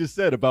 Tommy just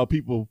said about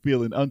people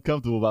feeling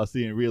uncomfortable about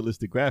seeing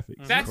realistic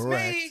graphics. That's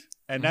Correct. me.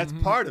 And that's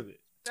Mhm. part of it.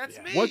 That's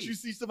me. Once you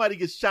see somebody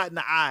get shot in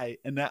the eye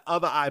and that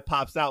other eye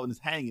pops out and is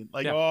hanging,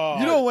 like Yeah. Oh.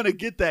 you don't want to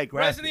get that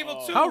graphic. Resident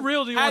Evil 2. How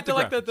real do you had want the, the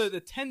like graphics? the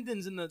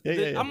tendons and the. Yeah,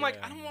 the- yeah, I'm yeah.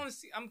 like, I don't want to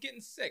see. I'm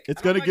getting sick.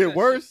 It's I don't gonna like get that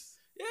worse.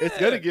 shit. It's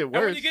gonna get And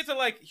when worse. you get to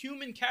like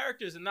human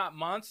characters and not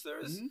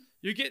monsters, Mhm.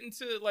 you're getting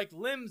to like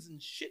limbs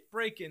and shit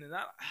breaking and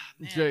man.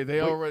 Jay, they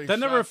Wait, already that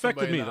never shot affected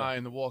somebody me, in the though. eye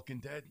in The Walking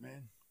Dead,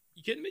 man.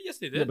 You kidding me? Yes,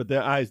 they did. Yeah, but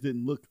their eyes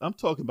didn't look. I'm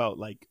talking about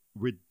like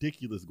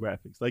ridiculous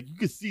graphics. Like you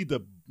could see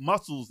the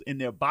muscles in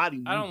their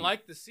body. I don't moving.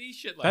 like to see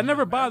shit like that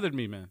never man. bothered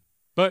me, man.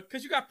 But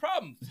Because you got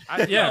problems.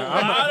 yeah,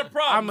 a lot of I'm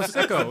problems.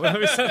 a sicko. Let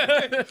me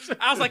say-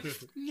 I was like,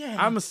 yeah,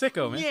 I'm a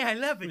sicko, man. yeah, I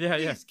love it. Yeah,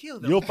 yeah. Please kill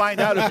them. You'll find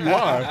out if you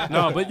are.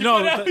 No, but you know.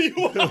 Whatever you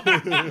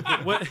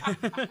want. What,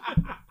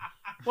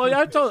 well, yeah,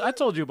 I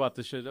told you about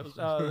this shit.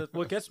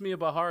 What gets me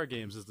about horror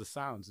games is the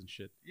sounds and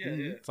shit. Yeah,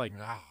 yeah. It's like,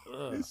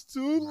 ugh. It's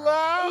too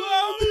loud.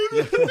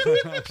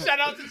 Shout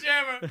out to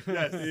Jammer.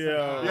 Yes.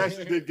 Yeah. He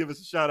actually did give us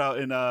a shout out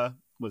in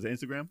was it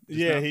Instagram? Just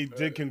Yeah, now? he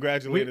did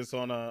congratulate us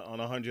on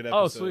 100 episodes.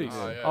 Oh, sweet.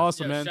 Oh, yeah.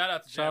 Awesome, Yeah, man. shout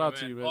out to Shout out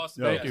Jammer, to you, man. man.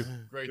 Awesome. Thank Yes. you.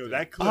 Great Yo, dude.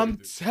 that clip, I'm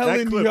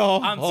telling clip-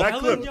 y'all. I'm That telling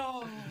clip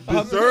y'all.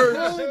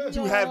 deserves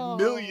to have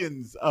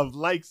millions of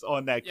likes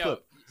on that Yo.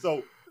 clip.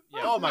 So,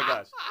 Yeah. oh my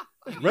gosh,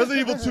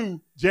 Resident Evil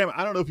 2, Jammer.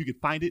 I don't know if you can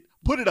find it.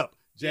 Put it up,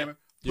 Jammer.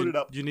 Put it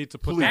up. You need to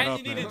put Please. that And up,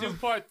 you need man. to do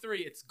part 3.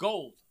 It's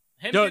gold.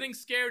 Him Yo. getting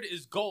scared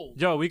is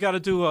gold. Yo, we got to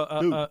do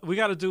Dude. we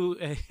got to do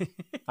a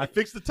I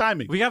fixed the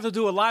timing. we have to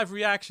do a live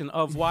reaction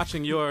of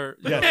watching your.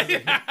 Yes.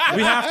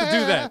 We have to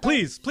do that,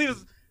 please.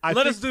 I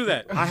Let us fixed- do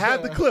that. I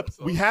have the clip.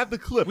 We have the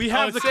clip. We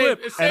have Oh, the it's clip. saved-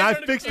 it's and saved I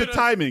on fixed the computer.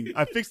 timing.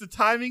 I fixed the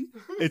timing.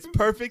 It's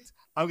perfect.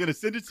 I'm gonna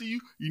send it to you.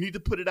 You need to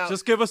put it out.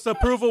 Just give us the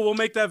approval. We'll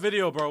make that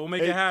video, bro. We'll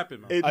make it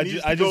happen. Man. It I needs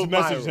just, to go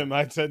messaged viral. him.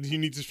 I said, you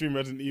need to stream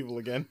Resident Evil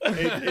again.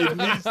 It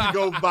needs to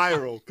go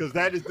viral because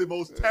that is the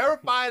most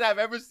terrified I've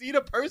ever seen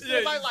a person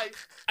in my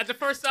life At the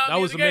first zombie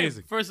That was of the game.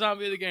 amazing. First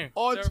zombie of the game.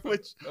 on Terrifying.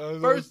 Twitch.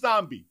 First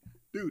zombie,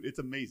 dude. It's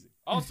amazing.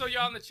 Also,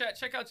 y'all in the chat,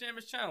 check out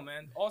Jammer's channel,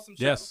 man. Awesome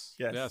channel. Yes.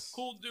 Yes. Yes.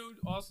 Cool dude.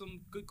 Awesome,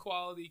 good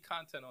quality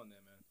content on there,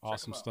 man. Check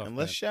Awesome him out. stuff. And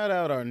let's shout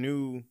out our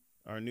new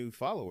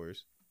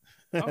followers.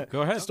 Oh,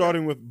 go ahead.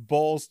 Starting with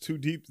Balls Too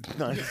Deep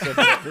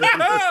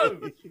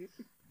 973.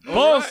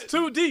 Balls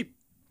too deep.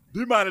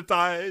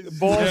 Demonetized.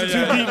 Balls Yeah, Too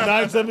yeah. Deep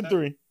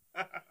 973.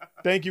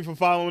 Thank you for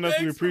following us.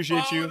 We Thanks for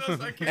appreciate you.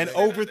 following us. I can't And say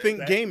that.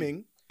 Overthink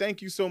Gaming.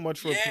 Thank you so much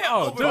for. Yeah,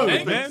 Oh, Overthink.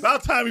 dude, man.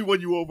 About time we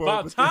won you over.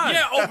 About Overthink. time.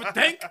 Yeah,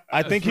 overthink.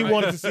 I think he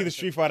wanted to see the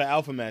Street Fighter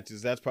Alpha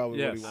matches. That's probably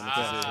what he Yes. wanted to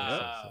see.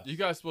 Ah. You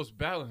guys supposed to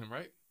battle him,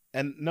 right?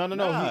 And no.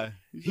 Nah,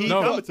 He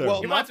No. commentary.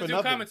 well, He not wants to for do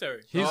nothing.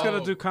 commentary. He's Oh.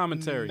 gonna do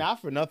commentary.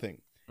 Not for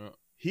nothing. Oh.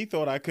 He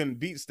thought I couldn't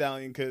beat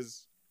Stallion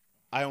because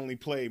I only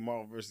play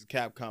Marvel vs.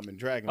 Capcom and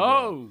Dragon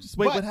Ball. Oh, Just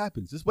wait. What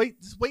happens? Just wait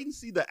and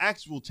see the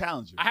actual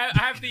challenger. I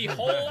have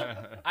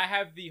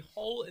the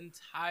whole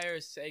entire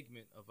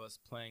segment of us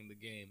playing the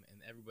game, and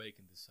everybody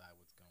can decide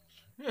what's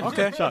going on.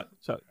 okay. Shot.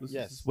 Let's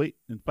Yes. just wait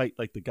and fight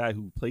like the guy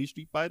who plays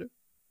Street Fighter,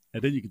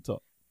 and then you can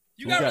talk.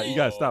 You You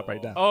gotta stop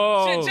right now.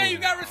 Oh, Jay, you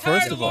got retired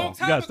First a of long all,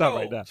 time you gotta stop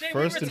ago. right now. Jay,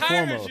 First we and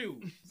retired foremost.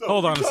 you.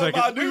 Hold on a we talking second.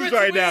 about news We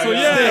right now. so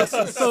y'all. yeah.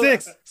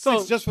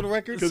 Six, just for the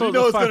record. Because So you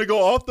know the it's fi- gonna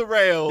go off the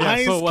rails. Yeah, I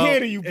ain't so, well,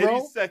 scared of you, bro.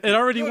 any second. It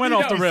already went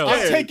off the rails.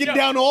 I'm taking Yo,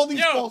 down all these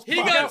Yo, false he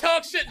gonna prophets.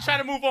 talk shit and try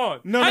to move on.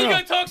 No, How no, you no.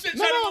 gonna talk shit and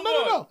No, try to no, move no,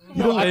 no, on? no.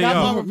 You know, I Hey, got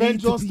yo. my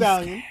revenge on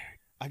Stallion.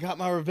 I got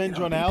my revenge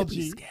on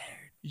Algie.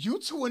 You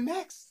two are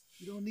next.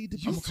 You don't need to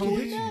be I'm scared.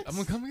 coming next. I'm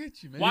gonna come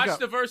get you, man. Watch got-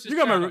 the verses. You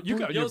got my. channel. You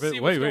got You'll your. see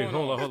Wait, what's wait, going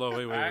hold on, on. hold on,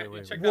 wait, All wait, right,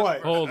 wait, check wait. out What?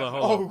 the Hold verses.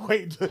 on, hold on. Oh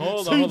wait. Hold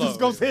on, So you hold just on,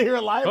 gonna wait. sit here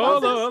and lie about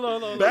Hold this? on, hold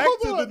on, hold on. Back Hold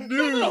to on. the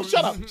No, no, news.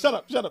 shut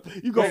up.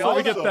 You go Before we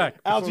lie get about back,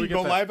 Algie, before we you get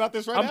gonna back. lie about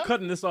this right I'm now?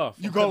 cutting this off.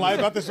 You gonna lie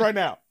about this right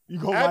now? You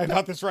gonna lie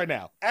about this right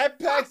now? At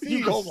PAX You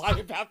East, gonna lie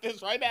about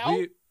this right now?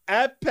 We-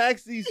 at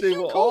PAX East, they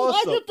You will gonna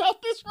also. lie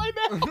about this right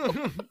now?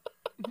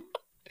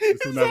 This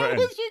will Is never that end.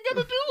 what you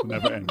gonna do?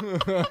 Never end.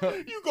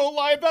 You gonna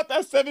lie about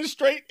that 7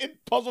 straight in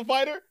Puzzle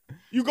Fighter?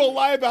 You gonna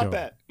lie about Yo.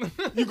 that?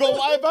 You gonna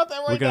lie about that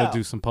right We're gonna now?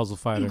 do some Puzzle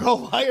Fighter. You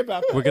gonna lie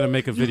about that? We're gonna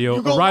make a video, You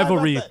a gonna lie about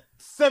rivalry. that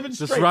 7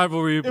 This straight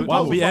rivalry in will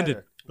Puzzle be Fighter.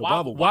 ended.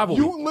 Wobble. Wobble.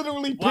 You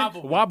literally picked,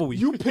 Wobble. Wobble.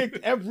 you picked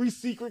every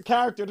secret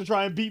character to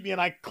try and beat me,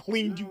 and I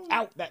cleaned you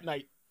out that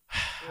night.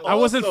 I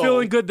wasn't Also-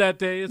 feeling good that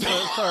day. It's all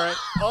right.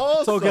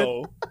 Also,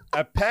 good.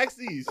 at PAX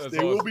East, That's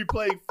they will awesome. be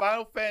playing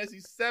Final Fantasy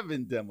VII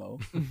demo.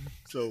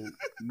 So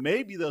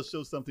maybe they'll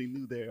show something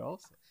new there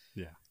also.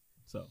 Yeah.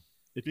 So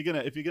if you're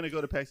gonna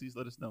go to PAX East,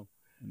 let us know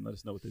and let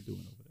us know what they're doing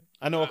over there.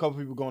 I know a couple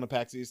people going to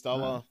PAX East.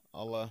 I'll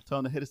Tell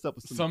them to hit us up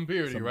with Some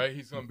beardy, some- right?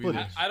 He's gonna be footage.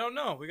 there. I don't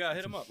know. We gotta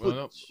hit him up. Well,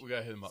 no, we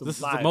gotta hit him up. Some This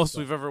is the live most stuff.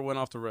 we've ever went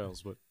off the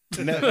rails, but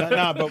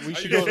nah, but we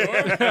should go.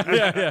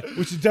 yeah.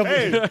 We should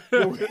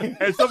definitely.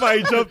 And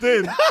somebody jumped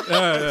in.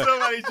 Yeah.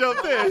 Somebody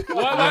jumped in.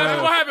 What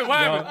happened? What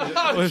happened?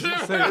 What's it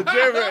say?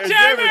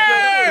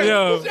 Jeremy!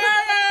 Yo.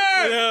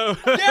 Jammer! Yo.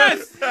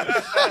 Yes!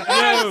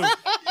 Yo.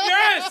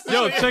 Yes!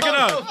 Yo, check it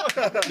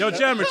out. Yo,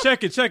 Jammer,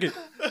 check it.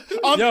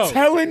 I'm Yo.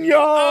 telling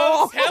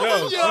y'all.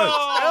 Hell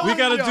Yo, we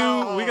gotta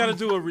y'all.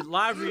 do a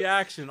live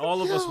reaction.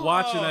 All of us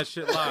watching that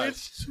shit live.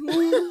 It's too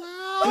loud.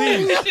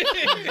 Please,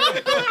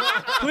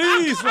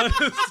 please let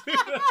us do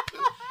that.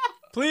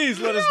 Please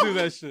let us do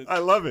that shit. I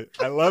love it.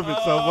 I love it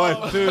so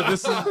much. Dude,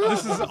 this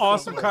is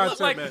awesome content,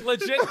 Like man.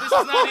 legit, this is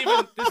not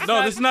even. This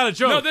is not a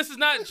joke. No, this is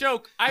not a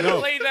joke. I No.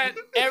 play that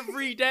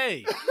every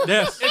day.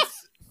 Yes,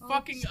 It's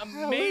fucking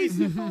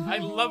amazing. I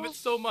love it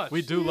so much.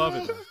 we do love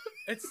it. Man.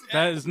 It's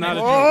That is not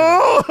a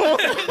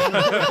joke.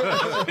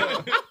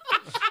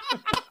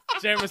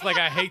 Jammer's like,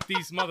 I hate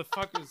these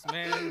motherfuckers,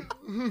 man.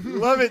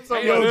 Love it so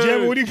Yo, much.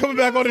 Jammer, when you coming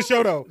back on the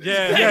show though?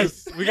 Yeah,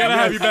 Yes. we gotta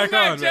have you Come back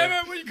on, man.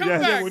 Jammer. When you come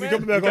Yes. back, When you man.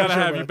 coming back We on the gotta show,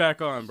 have man. you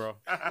back on, bro.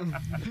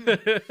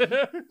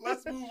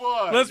 Let's move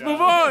on. Let's guys. move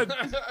on.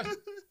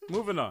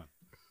 Moving on.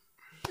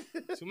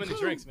 Too many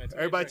drinks, man. Too many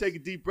Everybody drinks. take a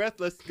deep breath.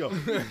 Let's go.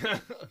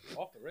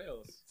 Off the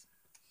rails.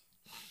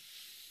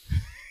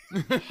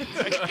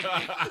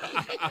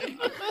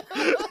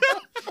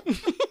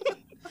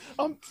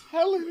 I'm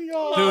telling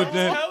y'all. Dude,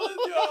 man, Telling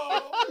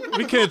y'all.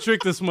 we can't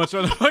drink this much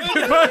on the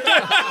fucking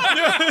podcast.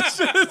 Yo, this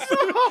shit is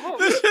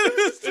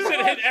This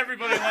shit hit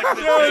everybody like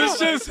this. yo, this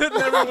shit is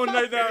hitting everyone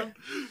right now.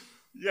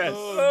 Yes.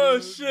 Oh,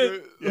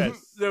 shit.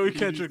 Yes. Yeah, we He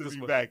can't needs drink to this be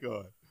much. back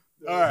on.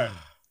 All right.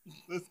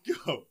 Let's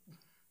go.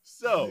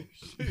 So.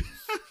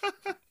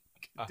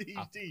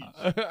 DD.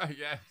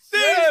 Yes.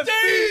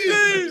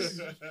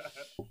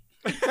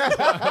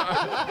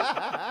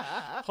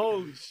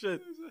 Holy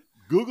shit.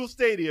 Google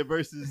Stadia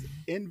versus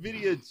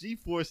NVIDIA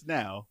GeForce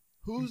Now.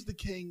 Who's the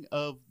king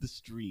of the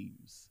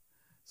streams?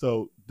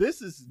 So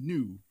this is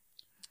new.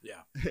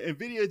 Yeah.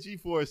 NVIDIA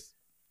GeForce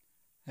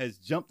has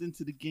jumped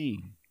into the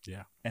game.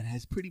 Yeah. And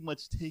has pretty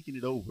much taken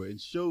it over and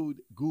showed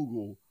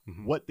Google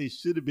Mhm. what they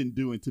should have been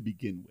doing to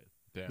begin with.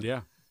 Damn.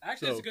 Yeah.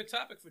 Actually, So- it's a good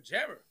topic for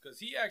Jammer because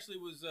he actually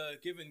was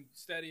giving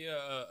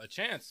Stadia a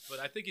chance, but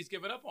I think he's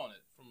given up on it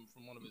from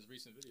one of his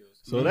recent videos.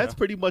 So Yeah. that's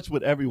pretty much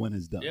what everyone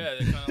has done. Yeah,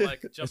 they're kind of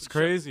like jumping It's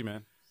crazy,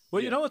 man.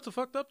 Well, you Yeah. know what the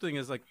fucked up thing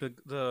is? Like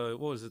the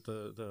what was it?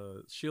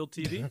 The Shield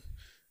TV.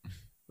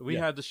 We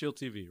Yeah. had the Shield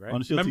TV, right? On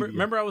the Shield remember, TV, yeah.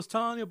 remember I was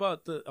telling you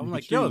about the. You I'm can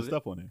like, stream yo, the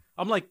stuff on there.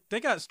 I'm like, they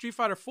got Street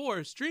Fighter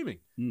 4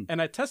 streaming, Mm.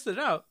 and I tested it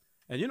out,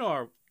 and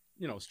our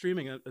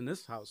streaming in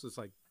this house is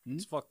like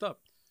it's fucked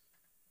up,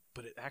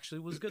 but it actually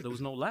was good. There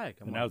was no lag.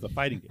 I'm And like, that was a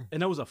fighting game.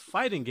 and that was a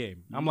fighting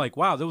game. I'm like,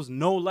 wow, there was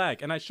no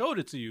lag, and I showed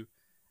it to you,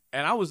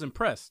 and I was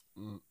impressed.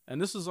 Mm. And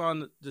this was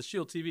on the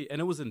Shield TV, and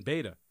it was in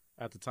beta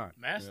at the time.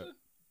 Master.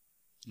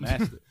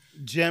 Master.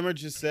 Jammer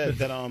just said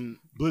that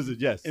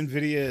Blizzard, yes.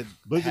 Nvidia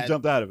Blizzard had-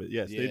 jumped out of it.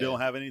 Yes, they Yeah. don't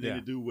have anything Yeah.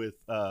 to do with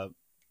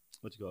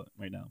what you call it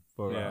right now.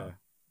 For Yeah.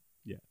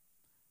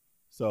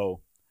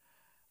 so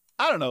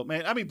I don't know,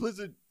 man. I mean,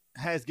 Blizzard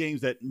has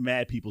games that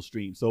mad people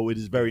stream, so it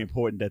is very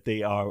important that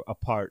they are a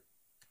part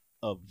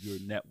of your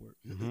network.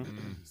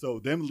 So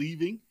them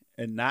leaving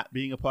and not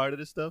being a part of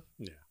this stuff,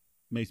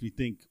 makes me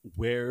think,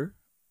 where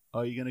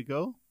are you gonna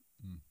go?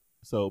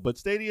 So, but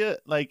Stadia,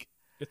 like,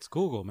 It's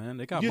Google, man.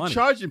 They got you're money.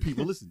 charging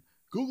people. Listen,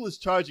 Google is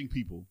charging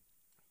people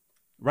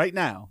right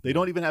now. They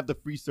don't even have the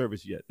free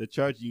service yet. They're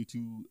charging you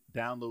to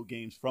download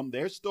games from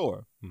their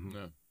store Mhm.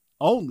 Yeah.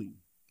 only.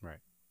 Right.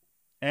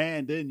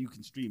 And then you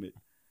can stream it.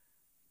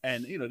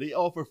 And they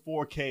offer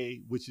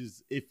 4K, which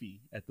is iffy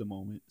at the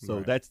moment. So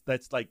Right.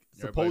 that's like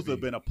Yeah, supposed to might have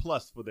be. been a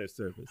plus for their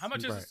service. How much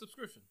is Right. the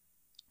subscription?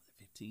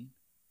 15?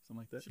 Something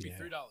like that. Should be Yeah.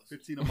 $3.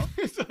 15 a month.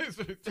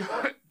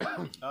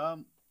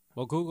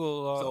 Well,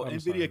 Google. So I'm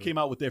Nvidia sorry. came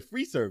out with their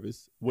free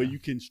service where you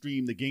can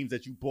stream the games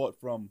that you bought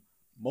from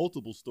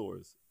multiple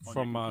stores on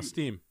from your computer.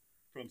 Steam.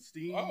 From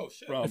Steam. Oh,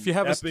 shit. From If you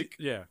have Epic.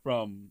 yeah,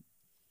 From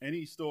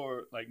any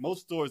store, like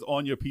most stores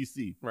on your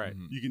PC. right.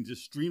 Mhm. You can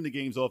just stream the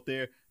games off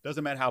there.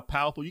 Doesn't matter how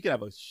powerful. You can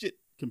have a shit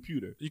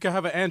computer. You can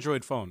have an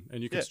Android phone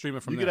and you can Yeah, stream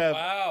it from you there. could have.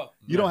 Wow.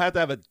 You don't have to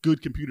have a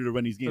good computer to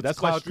run these games. It's That's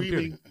why cloud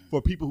streaming computing.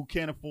 for people who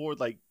can't afford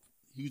like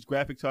huge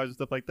graphic cards and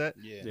stuff like that,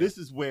 Yeah. this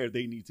is where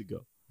they need to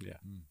go. Yeah.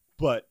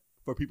 But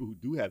for people who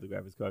do have the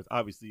graphics cards,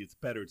 obviously it's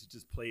better to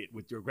just play it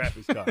with your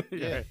graphics card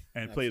Yeah.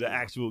 and play the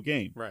actual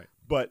game. Right.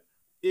 But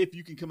if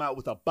you can come out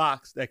with a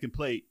box that can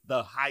play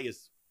the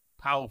highest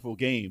powerful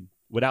game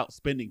without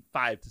spending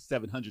 $500 to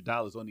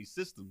 $700 on these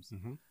systems,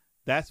 Mhm.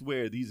 that's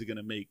where these are going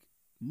to make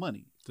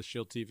money. The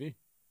Shield TV.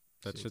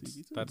 That Shield shit's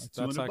TV too, that's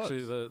like that's $200.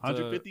 actually the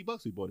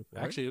 $150 we bought it for.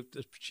 right? Actually,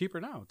 it's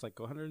cheaper now. It's like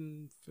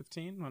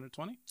 115,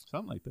 120.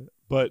 Something like that.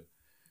 But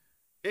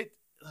it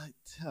like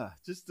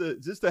just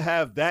to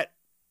have that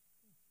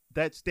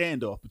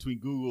standoff between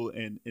Google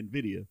and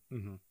Nvidia,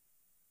 Mm-hmm.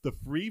 the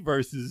free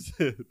versus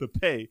the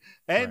pay,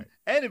 and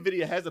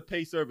Nvidia has a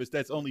pay service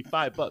that's only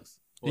 $5.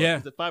 Or Yeah.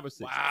 is it 5 or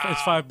 6? Wow.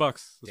 It's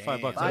 $5. It's Damn.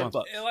 $5 a $5.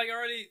 month. Like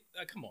already,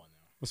 come on now.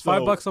 It's So-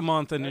 $5 a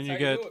month, and then That's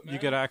you how you get do it, you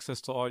man. get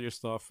access to all your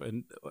stuff.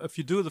 And if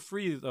you do the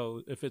free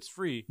though, if it's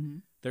free,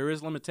 Mhm. there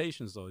is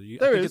limitations though. I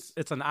There think is.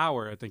 It's an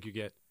hour. I think you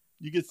get.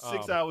 You get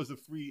 6 hours of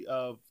free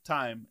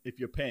time if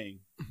you're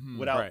paying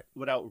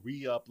without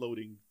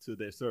re-uploading to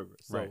their server.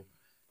 So Right.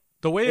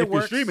 The way if it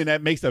works, you're streaming,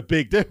 that makes a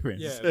big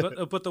difference.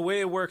 yeah. But the way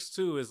it works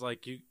too is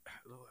like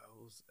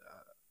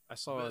I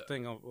saw a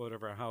thing of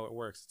whatever how it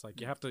works. It's like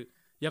you have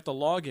to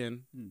log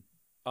in. You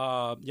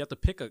have to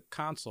pick a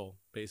console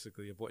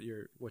basically of what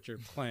you're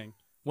playing.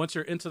 Once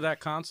you're into that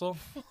console,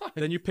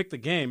 then you pick the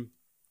game.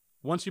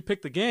 Once you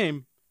pick the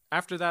game,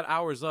 after that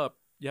hour's up,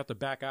 you have to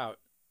back out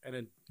and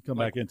then Come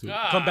back into it.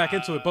 come back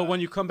into it. But when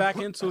you come back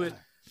into it,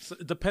 so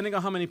depending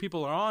on how many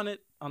people are on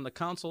it on the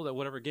console, that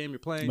whatever game you're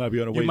playing, You might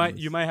be on a you waiting might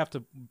list. you might have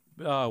to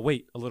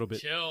wait a little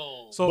bit.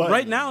 Chill. So But-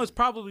 right now it's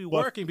probably but-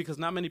 working because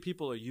not many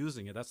people are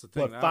using it. That's the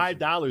thing. But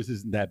 $5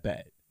 isn't that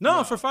bad.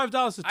 No, for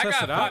 $5 to I test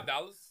got it out.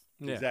 $5.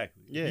 Yeah.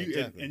 Exactly. Yeah,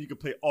 exactly. And you can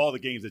play all the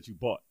games that you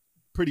bought,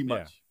 pretty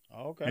much,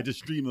 Okay. and just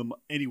stream them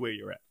anywhere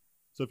you're at.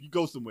 So if you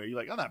go somewhere, you're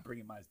like, I'm not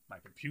bringing my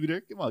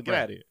computer. Come on, get Right.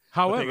 out of here. But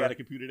However, they got a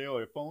computer there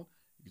or a phone.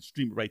 You can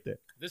stream it right there.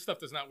 This stuff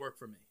does not work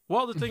for me.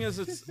 well, the thing is,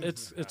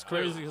 it's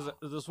crazy because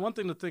there's one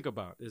thing to think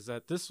about is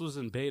that this was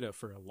in beta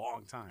for a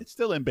long time. It's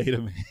still in beta,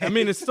 man. I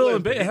mean, it's still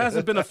in beta. It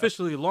hasn't been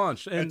officially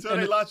launched, and, Until and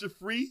they it- launch it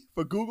free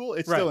for Google,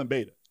 it's Right. still in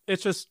beta.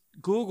 it's just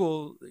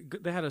Google.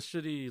 They had a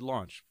shitty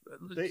launch.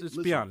 Let's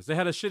be honest. They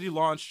had a shitty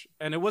launch,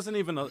 and it wasn't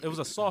even. It was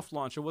a soft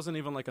launch. It wasn't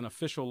even like an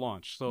official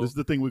launch. So This is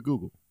the thing with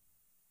Google.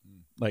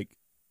 Like,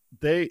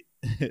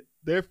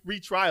 their free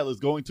trial is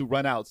going to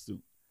run out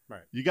soon.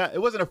 Right. It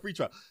wasn't a free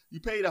trial. You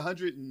paid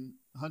 $100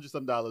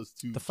 some dollars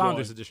to the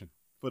Founders join Edition.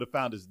 for the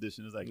Founders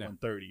Edition. It's like Yeah.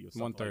 $130 or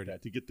something like $130.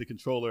 that to get the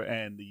controller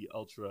and the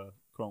Ultra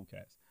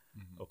Chromecast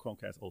or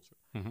Chromecast Ultra.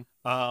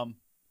 Mhm.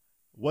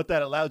 What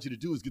that allowed you to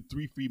do is get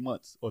 3 free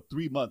months or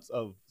 3 months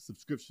of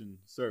subscription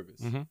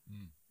service. Mhm.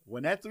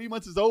 When that 3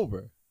 months is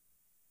over,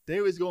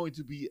 there is going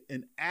to be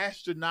an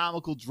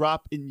astronomical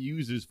drop in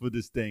users for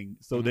this thing.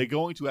 So they're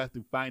going to have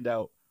to find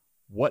out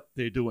what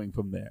they're doing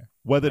from there.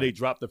 Whether they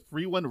drop the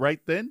free one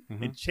right then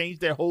and change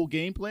their whole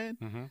game plan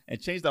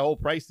and change the whole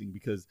pricing.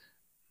 Because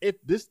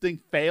if this thing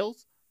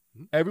fails,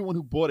 everyone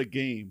who bought a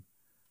game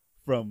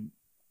from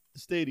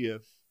Stadia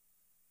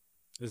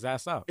Is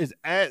asked out.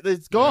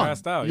 it's gone.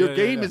 assed out. Your Yeah,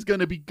 game yeah. is going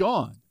to be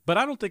gone. But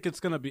I don't think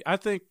it's gonna be. I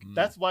think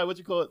That's why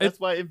that's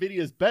why Nvidia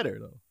is better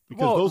though,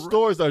 because Well, those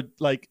stores are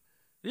like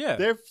yeah.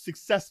 they're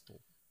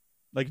successful.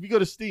 Like if you go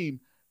to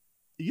Steam,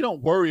 you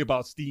don't worry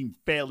about Steam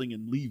failing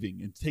and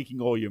leaving and taking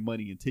all your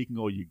money and taking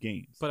all your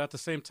games. But at the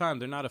same time,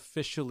 they're not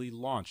officially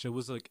launched. It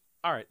was like,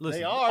 all right, listen.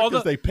 they are all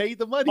because the, they paid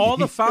the money. all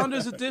the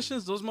Founders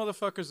Editions, those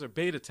motherfuckers are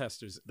beta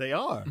testers. They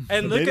are.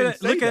 And They look didn't at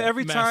say that.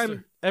 every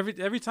time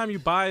Master. every time you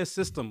buy a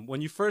system,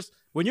 when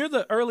you're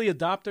the early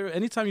adopter,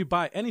 anytime you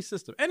buy any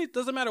system,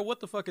 doesn't matter what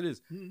the fuck it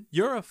is,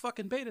 you're a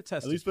fucking beta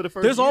tester. At least for the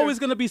first There's year. always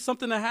gonna be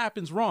something that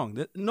happens wrong.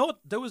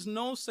 There was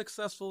no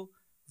successful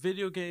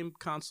video game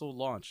console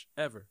launch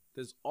ever.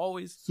 There's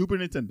always Super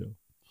Nintendo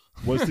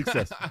was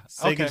successful.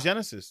 Sega Okay.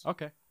 Genesis.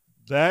 okay.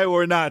 They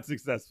were not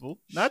successful.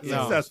 Not No.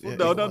 successful. Yeah,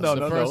 No, it no, was. no,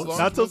 The no, first no. launch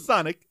Not till was-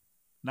 Sonic.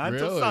 Not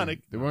until Really? Sonic.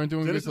 They weren't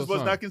doing Genesis good was till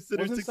not Sonic.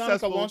 considered Wasn't Sonic a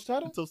successful launch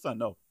title? until Sonic.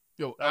 No.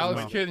 Yo, That was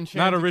Alex no. Kidd and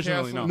Not Enchanted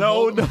originally,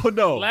 Castle.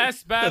 No.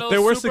 Last battle. They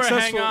were Super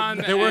successful. Hang-On,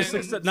 They were and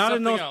success. Not in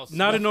something North. else.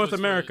 Not in That North was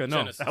for America. No.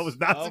 Genesis. That was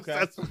not Okay.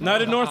 successful.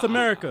 Not in North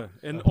America.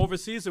 And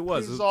overseas, it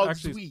was. It It was was all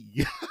actually,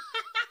 twee.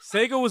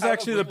 Sega was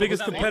actually the was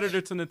biggest that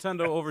competitor to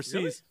Nintendo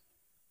overseas.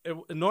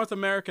 In North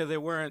America, they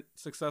weren't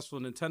successful.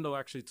 Nintendo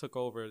actually took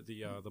over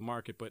the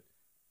market, but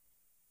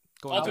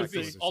going Altered back to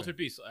what Beast. you're Altered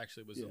Beast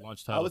actually was the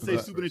launch I title. would for say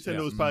that Super first. Nintendo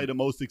yeah. was probably the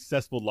most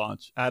successful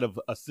launch out of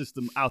a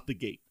system out the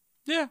gate.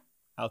 saying. Yeah,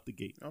 Out the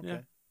gate. Okay.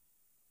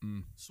 Yeah.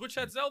 Switch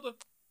had Zelda.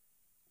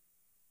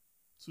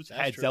 Switch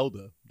That's had true.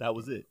 Zelda. That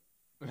was it.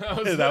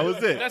 That That was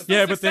it. That's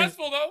Yeah, not but then-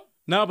 successful though.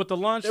 no, but the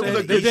launch It was they,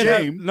 a they good did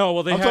have- game. no,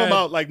 well they I'm had talking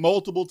about like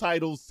multiple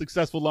titles,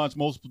 successful launch.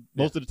 Most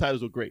of the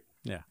titles were great.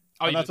 Yeah.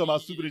 Oh, I'm you- not talking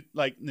about you- Super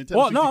like Nintendo.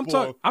 Well, no, I'm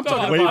 64. talking. I'm No,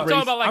 talking I'm Wave about.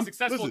 talking about like I'm-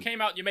 successful listen.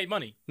 came out, you made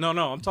money. No,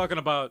 I'm talking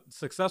about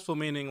successful,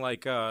 meaning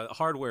like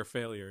hardware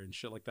failure and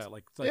shit like that,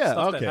 like Yeah,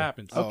 stuff okay. that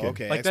happens. Oh, Okay.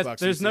 okay. Like that- Xbox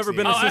there's never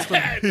been a 360.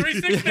 Oh, system.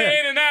 360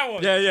 ain't in that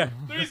one. Yeah, yeah.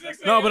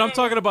 360 No, ain't but in I'm that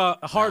talking one.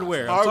 about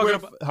hardware.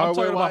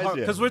 Hardware-wise,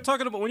 because yeah. we're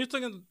talking about when you're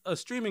talking a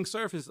streaming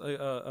service,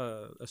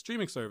 a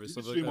streaming service. You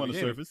of can stream on the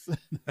gaming. surface.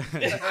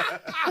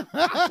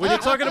 When you're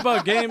talking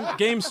about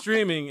game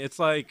streaming, it's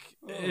like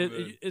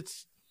man.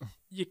 it's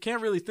you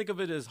can't really think of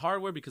it as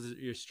hardware because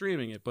you're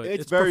streaming it, but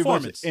It's it's very much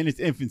performance. in its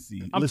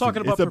infancy. I'm Listen,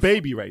 talking about it's a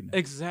baby right now.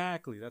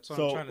 Exactly. That's what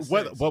I'm So trying to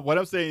say. what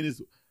I'm saying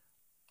is,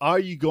 are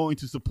you going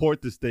to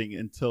support this thing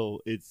until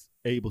it's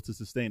able to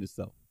sustain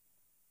itself?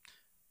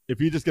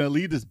 If you're just going to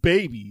leave this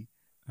baby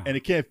and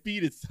it can't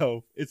feed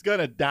itself, it's going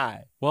to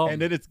die. Well,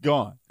 and then it's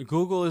gone.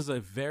 Google is a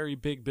very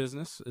big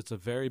business. It's a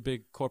very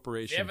big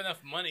corporation. They have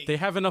enough money. They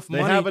have enough They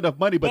money. have enough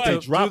money, but But they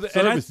drop do the-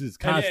 and I- services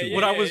constantly.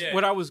 Yeah.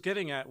 What I was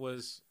getting at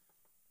was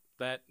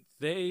that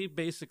they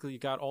basically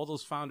got all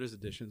those founders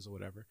editions or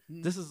whatever.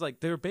 This is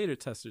like they're beta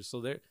testers, so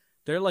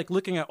they're like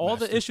looking at all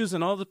the issues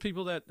and all the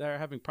people that are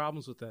having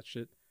problems with that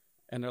shit,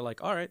 and they're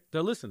like, all right,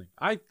 they're listening.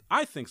 I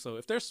think so.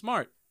 If they're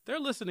smart, they're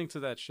listening to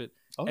that shit,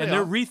 Oh, and they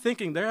they're are.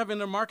 rethinking. They're having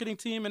their marketing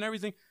team and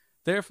everything.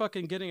 They're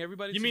fucking getting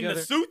everybody. You mean together.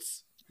 the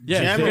suits?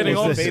 Yeah, Jammer they're getting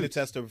all was the the beta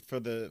suits. tester for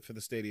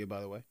the Stadia,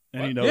 by the way.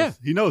 And he knows. Yeah.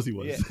 He knows he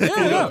was. Yeah.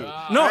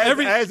 Yeah. No,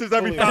 as is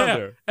every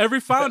founder. Every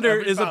founder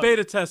Every is a founder.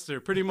 beta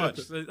tester, pretty much.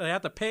 They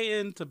have to pay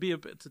in to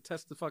to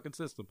test the fucking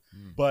system.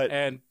 But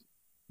And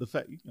the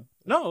fact,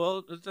 no,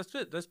 well, that's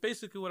it. That's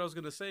basically what I was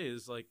gonna say.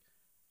 Is like,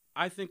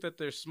 I think that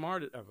they're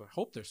smart. I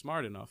hope they're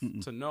smart enough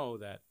to know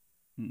that,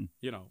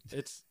 you know,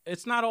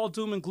 it's not all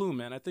doom and gloom,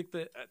 man. I think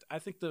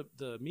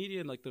the media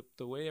and like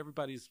the way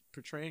everybody's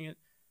portraying it,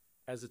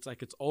 as it's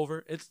like it's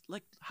over. It's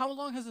like, how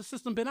long has the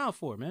system been out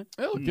for, man?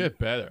 It'll get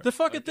better. The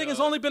fucking thing has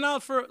only been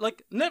out for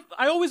like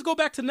I always go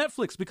back to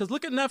Netflix because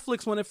look at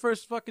Netflix when it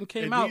first fucking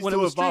came out when it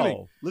was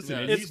streaming. Listen,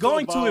 Yeah. it It's needs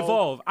going to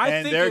evolve. I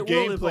and think their it will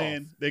game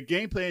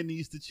evolve. plan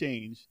needs to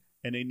change,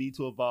 and they need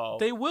to evolve.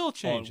 They will on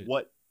change it.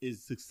 what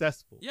is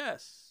successful.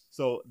 Yes.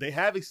 So they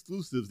have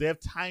exclusives. They have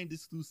timed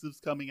exclusives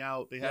coming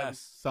out. They have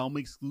Yes. some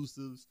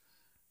exclusives,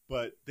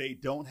 but they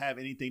don't have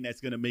anything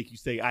that's going to make you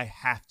say, "I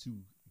have to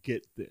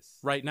get this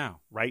Right now.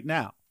 right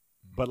now."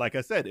 But like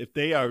I said, if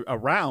they are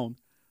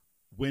around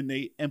when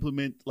they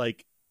implement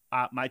like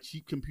my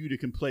cheap computer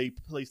can play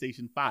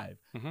PlayStation 5,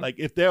 Mhm. like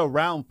if they're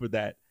around for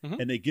that Mhm.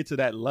 and they get to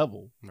that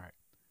level, Right.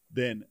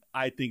 then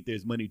I think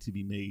there's money to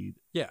be made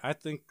Yeah, I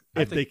think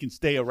if they can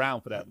stay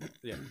around for that level.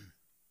 yeah.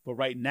 But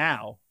right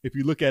now, if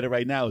you look at it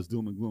right now, it's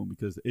doom and gloom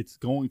because it's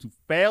going to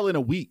fail in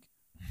a week.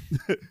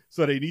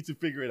 So they need to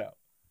figure it out.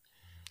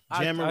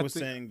 Jammer I was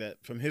think- saying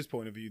that from his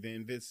point of view,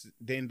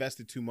 they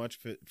invested too much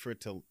for it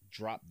to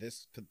drop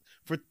this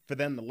for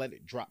them to let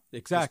it drop this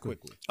Exactly.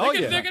 quickly.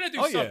 They're gonna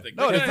do Oh, yeah. something.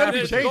 No, They're there's gonna be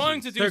they're changes.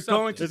 going to do They're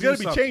something. going to There's do going to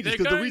be something. changes They're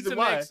because the going reason to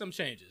why make some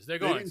changes. They're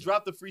they going didn't to.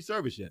 drop the free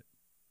service yet.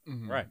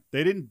 Right.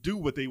 They didn't do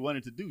what they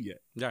wanted to do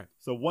yet. Yeah.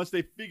 So once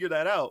they figure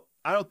that out,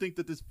 I don't think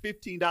that this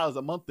 $15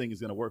 a month thing is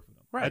going to work for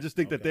them. Right. I just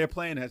think that Okay. their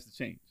plan has to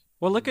change.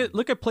 Well, look at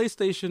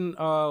PlayStation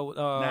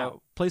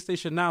Now.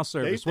 PlayStation Now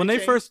service. They when they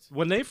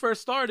changed.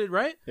 first started,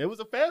 right? It was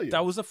a failure.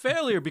 That was a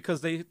failure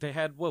because they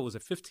had what was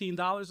it,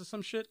 $15 or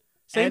some shit?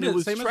 and it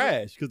was same as-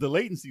 trash because the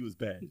latency was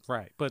bad.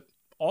 right. But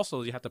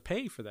also you have to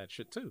pay for that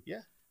shit too.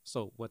 Yeah.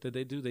 So what did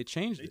they do? They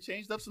changed They it.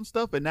 changed up some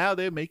stuff, and now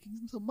they're making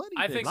some money.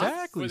 I there. think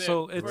Exactly. For their-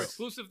 So for it's-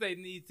 exclusive, they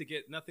need to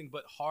get nothing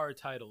but hard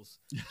titles.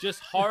 Just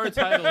hard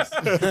titles.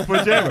 for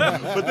Jammer.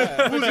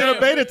 But who's going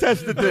to beta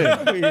test the thing? 'Cause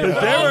All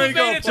Jammer the ain't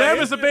going beta to play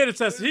Jammer's a beta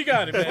tester. He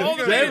got it, man. All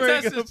the Jammer beta ain't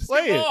gonna testers, just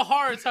play give it. all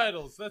hard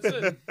titles. That's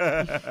it. it.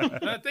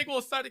 And I think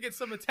we'll start to get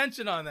some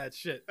attention on that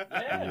shit.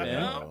 Yeah, You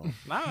man. know?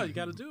 Nah, you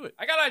got to do it.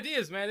 I got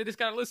ideas, man. They just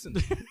gotta listen.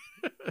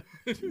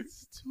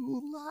 It's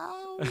too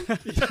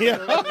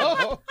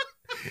loud.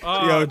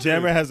 Yo,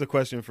 Jammer has a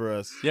question for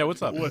us. Yeah,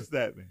 what's up? What's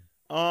that,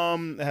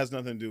 man? It has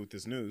nothing to do with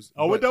this news.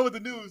 Oh, we're but- done with the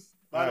news.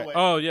 By the Alright.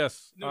 way. Oh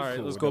yes. News All right,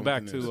 cool. let's We're go done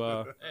back with the news. to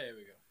There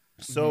we go.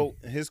 So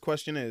his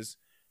question is,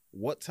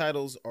 what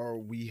titles are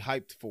we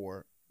hyped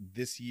for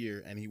this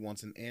year? And he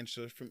wants an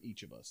answer from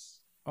each of us.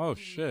 oh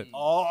shit.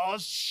 Oh,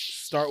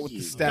 Start with the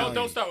Don't, stallion.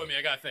 don't start with me.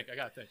 I gotta think.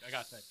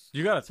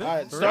 You got to All right,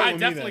 think. start I with me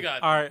definitely then.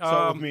 got. All right.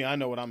 Start with me. I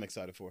know what I'm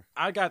excited for.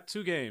 I got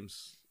 2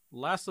 games: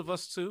 Last of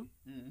Us 2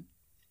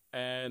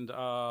 and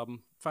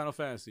Final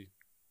Fantasy.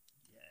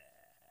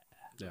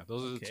 Yeah,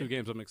 those are the Okay. 2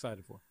 games I'm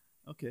excited for.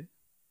 okay.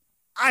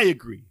 I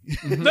agree.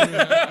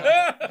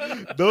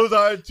 Those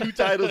are 2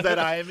 titles that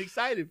I am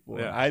excited for.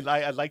 Yeah.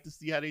 I'd like to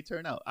see how they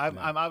turn out. I'm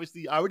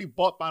obviously I already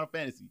bought Final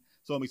Fantasy,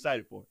 so I'm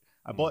excited for it.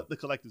 I bought the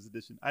collector's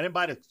edition. I didn't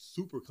buy the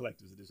super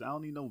collector's edition. I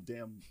don't need no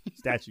damn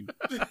statue.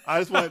 I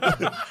just want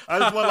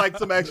like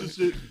some extra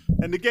shit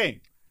in the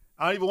game.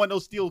 I don't even want no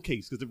steel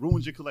case because it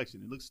ruins your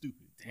collection. It looks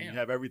stupid. When Damn. you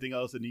have everything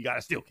else and you got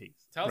a steel case.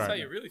 Tell us Right. how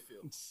you really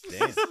feel.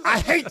 Damn. I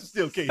hate the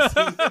steel case.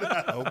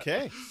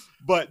 Okay.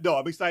 But no,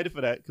 I'm excited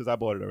for that because I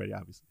bought it already,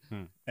 obviously.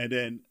 Hmm. And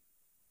then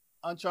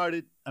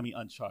Uncharted.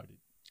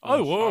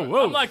 Oh,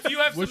 whoa. I'm like, do you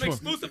have Which some one?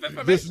 exclusive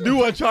information? This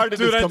new Uncharted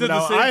Dude, that's I did coming the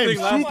out. same I am thing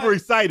last super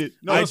excited.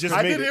 No, I just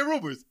I made did it. hear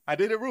rumors. I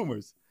did hear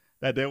rumors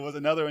that there was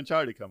another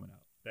Uncharted coming out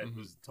that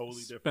was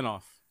totally different.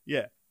 Spin-off.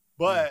 Yeah,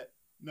 but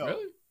no.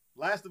 Really?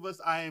 Last of Us,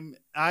 I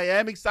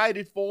am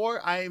excited for.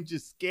 I am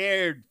just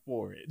scared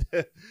for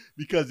it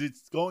because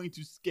it's going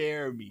to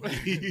scare me.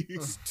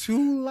 It's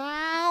too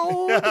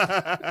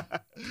loud.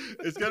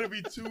 It's gonna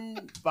be too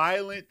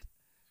violent,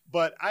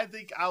 but I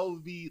think I'll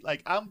be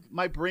like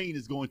my brain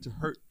is going to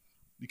hurt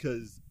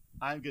because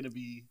I'm gonna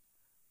be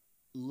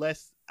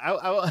less.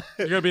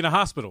 You're gonna be in a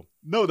hospital.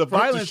 No, the From the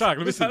violence. shock. Let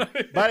me Listen,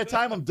 say- by the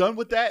time I'm done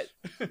with that,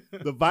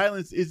 the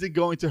violence isn't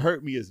going to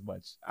hurt me as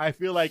much. I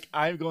feel like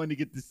I'm going to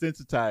get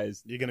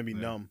desensitized You're gonna be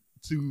numb.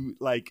 to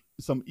like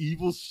some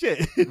evil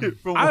shit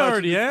from I watching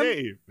already this am.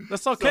 game.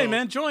 That's okay, So-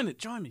 man. Join me.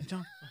 Join me.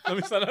 Let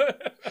me say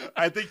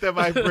I think that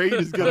my brain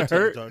is gonna To the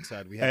hurt, dark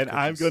side. We have and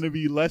I'm cookies. gonna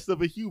be less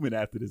of a human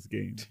after this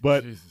game.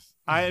 But Jesus.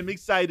 I am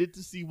excited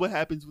to see what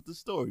happens with the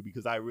story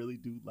because I really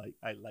do like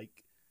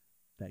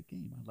that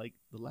game. I like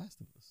The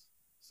Last of Us.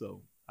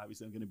 So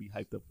obviously I'm gonna be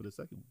hyped up for the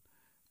second one.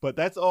 But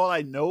that's all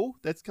I know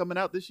that's coming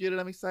out this year that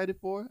I'm excited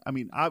for. I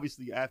mean,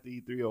 obviously after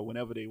E3 or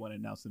whenever they want to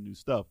announce some new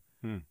stuff,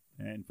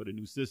 and for the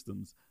new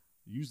systems,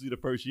 usually the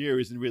first year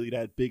isn't really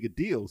that big a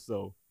deal.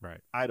 So Right.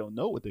 I don't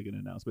know what they're gonna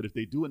announce. But if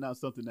they do announce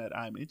something that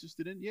I'm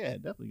interested in, yeah,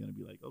 definitely gonna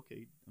be like,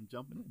 okay, I'm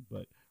jumping in.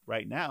 But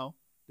right now,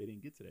 they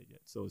didn't get to that yet.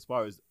 So as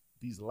far as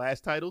these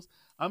last titles,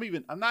 I'm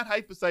not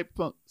hyped for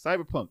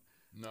Cyberpunk.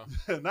 No.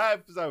 Not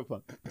hyped for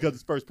Cyberpunk because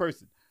it's first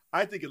person.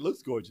 I think it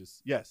looks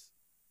gorgeous, yes.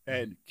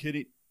 And can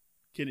it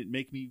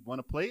make me want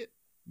to play it?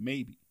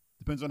 Maybe.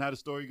 Depends on how the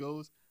story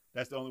goes.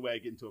 That's the only way I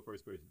get into a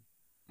first person.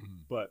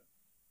 But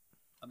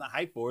I'm not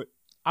hyped for it.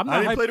 I'm I not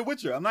didn't hyped. play The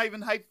Witcher. I'm not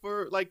even hyped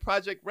for like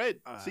Project Red,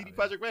 CD yeah.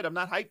 Project Red. I'm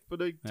not hyped for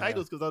the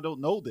titles because I don't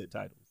know their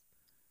titles.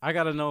 I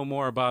got to know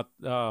more about.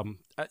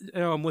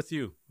 I'm with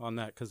you on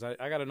that because I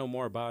got to know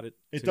more about it.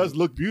 It too. does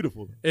look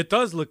beautiful. It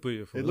does look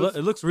beautiful. It It looks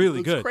looks- really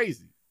It looks good.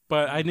 crazy.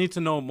 But I need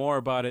to know more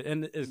about it,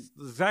 and it's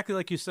exactly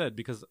like you said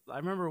because I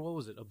remember what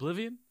was it?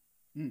 Oblivion,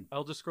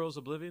 Elder Scrolls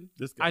Oblivion.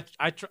 This guy.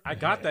 I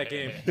got that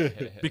game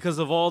because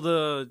of all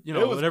the It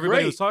was what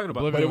everybody great, was talking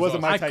about. but it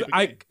wasn't my type of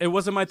game. It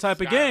wasn't my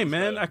type of Skyrim's game,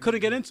 man. better. I couldn't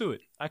get into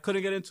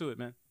it.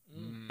 man.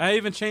 I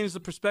even changed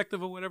the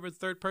perspective of whatever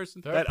third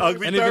person. That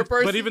ugly And third even-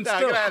 person. but even Nah,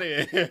 still- get out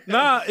of here.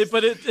 Nah,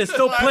 but it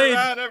still Flying played.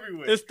 around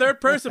everywhere. It's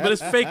third person, but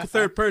it's fake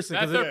third person.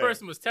 That 'cause third it-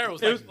 person was terrible.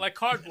 It was like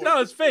cardboard.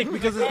 No, it's fake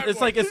because it's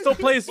like it still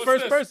plays What's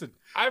first this? person.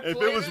 If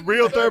it was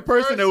real third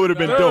person, it would have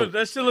been Dude, dope.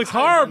 that shit looks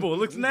horrible. It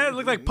looks nasty. It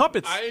looks like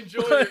puppets. I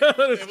enjoyed it.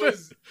 It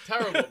was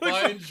terrible, but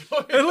I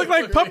enjoyed it. It looked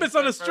like puppets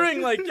on a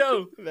string. Like,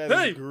 yo, That is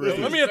hey, great.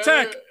 let me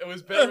attack. It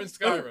was better in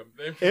Skyrim.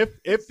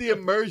 If the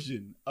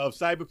immersion of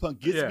Cyberpunk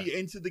gets Yeah. me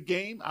into the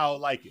game, I'll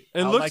like it.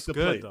 It I'll looks like to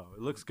play good it. though.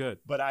 It looks good.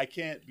 But I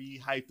can't be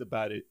hyped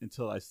about it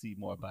until I see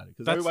more about it.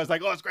 Because That's- everybody's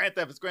like, "Oh, it's Grand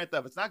Theft. It's Grand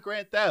Theft." It's not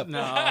Grand Theft. No,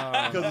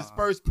 because it's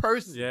first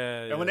person.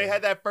 Yeah, And when they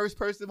had that first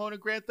person mode in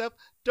Grand Theft,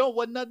 don't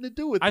want nothing to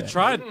do with I that.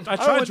 tried want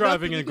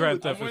driving nothing in to do Grand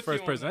with Theft I'm with with you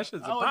first on person. that. That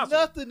shit's I want impossible.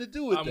 nothing to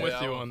do with I'm that.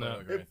 with you on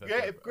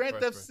that. If Grand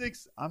Theft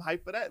 6, I'm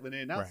hyped for that when they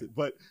announce Right. it.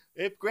 But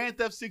if Grand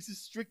Theft 6 is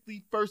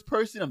strictly first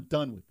person, I'm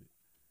done with it.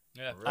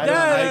 Yeah. I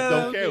Yeah,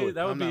 don't care with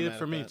that would I'm be not it mad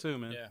for at me that. too,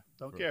 man. Yeah.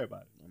 Don't care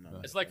about it.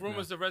 It's like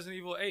rumors of Resident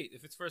Evil 8.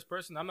 If it's first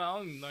person, I'm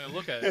not even gonna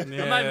look at it.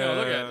 Yeah. I'm not even gonna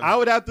look at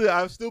it.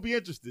 I would still be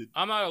interested.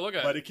 I'm not gonna look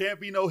at But it. it can't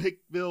be no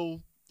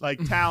Hickville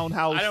like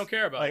townhouse. I don't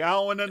care about Like it. I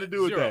don't want nothing to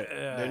do with Zero. that.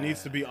 There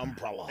needs to be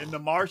umbrella. In the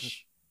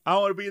marsh. I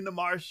don't want to be in the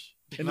marsh.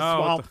 In the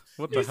No, swamp.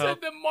 what He the hell?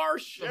 said the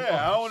marsh.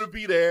 Yeah, I don't want to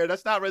be there.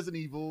 That's not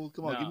Resident Evil.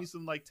 Come on, No. give me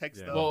some like tech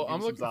Yeah. stuff. Well, Give me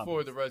I'm some looking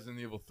forward to zombies. Resident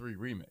Evil 3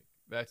 remake.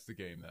 That's the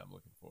game that I'm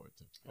looking forward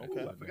to.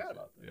 Okay, I forgot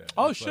about that. Yeah,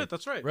 Oh it's shit, like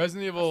that's right.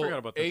 Resident Evil forgot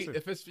about that 8. too.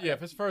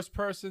 If it's first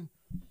person,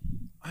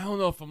 I don't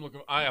know if I'm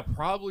looking. I'll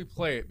probably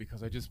play it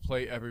because I just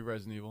play every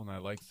Resident Evil and I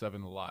like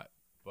 7 a lot.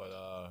 But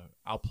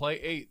I'll play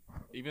 8,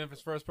 even if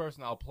it's first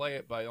person. I'll play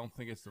it, but I don't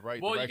think it's the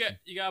right Well, direction.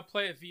 you gotta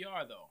play it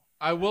VR though.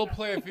 I will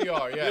play it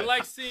VR. Yeah, You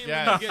like seeing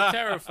Yes. when you get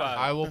terrified.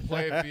 I will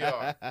play it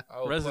VR. I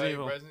will Resident play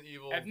Evil. Resident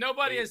Evil. If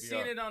nobody 8 has seen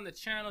VR. it on the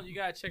channel, you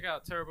gotta check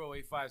out Turbo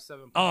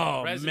 857.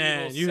 Oh Resident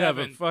man, Evil you have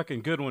a 7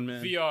 fucking good one,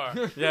 man.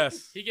 VR.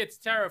 Yes. He gets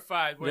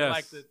terrified when Yes.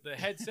 like the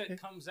headset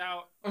comes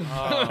out.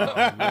 Oh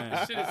This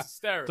man, shit is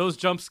hysterical. those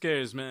jump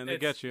scares, man, they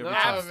It's get you No,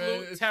 every time.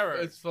 absolute man, terror.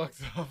 It's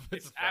fucked up.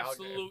 It's a foul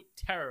absolute game.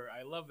 terror.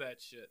 I love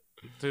that shit.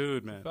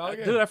 Dude, man, Foul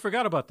game. dude, I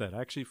forgot about that.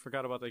 I actually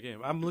forgot about that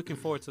game. I'm looking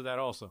forward to that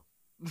also,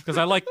 because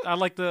I like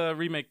the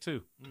remake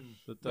too.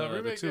 The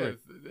remake, two.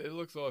 yeah, it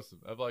looks awesome.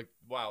 I'm like,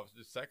 wow,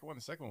 the second one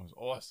was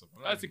awesome.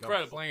 I'm not That's even done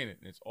incredible. Playing it,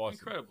 and it's awesome.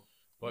 Incredible.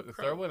 But the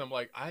third one, I'm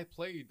like, I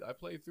played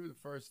through the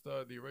first,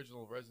 the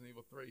original Resident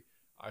Evil 3.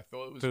 I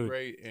thought it was Dude.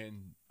 great,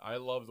 and I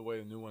love the way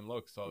the new one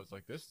looks. So I was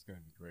like, this is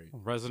gonna be great.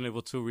 Resident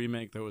Evil 2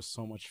 remake. There was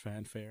so much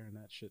fanfare in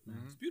that shit, man.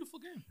 It's a beautiful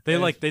game.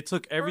 They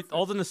took Perfect.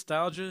 all the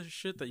nostalgia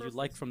shit that you Perfect.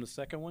 liked from the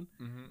second one,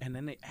 Mhm. and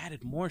then they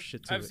added more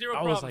shit to I have it. zero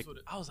I was problems like, with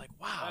it. I was like,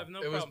 I wow. have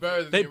no It was problem better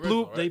with than They the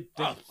blew. original,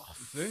 right?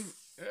 They See?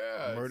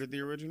 Yeah. Murdered the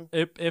original.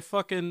 It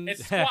fucking. It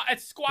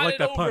squatted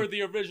that over pun.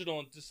 the original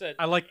and just said.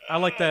 I like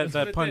That's that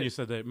what it pun did. you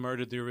said. That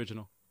murdered the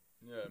original.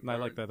 Yeah. And I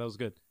like that. That was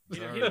good. He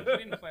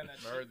didn't plan that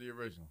shit. Murdered the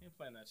original. He didn't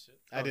plan that shit.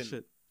 I Oh, didn't,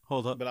 Shit.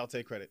 Hold up. but I'll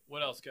take credit.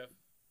 What else, Kev?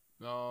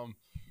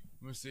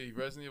 Let me see.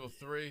 Resident Evil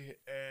 3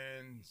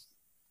 and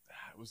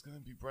it was gonna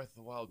be Breath of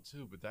the Wild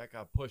 2, but that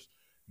got pushed.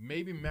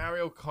 Maybe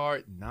Mario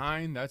Kart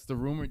 9. That's the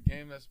rumored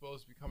game that's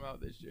supposed to be coming out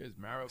this year. Is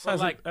Mario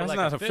Kart? That's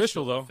not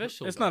official though.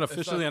 official, It's though. not It's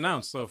officially not-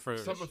 announced though. For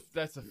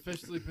That's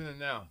officially been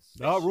announced.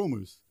 There are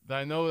rumors.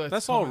 I know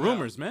that's all coming out.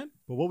 rumors, man.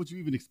 But what would you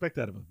even expect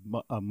out of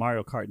a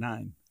Mario Kart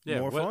 9? Yeah.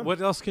 More fun?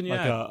 What else can you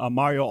Like add? a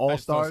Mario All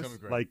just thought it Stars? was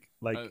gonna be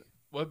Like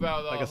What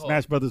about like a hold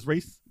Smash on. Brothers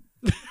race?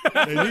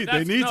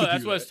 They need to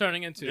that's do what it's that.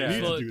 turning into. Yeah.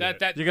 Need to do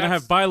that. You're gonna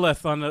have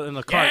Byleth in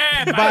the cart.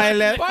 Yeah,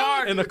 Byleth.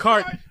 cart. In the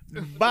cart.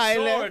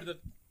 Byleth.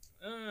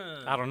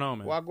 I don't know,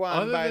 man. Wagwan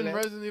Other than Byleth.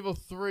 Resident Evil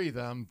 3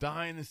 that I'm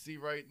dying to see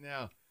right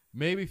now,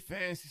 maybe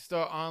Phantasy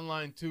Star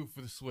Online 2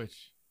 for the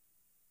Switch.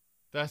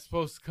 That's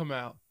supposed to come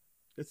out.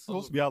 It's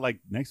supposed to be out like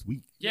next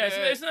week. Yeah,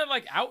 Yeah. isn't it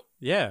like out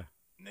Yeah.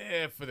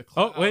 Yeah, for the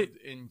Oh, cloud wait.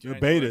 in The January,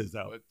 beta is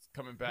out. but It's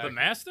coming back. the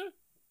master?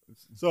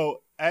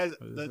 So as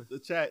What is the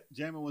chat,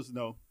 Jammin wants to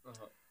know,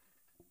 Uh-huh.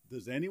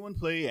 does anyone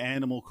play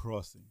Animal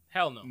Crossing?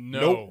 Hell no. No.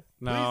 Nope.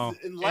 No.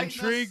 Please enlighten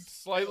Intrigued us,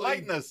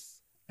 slightly.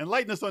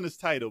 Enlighten us on this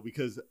title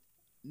because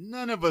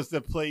none of us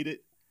have played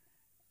it,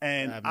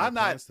 and I have no I'm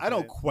not. plans to I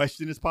don't play it.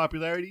 question its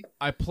popularity.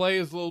 I play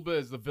as a little bit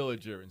as the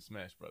villager in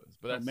Smash Brothers,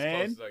 but that's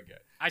man. as close as I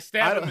get. I I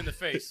stabbed don't- him in the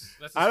face.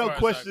 That's as I far don't as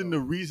question go. the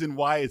reason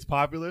why it's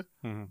popular,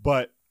 Mhm.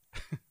 but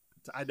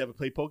I never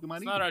played Pokemon. It's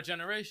either. not our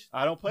generation.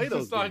 I don't play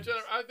those It's not games.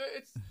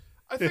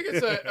 I think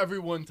it's a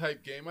everyone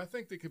type game. I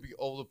think there could be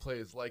older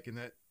players liking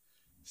that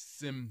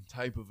sim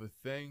type of a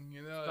thing.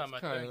 You know, It's not my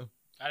kinda- thing.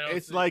 I don't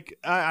It's see- like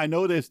I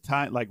know there's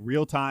time, like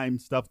real time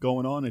stuff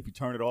going on. If you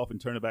turn it off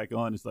and turn it back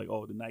on, it's like,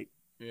 oh, the night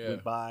Yeah.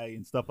 went by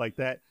and stuff like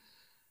that.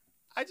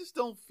 I just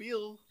don't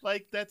feel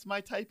like that's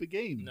my type of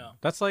game. no.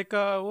 That's like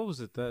what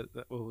was it that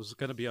was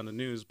gonna be on the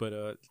news? But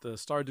the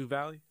Stardew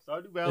Valley.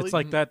 Stardew Valley. It's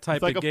like that type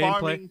it's like of a gameplay.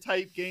 farming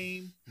type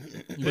game.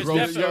 There's You're,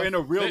 definitely- you're in a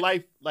real there-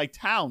 life like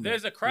town.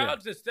 There's a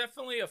crowd. There's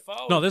definitely a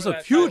following. No, there's for a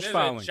that. huge There's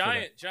following A for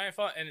giant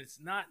following, and it's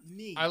not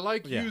me. I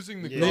like Yeah.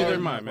 using the Yeah. garden Neither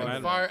am I, man. on I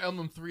know. Fire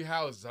Emblem 3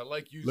 Houses. I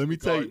like using Let me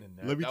the tell you- garden in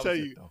that. let me That tell was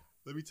you- it, though.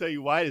 Let me tell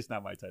you why it's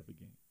not my type of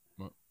game.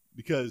 What?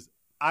 Because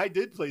I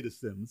did play The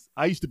Sims.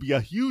 I used to be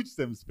a huge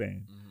Sims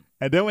fan. Mhm.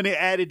 And then when they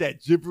added that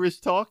gibberish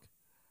talk,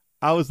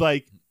 I was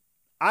like,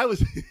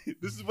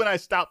 this is when I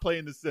stopped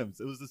playing The Sims.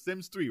 It was The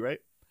Sims 3, right?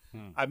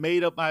 I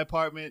made up my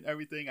apartment,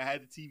 everything. I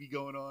had the TV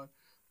going on.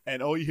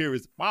 And all you hear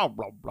is, blah,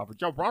 blah, blah,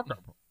 blah, blah, blah,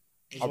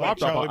 It's like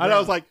Charlie and I Brown.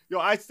 was like, yo,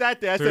 I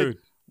sat there. I said, Dude.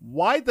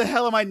 why the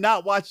hell am I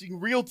not watching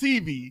real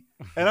TV?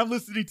 And I'm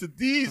listening to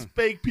these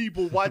fake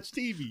people watch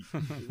TV.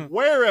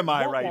 Where am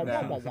I right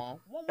now?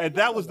 And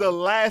that was the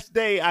last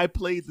day I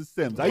played The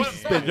Sims. I used to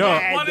spend Yo,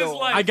 mad what is dough.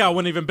 life? I got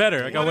one even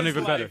better. I got What one is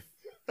even life? better.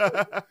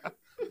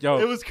 Yo,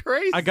 It was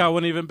crazy. I got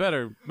one even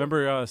better.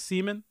 Remember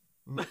Seaman.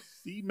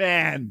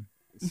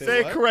 Say Say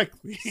it what?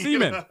 correctly.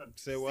 Seaman.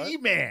 Say what?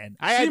 Seaman.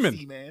 I had Seaman.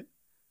 Seaman.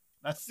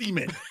 Not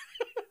Seaman.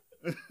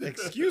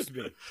 Excuse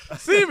me.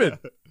 Seaman.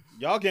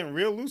 Y'all getting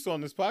real loose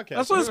on this podcast.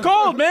 That's what it's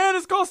called, man.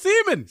 It's called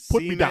Seaman.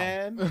 Put me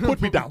down.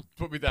 Put me down.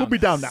 Put me down. Put me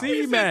down now.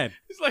 Seaman.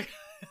 It's like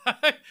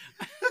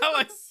I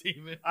like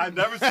semen. I've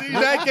never seen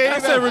that game. I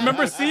said,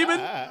 remember Seaman?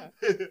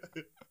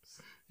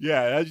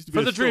 Yeah, that used to be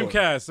For the a store.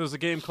 Dreamcast, there was a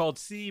game called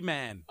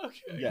Seaman.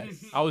 Okay.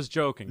 Yes. I was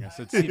joking. I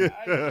said Seaman.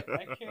 I can't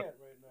right now.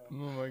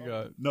 Oh my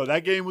god. No,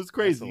 that game was That's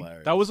crazy.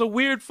 hilarious. That was a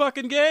weird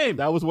fucking game.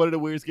 That was one of the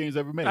weirdest games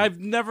ever made. I've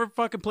never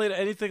fucking played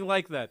anything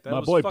like that. That My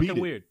was boy fucking beat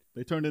it. weird.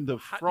 They turned into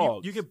How-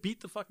 frogs. You could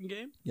beat the fucking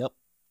game? Yep.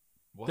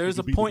 There's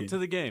You a could beat the point game. to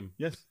the game.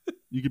 Yes.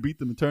 You could beat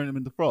them and turn them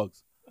into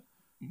frogs.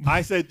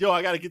 I said, yo,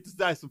 I got to get this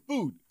guy some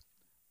food.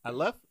 I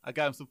left. I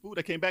got him some food.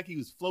 I came back. He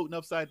was floating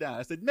upside down.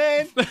 I said,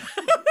 man,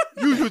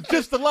 you were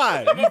just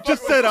alive. You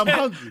just said I'm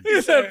hungry.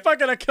 He said,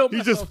 fucking, I killed He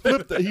myself. just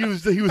flipped. He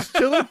was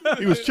chilling.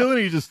 He was chilling.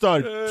 And he just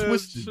started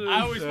twisting. shit.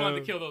 I always wanted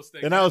to kill those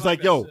things. And I was like,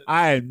 that yo, shit.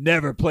 I am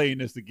never playing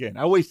this again.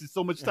 I wasted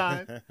so much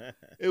time.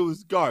 It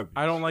was garbage.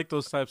 I don't like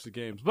those types of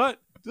games. But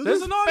Look at there's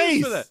his an audience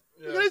face. for that.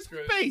 Look at Yeah, his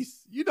great.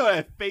 face. You know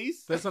that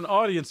face. There's an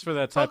audience for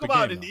that type Talk of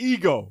about game. an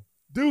ego.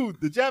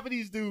 Dude, the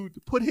Japanese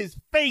dude put his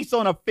face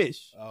on a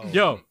fish. Oh.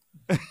 Yo,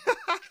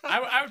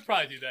 I would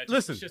probably do that.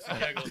 Just Listen. for shits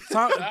and giggles.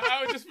 Tom-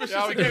 I would just for Yeah,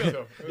 I shits would and think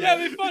giggles. so. Yeah,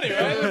 it'd be funny,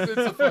 Yeah, right? it's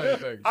a funny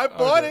thing. I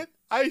bought Okay. it.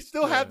 I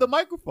still Yeah. have the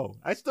microphone.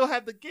 I still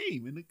have the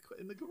game in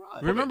the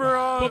garage.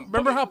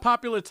 remember how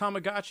popular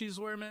Tamagotchis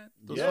were, man?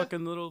 Those Yeah.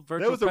 fucking little virtual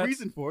there was a pets?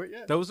 reason for it.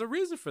 Yeah, There was a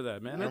reason for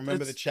that, man. I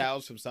remember the It's-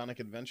 Chows from Sonic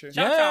Adventure.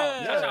 Chow Yeah,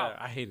 Chow, Chow Chow.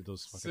 I hated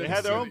those fucking they things.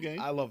 had their own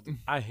game. I loved them.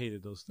 I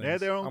hated those things. They had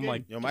their own I'm game.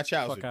 like, Yo, my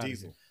Chows fuck were outta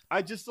diesel. here.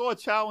 I just saw a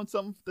Chow in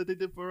something that they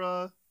did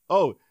for.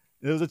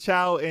 There was a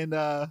Chow in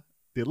the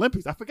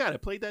Olympics. I forgot. I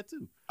played that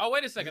too. Oh,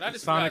 wait a second. I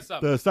just Sonic- forgot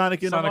something. The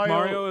Sonic and Sonic the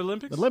Mario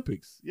Olympics?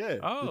 Olympics. Yeah.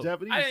 Oh. The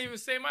Japanese. I didn't even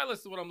say my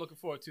list of what I'm looking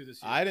forward to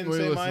this year. I didn't Wait,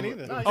 say listen, mine listen.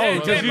 either. No, Oh, Hey,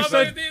 because hey, you motherfucker,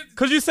 said did-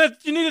 because you said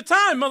you needed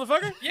time,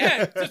 motherfucker.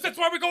 Yeah, that's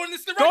why we're going in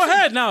this direction. Go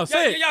ahead now.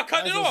 Say it. Y'all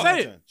cut it That's off. Say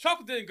it.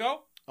 Chocolate didn't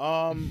go. What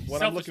I'm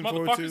Selfish looking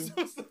forward to.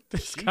 motherfuckers.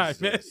 This guy,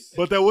 man. Jesus.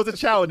 But there was a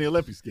chow in the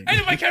Olympics game.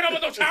 Anybody care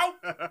about no chow?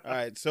 All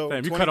right, so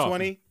Damn, you cut off.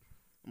 2020,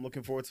 I'm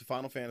looking forward to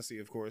Final Fantasy,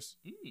 of course.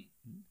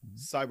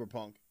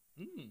 Cyberpunk.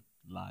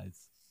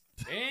 Lies.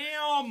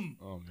 Damn.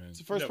 Oh man.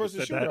 It's a first-person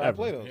Never said shooter. that I ever.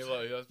 play those.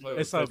 Let's play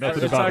It's, those.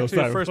 Nothing it's about actually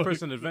those a cyber-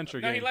 first-person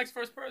adventure No, game. he likes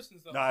first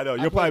persons though. No, I know. I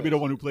You'll play probably be the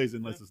those. one who plays it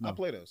and lets us know. I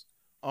play those.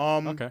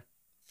 Okay.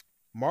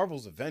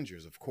 Marvel's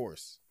Avengers, of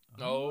course.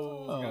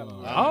 Oh,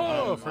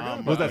 forgot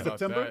about Was that that.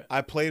 September?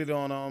 I played it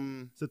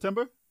on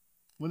September?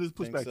 When is it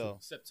pushed think back to? so.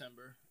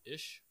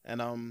 September-ish.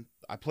 and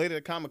I played it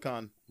at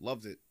Comic-Con.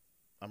 Loved it.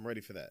 I'm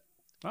ready for that.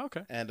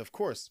 Okay. And of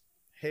course,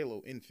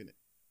 Halo Infinite.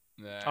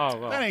 Oh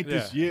well. That ain't yeah.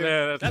 this year.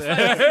 Yeah, That's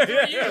that's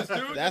like 3 years,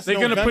 dude. That's They're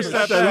gonna November. push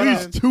that That's at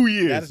back. least 2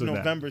 years. That is from now.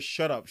 November.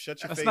 Shut up.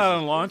 Shut your That's face. not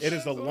on launch. It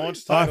is a launch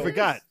Oh, I title.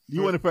 forgot.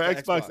 You for- wanted for for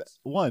Xbox Xbox.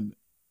 One.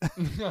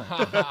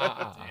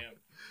 Damn.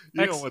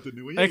 You X- don't want the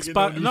new one. You ain't getting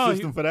Xbox- no new no,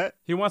 system for that.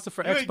 He wants it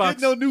for You ain't Xbox.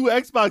 getting no new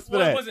Xbox for What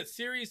that. was it?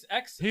 Series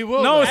X? He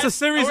will. No, though. it's a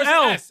Series Or is it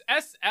L. S?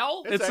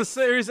 SL? It's a X.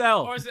 Series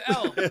L. Or is it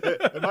L?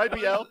 It might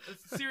be L.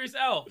 It's Series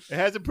L. It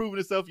hasn't proven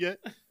itself yet.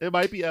 It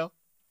might be L.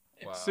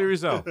 Wow.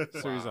 Series L.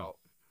 Series Wow.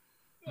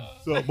 L.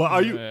 So, but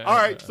are you Yeah. all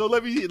right? So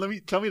let me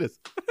tell me this: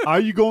 are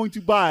you going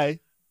to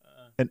buy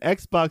an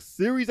Xbox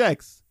Series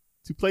X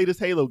to play this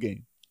Halo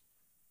game,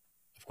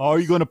 or are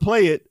you going to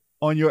play it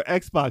on your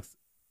Xbox,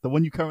 the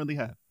one you currently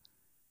have?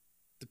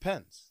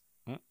 Depends.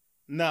 Hmm?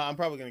 No, I'm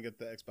probably gonna get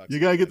the Xbox. You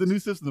gotta get the Series new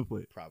X. system to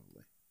play it,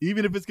 Probably.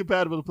 even if it's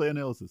compatible to play on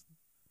the old system.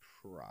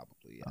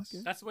 Probably yes.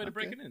 Okay. That's the way to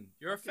break Okay. it in.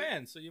 You're a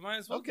fan, so you might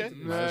as well. Okay. get the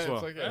new Might as system.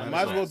 well. It's Yeah.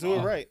 Might as well do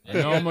it right. You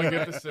know I'm gonna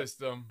get the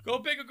system. Go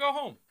big or go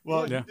home.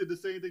 Well, Yeah. you did the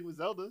same thing with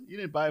Zelda. You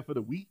didn't buy it for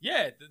the Wii.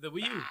 Yeah, the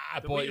Wii U. I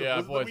The bought, Wii U. yeah, I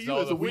Was it the bought Wii U?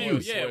 Zelda It's a for Wii the U. Yeah,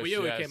 Switch, Wii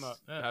U, it yes. came out.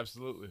 Yeah.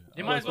 Absolutely.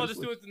 You I might was as well like-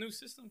 just do it with the new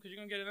system because you're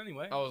gonna get it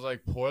anyway. I was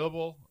like,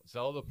 portable?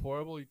 Zelda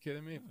portable? You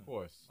kidding me? Of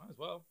course. Might as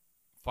well.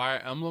 Fire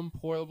Emblem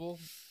portable?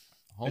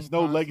 Home It's no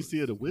consoles? Legacy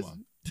of the Come Wizard.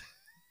 on.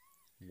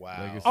 Wow.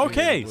 Legacy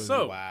Okay, of the so-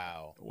 Wizard.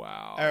 Wow.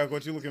 Wow. Eric,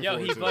 what you looking Yo,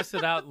 forward he to?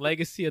 busted out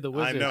Legacy of the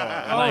Wizard.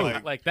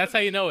 know. Like that's how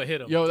you know it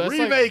hit him. Yo, that's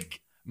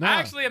Remake. Like, I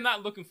actually am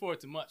not looking forward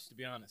to much, to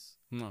be honest.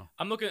 No.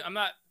 I'm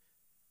not.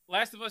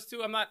 Last of Us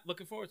 2, I'm not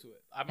looking forward to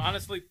it. I'm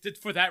honestly did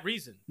for that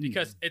reason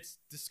because it's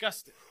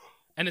disgusting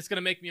and it's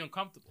gonna make me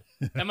uncomfortable.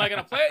 Am I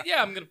gonna play it?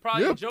 Yeah, I'm gonna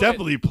probably You'll enjoy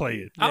definitely play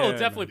it. it. I will Yeah,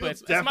 definitely man. play it.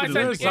 It's Definitely my type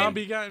You're a of game,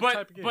 zombie guy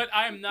type of game. but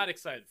I am not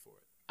excited for it.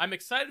 I'm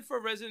excited for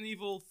Resident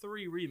Evil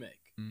 3 remake.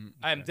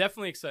 I am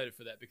definitely excited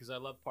for that because I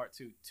love part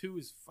 2. 2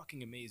 is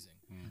fucking amazing.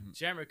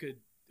 Jammer could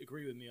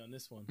agree with me on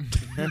this one.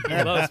 He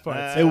loves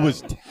part 2. It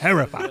was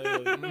terrifying.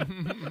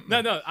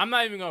 No, I'm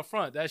not even gonna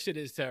front. That shit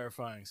is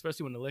terrifying,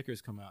 especially when the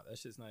liquors come out. That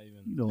shit's not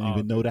even. You don't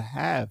even know the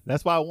half.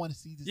 That's why I want to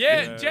see this.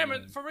 Yeah, game.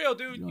 Jammer, for real,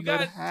 dude. You You don't know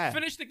gotta the half.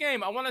 finish the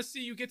game. I want to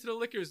see you get to the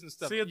liquors and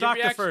stuff. See a Your doctor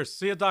reaction- first.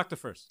 See a doctor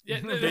first. Yeah,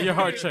 Get your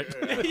heart checked.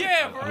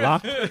 Yeah,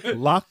 for real.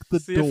 Lock the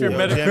See door. if you're Yo,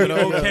 medically Jammer,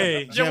 don't-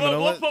 okay. Yeah, Jammer,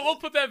 don't let- we'll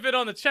put that vid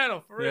on the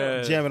channel for real.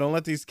 Yeah. Jammer, don't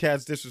let these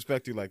cats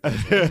disrespect you like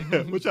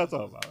that. What y'all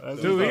talking about?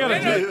 That's Dude, we what I'm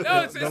gotta talking do- about.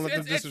 No, it's Don't let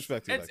them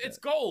disrespect you like it's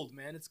that. gold,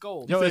 man. It's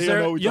gold. Yo, Say is you know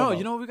there? what we Yo, talking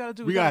you know what we gotta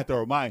do? We gotta have to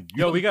remind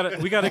you. Yo, we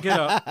gotta get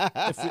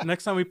a.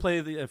 Next time we play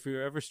if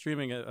you're ever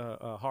streaming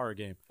a horror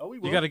game, Oh, we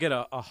you will. gotta get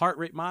a heart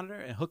rate monitor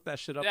and hook that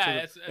shit up Yeah,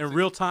 to it's in a-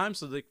 real time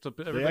so They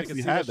everybody can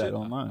actually see have that that shit.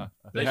 online.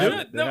 They have should.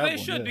 it. No, have they one,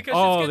 should yeah. because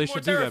Oh, it's they getting more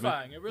should do that, man.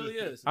 terrifying. It really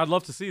is. I'd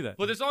love to see that.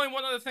 But there's only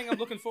one other thing I'm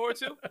looking forward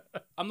to.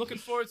 I'm looking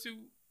forward to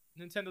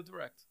Nintendo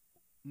Direct.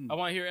 I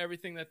want to hear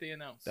everything that they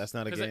announce. That's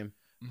not a 'Cause game.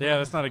 Yeah,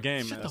 that's not a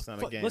game, man. That's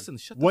not a game. Listen,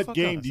 shut the What fuck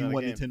game up. do you That's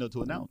want not a game. Nintendo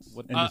to announce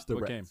What- in what this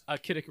direct? game? A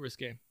Kid Icarus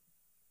game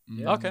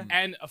Okay.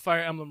 and a Fire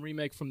Emblem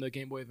remake from the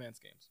Game Boy Advance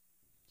games.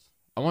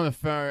 I want a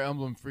Fire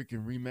Emblem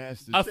freaking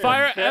remastered. A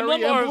Fire Fairy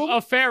Emblem Emblem? or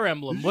a Fair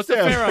Emblem? Did you What's say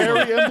a a Fair Fairy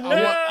Emblem?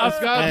 Emblem? It's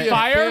gotta And- be a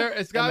Fire? fair.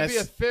 It's gotta And be a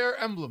that's- fair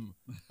emblem.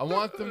 I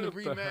want them to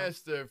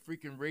remaster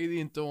freaking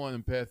Radiant Dawn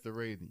and Path to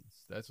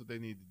Radiance. That's what they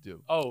need to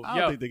do. Oh, I don't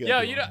yo, think they got yo,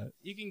 to you do know, that.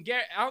 you can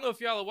get. I don't know if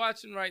y'all are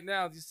watching right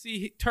now. You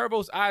see,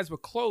 Turbo's eyes were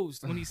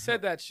closed when he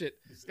said that shit.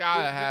 It's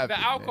gotta The happen.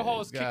 alcohol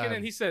man. is It's gotta kicking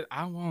in. He said,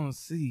 "I want to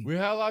see." We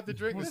had a lot to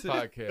drink this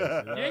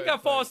podcast. You ain't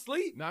gotta fall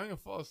asleep. No, I ain't gonna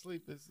fall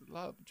asleep. There's a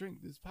lot to drink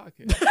this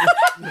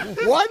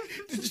podcast. What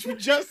did you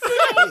just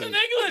That was in say?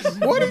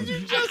 English. What did you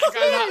just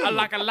I say?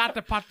 like a lot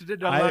to pot to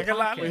the I- like a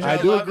lot. We I had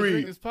a do lot to agree.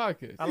 drink this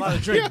podcast. A lot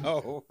of drink.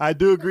 Yo. I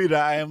do agree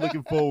that I am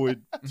looking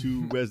forward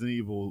to Resident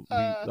Evil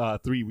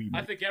 3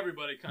 remake. I think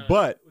everybody kind of,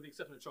 But- with the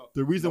exception of Chalk.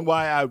 The reason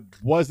why I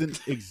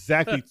wasn't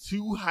exactly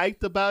too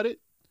hyped about it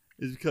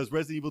is because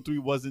Resident Evil 3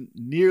 wasn't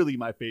nearly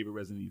my favorite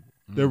Resident Evil,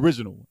 the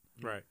original one.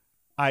 Right.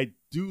 I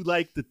do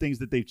like the things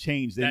that they've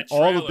changed in That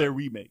all of trailer. their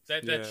remakes.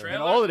 That Yeah. trailer.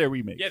 And all of their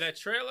remakes. Yeah, that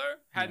trailer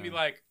had me Yeah.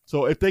 like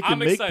So if they can I'm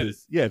make excited.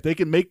 this, if they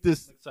can make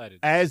this excited.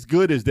 as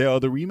good as their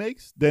other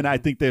remakes, then I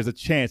think there's a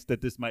chance that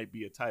this might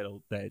be a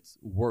title that's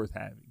worth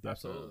having. Definitely.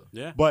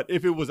 Absolutely. Yeah. But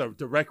if it was a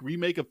direct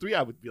remake of 3,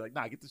 I would be like,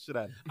 nah, get this shit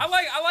out of here.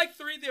 I like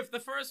 3, the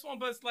first one,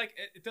 but it's like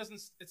it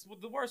doesn't. It's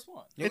the worst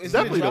one. Isn't it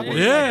definitely the dropping?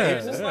 worst. Yeah.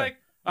 It's just Yeah. like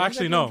When's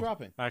Actually, that game no.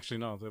 dropping? Actually,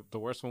 no. The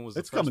worst one was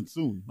It's the first, coming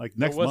soon, like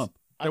next was- month.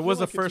 I There feel was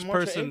a like it's first March or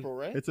person- April,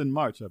 right? It's in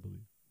March, I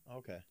believe.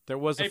 Okay. There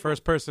was a April.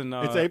 first person.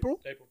 It's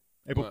April? April.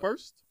 April What?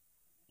 1st?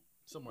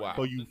 Somewhere. Wow.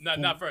 Oh, you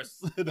Not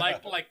first.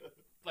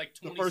 Like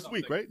 20 the first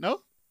week, something. right? No?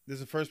 This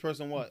is a first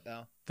person what,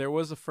 Al? There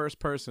was a first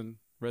person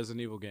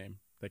Resident Evil game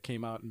that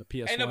came out in the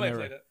PS1 Ain't nobody era.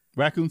 played it.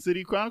 Raccoon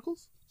City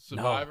Chronicles?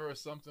 Survivor or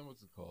something?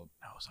 What's it called?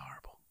 That was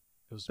horrible.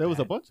 It was There was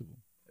a bad. bunch of them.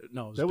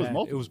 No, it was there was bad.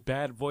 multiple. It was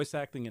bad voice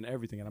acting and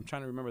everything, and I'm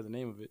trying to remember the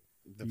name of it.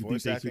 The You voice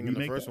think they acting should in the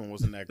remake first that? one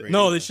wasn't that great.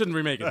 No, either. they shouldn't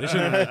remake it. They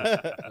shouldn't remake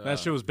it. That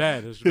shit was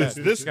bad. It was bad. Is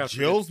this You gotta forget.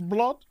 Jill's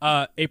blood?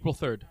 April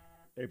 3rd.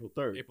 April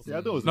 3rd. April Yeah,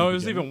 I thought it was No, in it the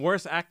was beginning. even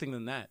worse acting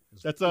than that. It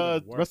was That's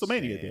even worse.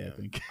 WrestleMania Day, I Damn.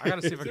 think. I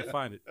gotta see if I can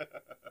find it.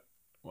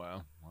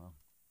 Wow. All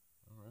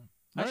right.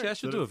 Actually, I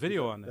should do a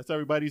video on that. That's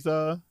everybody's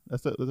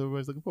that's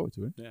everybody's looking forward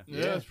to it. Yeah.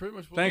 Yeah, that's pretty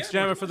much what Thanks,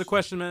 Yeah, Jammer, for the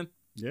question, man.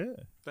 Yeah.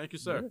 Thank you,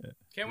 sir. Yeah.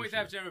 Can't wait to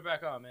have Jammer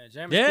back on, man.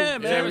 Jammer's Yeah, cool.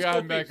 man. Yeah, Jammer's we got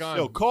cool him back peeps. on.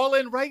 Yo, call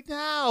in right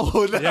now.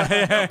 Call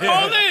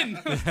in.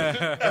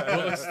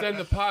 We'll extend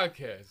the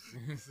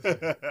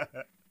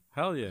podcast.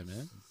 Hell yeah,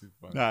 man.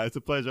 Nah, it's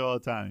a pleasure all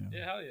the time.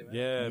 Yeah, hell yeah, man.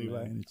 Yeah, Anybody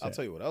man. in the I'll chat.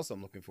 tell you what else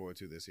I'm looking forward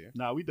to this year.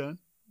 Nah, we done.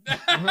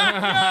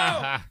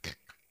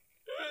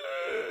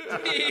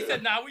 He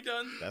said, "Nah, we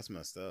done." That's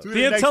messed up. Dude,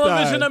 The next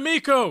Intellivision time.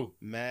 Amico.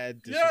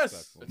 Mad Yes.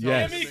 disrespectful.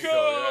 Yes.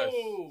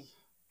 Amico.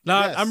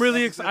 Nah, Yes. I'm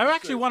really excited. I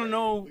actually want to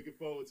know. Looking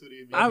forward to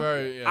the I,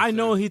 Very, yes, I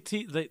know yes.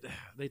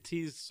 they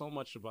teased so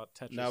much about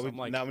Tetris. Now I'm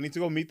like, we need to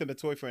go meet them at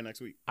Toy Fair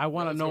next week. I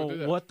want to let's go know do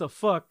that. what the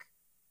fuck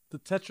the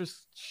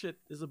Tetris shit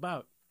is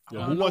about. I Yo,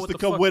 wanna who know wants what to the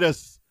come fuck- with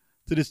us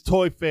to this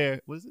toy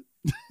fair? What is it?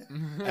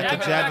 At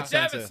the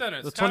Javits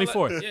Center. The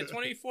 24th. Yeah,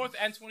 24th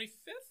and 25th.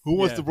 Who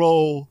wants Yeah. to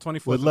roll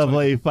 24th with and level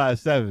 25th.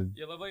 857?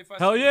 Yeah, level 85.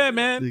 Hell yeah,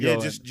 man. Yeah,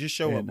 just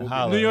show up. and We'll be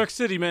holla. New York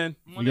City, man.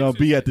 We're going to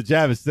be at the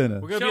Javits Center.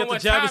 We're gonna be at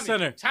the Javits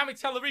Center, Tommy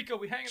Tellerico,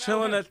 we hanging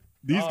chilling out. at.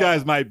 These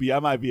guys might be. I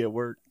might be at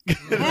work.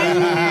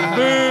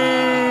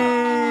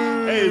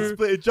 Hey,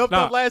 it jumped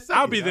Nah, up last second.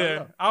 I'll be I don't there.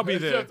 know. I'll be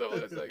there.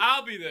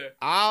 I'll be there.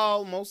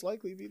 I'll most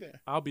likely be there.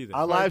 I'll be there.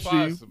 I'll live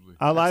stream. Possibly.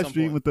 I'll live some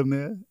stream point. with them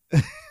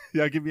there.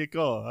 Y'all give me a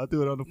call. I'll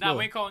do it on the Nah, floor.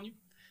 we ain't calling you.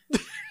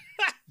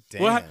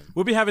 Damn.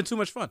 We'll be having too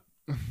much fun.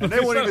 And they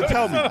won't even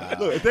tell me.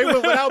 Look, if they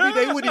went without me,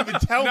 they wouldn't even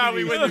tell Nah, me.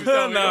 we they wouldn't was- even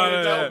tell me. they No,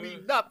 wouldn't no, tell no. me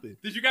nothing.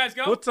 Did you guys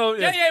go? We'll tell-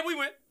 yeah, yeah. we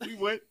went. We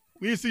went.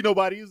 We didn't see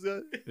nobody. It was,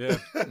 Yeah,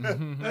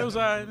 it was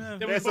alright. Man.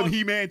 Then they had some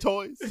He-Man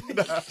toys.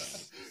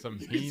 Some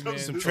He-Man.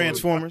 Some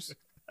Transformers.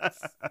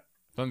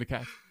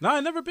 Thundercats. No,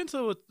 I've never been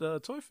to a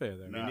toy fair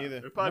there. Me neither.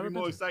 It'd probably Never be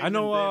more been to. exciting. I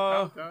know,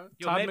 than Comic-Con.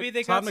 Yo, Todd maybe Mc-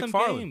 they Todd got some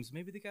McFarlane. games.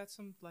 Maybe they got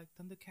some like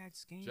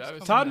Thundercats games.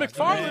 Travis coming Todd out.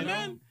 McFarlane, Yeah.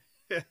 man.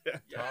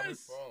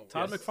 Yes.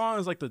 Todd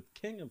McFarlane's like the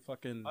king of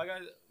fucking.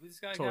 We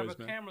just gotta Toys, have our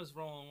man. cameras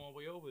rolling while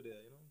we over there.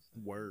 You know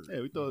what Word. Yeah,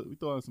 we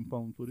throw on some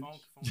phone footage.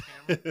 I'm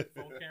saying?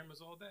 Phone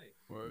cameras all day.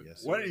 Word.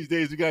 Yes, One sir. of these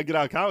days we gotta get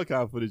our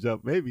Comic-Con footage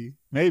up. Maybe,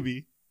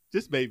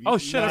 just maybe. Oh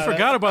shit! I Nah,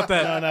 forgot about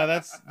that. No,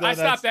 that's I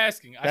stopped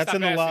asking. That's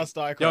in the Lost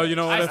Archive. Yo, you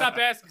know what? I stopped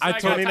asking. I I got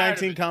told- tired of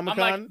 2019 it. Comic-Con?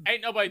 I'm like,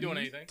 ain't nobody doing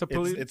anything. To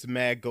police. It's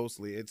mad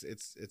ghostly. It's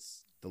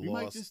the We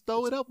might Lost. just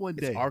throw it up one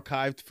It's day.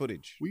 archived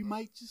footage. We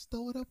might just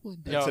throw it up one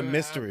day. Yo, It's a gonna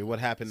mystery. What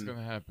It's happened?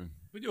 gonna happen.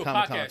 We do a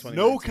Comic-Con podcast. 20.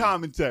 No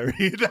commentary.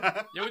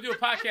 Yeah, we do a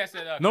podcast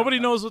at Nobody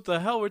Comic-Con. knows what the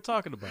hell we're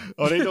talking about.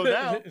 Oh, they know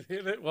now.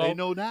 well, They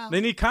know now. They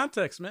need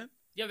context, man.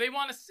 Yeah, they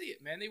want to see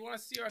it, man. They want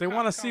to see our. They want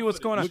to Comic-Con see what's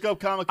footage. going on. Look up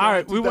Comic-Con All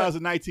right, we went-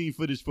 2019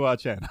 footage for our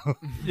channel.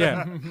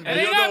 Yeah, It And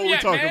ain't you'll know up what we're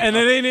yet, talking man. and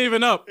it ain't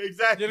even up.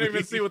 Exactly. You didn't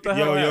even see what the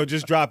hell. Yo, happened.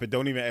 just drop it.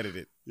 Don't even edit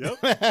it.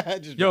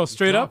 Yep. Just Yo, drop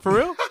straight up for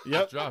real? it.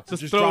 Yep. Drop it.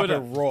 Just throw drop it it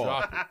up. raw.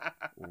 Drop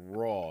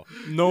Raw.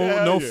 No,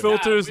 Yeah, no yeah.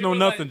 filters, we no were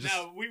nothing. Like, just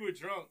no, we were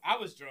drunk. I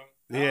was drunk.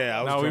 Yeah,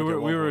 I was no, we drunk were,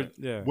 at one point.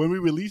 yeah. When we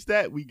release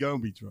that, we gonna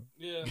be drunk.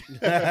 Yeah.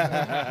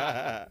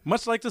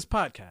 Much like this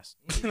podcast.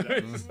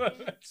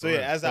 So yeah,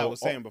 as I was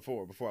saying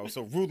before I was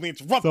so rudely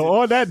interrupted. So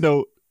on that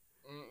note,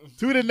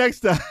 tune in next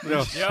time.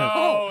 Yo.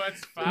 Yo,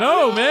 that's fine.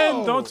 No,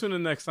 man, don't tune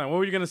in next time. What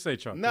were you gonna say,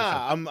 Chuck?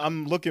 Nah,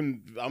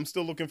 I'm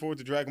still looking forward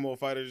to Dragon Ball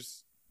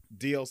Fighters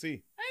DLC.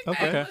 Hey, man,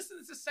 Okay. listen,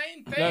 it's the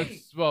same thing.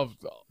 That's well.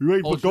 You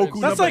ready for Ultra Goku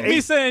Instinct. That's number like me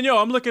 8? saying, yo,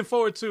 I'm looking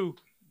forward to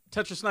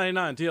Tetris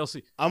 99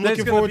 DLC. I'm There's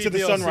looking gonna forward be to the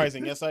DLC. sun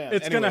rising. Yes, I am.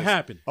 It's gonna Anyways,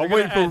 happen. I'm They're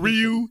waiting gonna for add-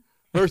 Ryu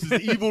versus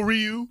Evil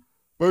Ryu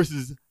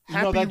versus No,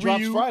 Happy that drops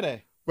Ryu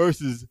Friday.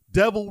 versus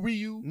Devil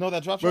Ryu No,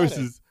 that drops Friday.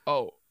 versus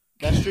Oh,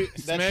 That Street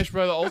that Smash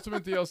Brother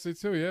Ultimate DLC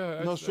too.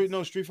 Yeah.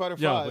 Street Fighter 5.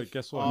 Yo, but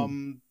guess what?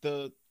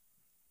 The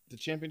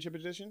championship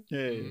edition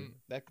yeah,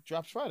 that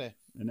drops Friday.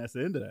 and that's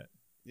the end of that.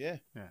 Yeah.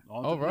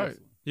 On All to the right. next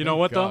one. You know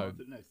what, though? God.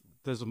 To the next one.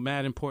 There's a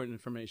mad important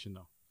information,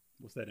 though.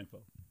 What's that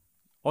info?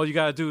 All you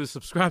gotta do is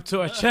subscribe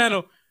to our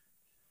channel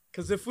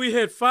Because if we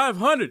hit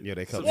 500 Yeah,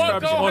 they cut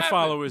subscribers What or gonna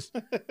followers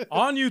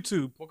on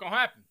YouTube What gonna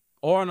happen?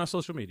 or on our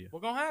social media,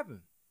 What gonna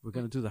happen? we're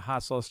going to do the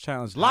Hot Sauce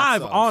Challenge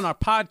live sauce. on our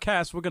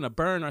podcast. We're going to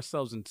burn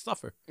ourselves and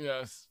suffer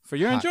Yes. for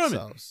your Hot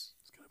enjoyment. sauce.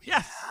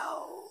 Yes.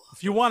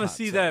 If you want to Hot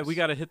see that, sauce. we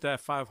got to hit that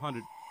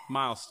 500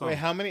 milestone. Wait,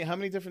 how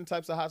many different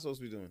types of hot sauce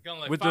we doing?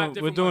 Gonna, like, we're five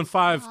doing different ones.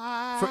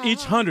 5 for each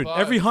 100. Five.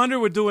 Every 100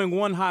 we're doing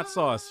one hot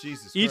sauce.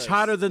 Jesus Each Christ.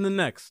 hotter than the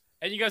next.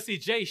 And you gotta see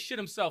Jay shit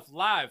himself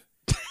live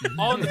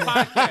on the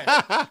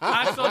podcast.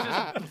 Hot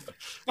sauce just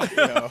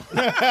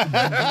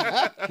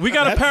We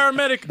got a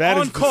paramedic That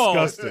on is call.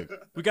 disgusting.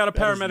 We got a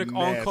That is paramedic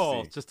on call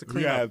nasty. just to We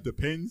clean gotta up. have the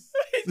pins.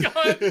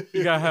 going.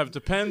 You gotta have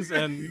Depends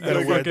and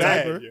gotta a wear fucking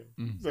diaper.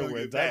 So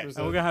we're diapers.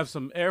 and we're gonna have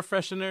some air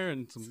freshener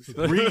and some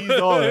Breeze,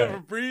 all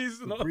that. Breeze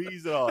and all.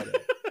 Breeze and all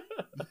that.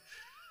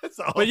 That's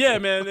all. But yeah,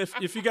 man,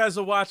 if you guys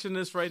are watching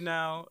this right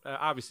now,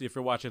 obviously if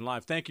you're watching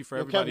live, thank you for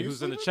everybody Kevin, you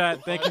who's in the sleeping?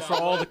 chat. Thank you for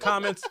all the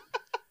comments.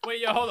 Wait,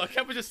 yo, hold on.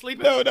 Kevin just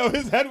sleeping? No,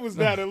 his head was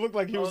down. It looked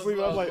like he was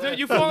sleeping. I was like, Dude,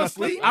 you falling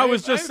asleep? I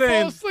was just I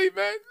ain't saying, fall asleep,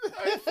 man.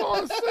 I ain't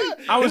falling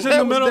asleep. I was in His the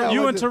head was middle. down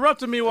You like this.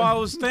 interrupted me while I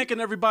was thanking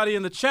everybody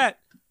in the chat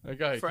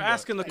Okay, for keep up.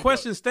 asking the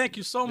questions. Thank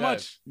you so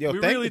much. Yo, we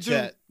thank really the do.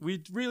 chat.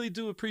 We really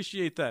do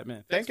appreciate that,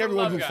 man. thank for the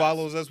everyone love, who guys.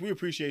 follows us. We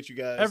appreciate you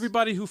guys.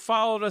 Everybody who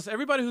followed us,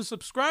 everybody who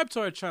subscribed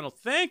to our channel,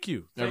 thank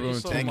you. Thank you Everyone,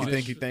 so thank you, much.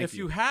 thank you, thank If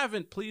you. you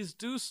haven't, please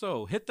do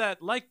so. Hit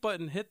that like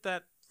button. Hit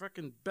that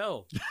freaking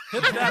bell.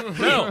 Hit that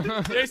bell.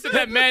 They said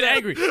that mad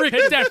angry.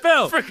 Hit that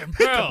bell. Freaking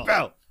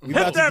bell. We Hit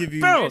about to that give you.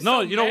 bell. It's No,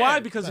 so you know mad. why?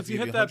 Because About if to you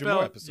give hit you that 100 more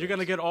bell, episodes. you're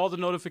gonna get all the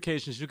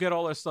notifications. You'll get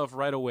all our stuff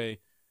right away.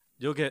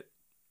 You'll get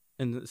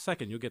in a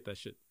second. You'll get that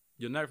shit.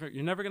 You're never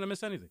gonna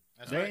miss anything.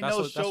 There ain't That's no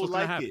what- that's show what's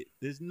gonna like happen. it.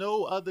 There's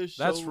no other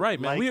show That's right,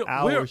 man. like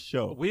our we're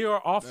show. We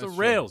are off the That's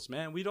rails,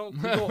 man. We go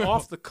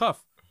off the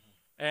cuff.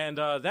 And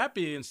that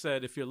being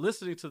said, if you're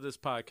listening to this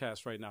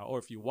podcast right now, or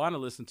if you want to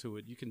listen to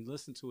it, you can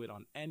listen to it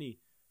on any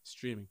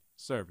streaming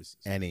services.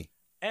 Any.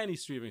 Any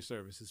streaming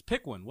services.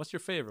 Pick one. What's your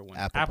favorite one?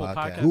 Apple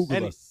Podcasts. Google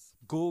Any. us.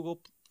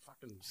 Google.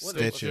 Fucking. What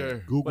is it?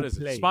 Stitcher. Google What is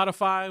Play. it?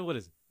 Spotify. What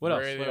is it? What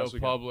else? Radio What else we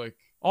got? Public.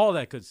 All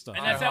that good stuff.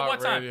 And that's at what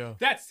time? iHeartRadio.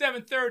 That's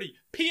 7:30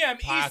 p.m.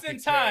 Pocket Eastern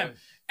time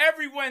Cast.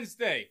 every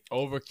Wednesday.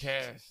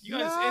 Overcast. You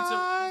guys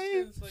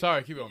answer.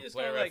 Sorry, keep going. You just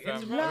Player gotta, like,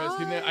 FM.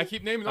 interrupt. I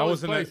keep naming I all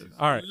was those in places.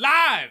 All right.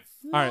 Live.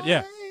 All right.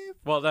 Yeah.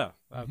 Well,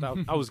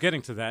 I was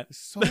getting to that.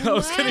 So I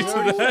was getting to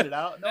Already that. said it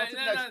out. No, it's the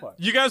No, next no. part.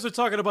 You guys were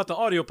talking about the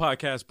audio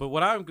podcast, but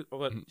what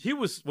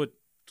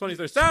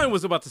 23rd Stallion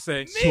was about to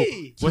say,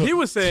 Me. what he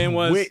was saying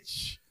was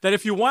Twitch. that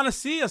if you want to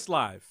see us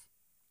live,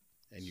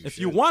 And if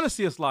you want to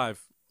see us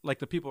live, like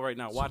the people right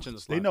now watching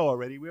us They live, know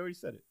already. We already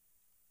said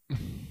it.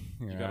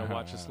 you gotta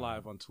watch us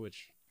live on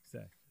Twitch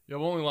Exactly. Yeah,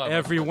 we're only live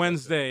every on-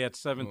 Wednesday at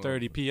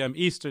 7:30 p.m.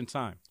 Eastern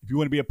time. If you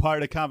want to be a part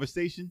of the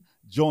conversation,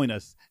 join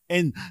us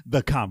in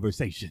the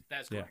conversation.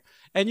 That's Yeah. correct.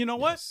 And you know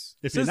what? Yes.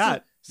 If Since you're not,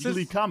 the- you can since-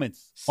 leave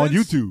comments on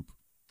since- YouTube.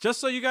 Just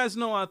so you guys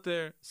know out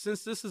there,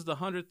 since this is the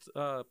 100th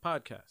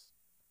podcast,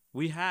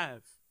 we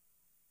have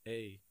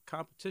a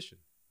competition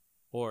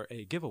or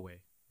a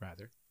giveaway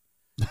rather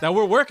that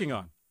we're working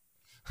on.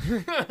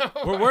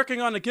 We're working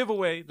on a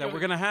giveaway that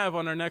we're gonna have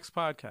on our next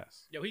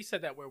podcast. Yo, he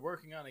said that we're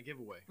working on a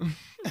giveaway.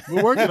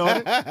 We're working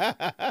on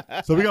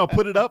it. So we're going to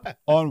put it up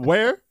on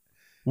where?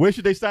 Where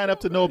should they sign up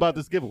to know about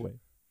this giveaway?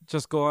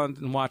 Just go on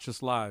and watch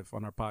us live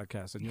on our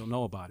podcast, and you'll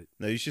know about it.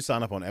 No, you should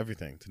sign up on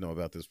everything to know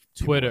about this.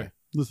 Twitter.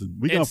 Listen,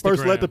 we're going to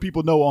first Instagram. let the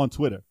people know on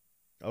Twitter.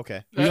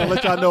 Okay. We're going to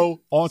let y'all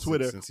know on Since-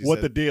 Twitter since you what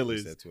said- the deal you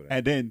is. said Twitter.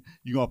 And then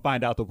you're going to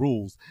find out the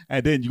rules.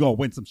 And then you're going to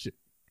win some shit.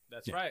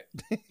 That's right.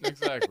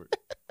 Exactly.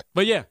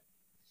 But yeah,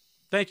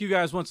 thank you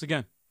guys once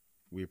again.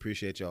 We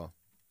appreciate y'all.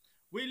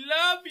 We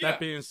love you. That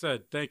being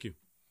said, thank you.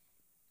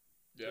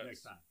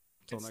 Yes.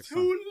 Until It's next too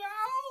time.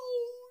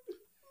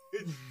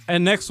 loud.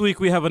 And next week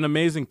we have an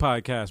amazing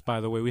podcast. By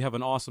the way, we have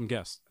an awesome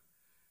guest.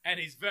 And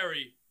he's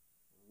very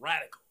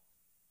radical.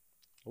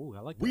 Oh, I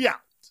like that. We out.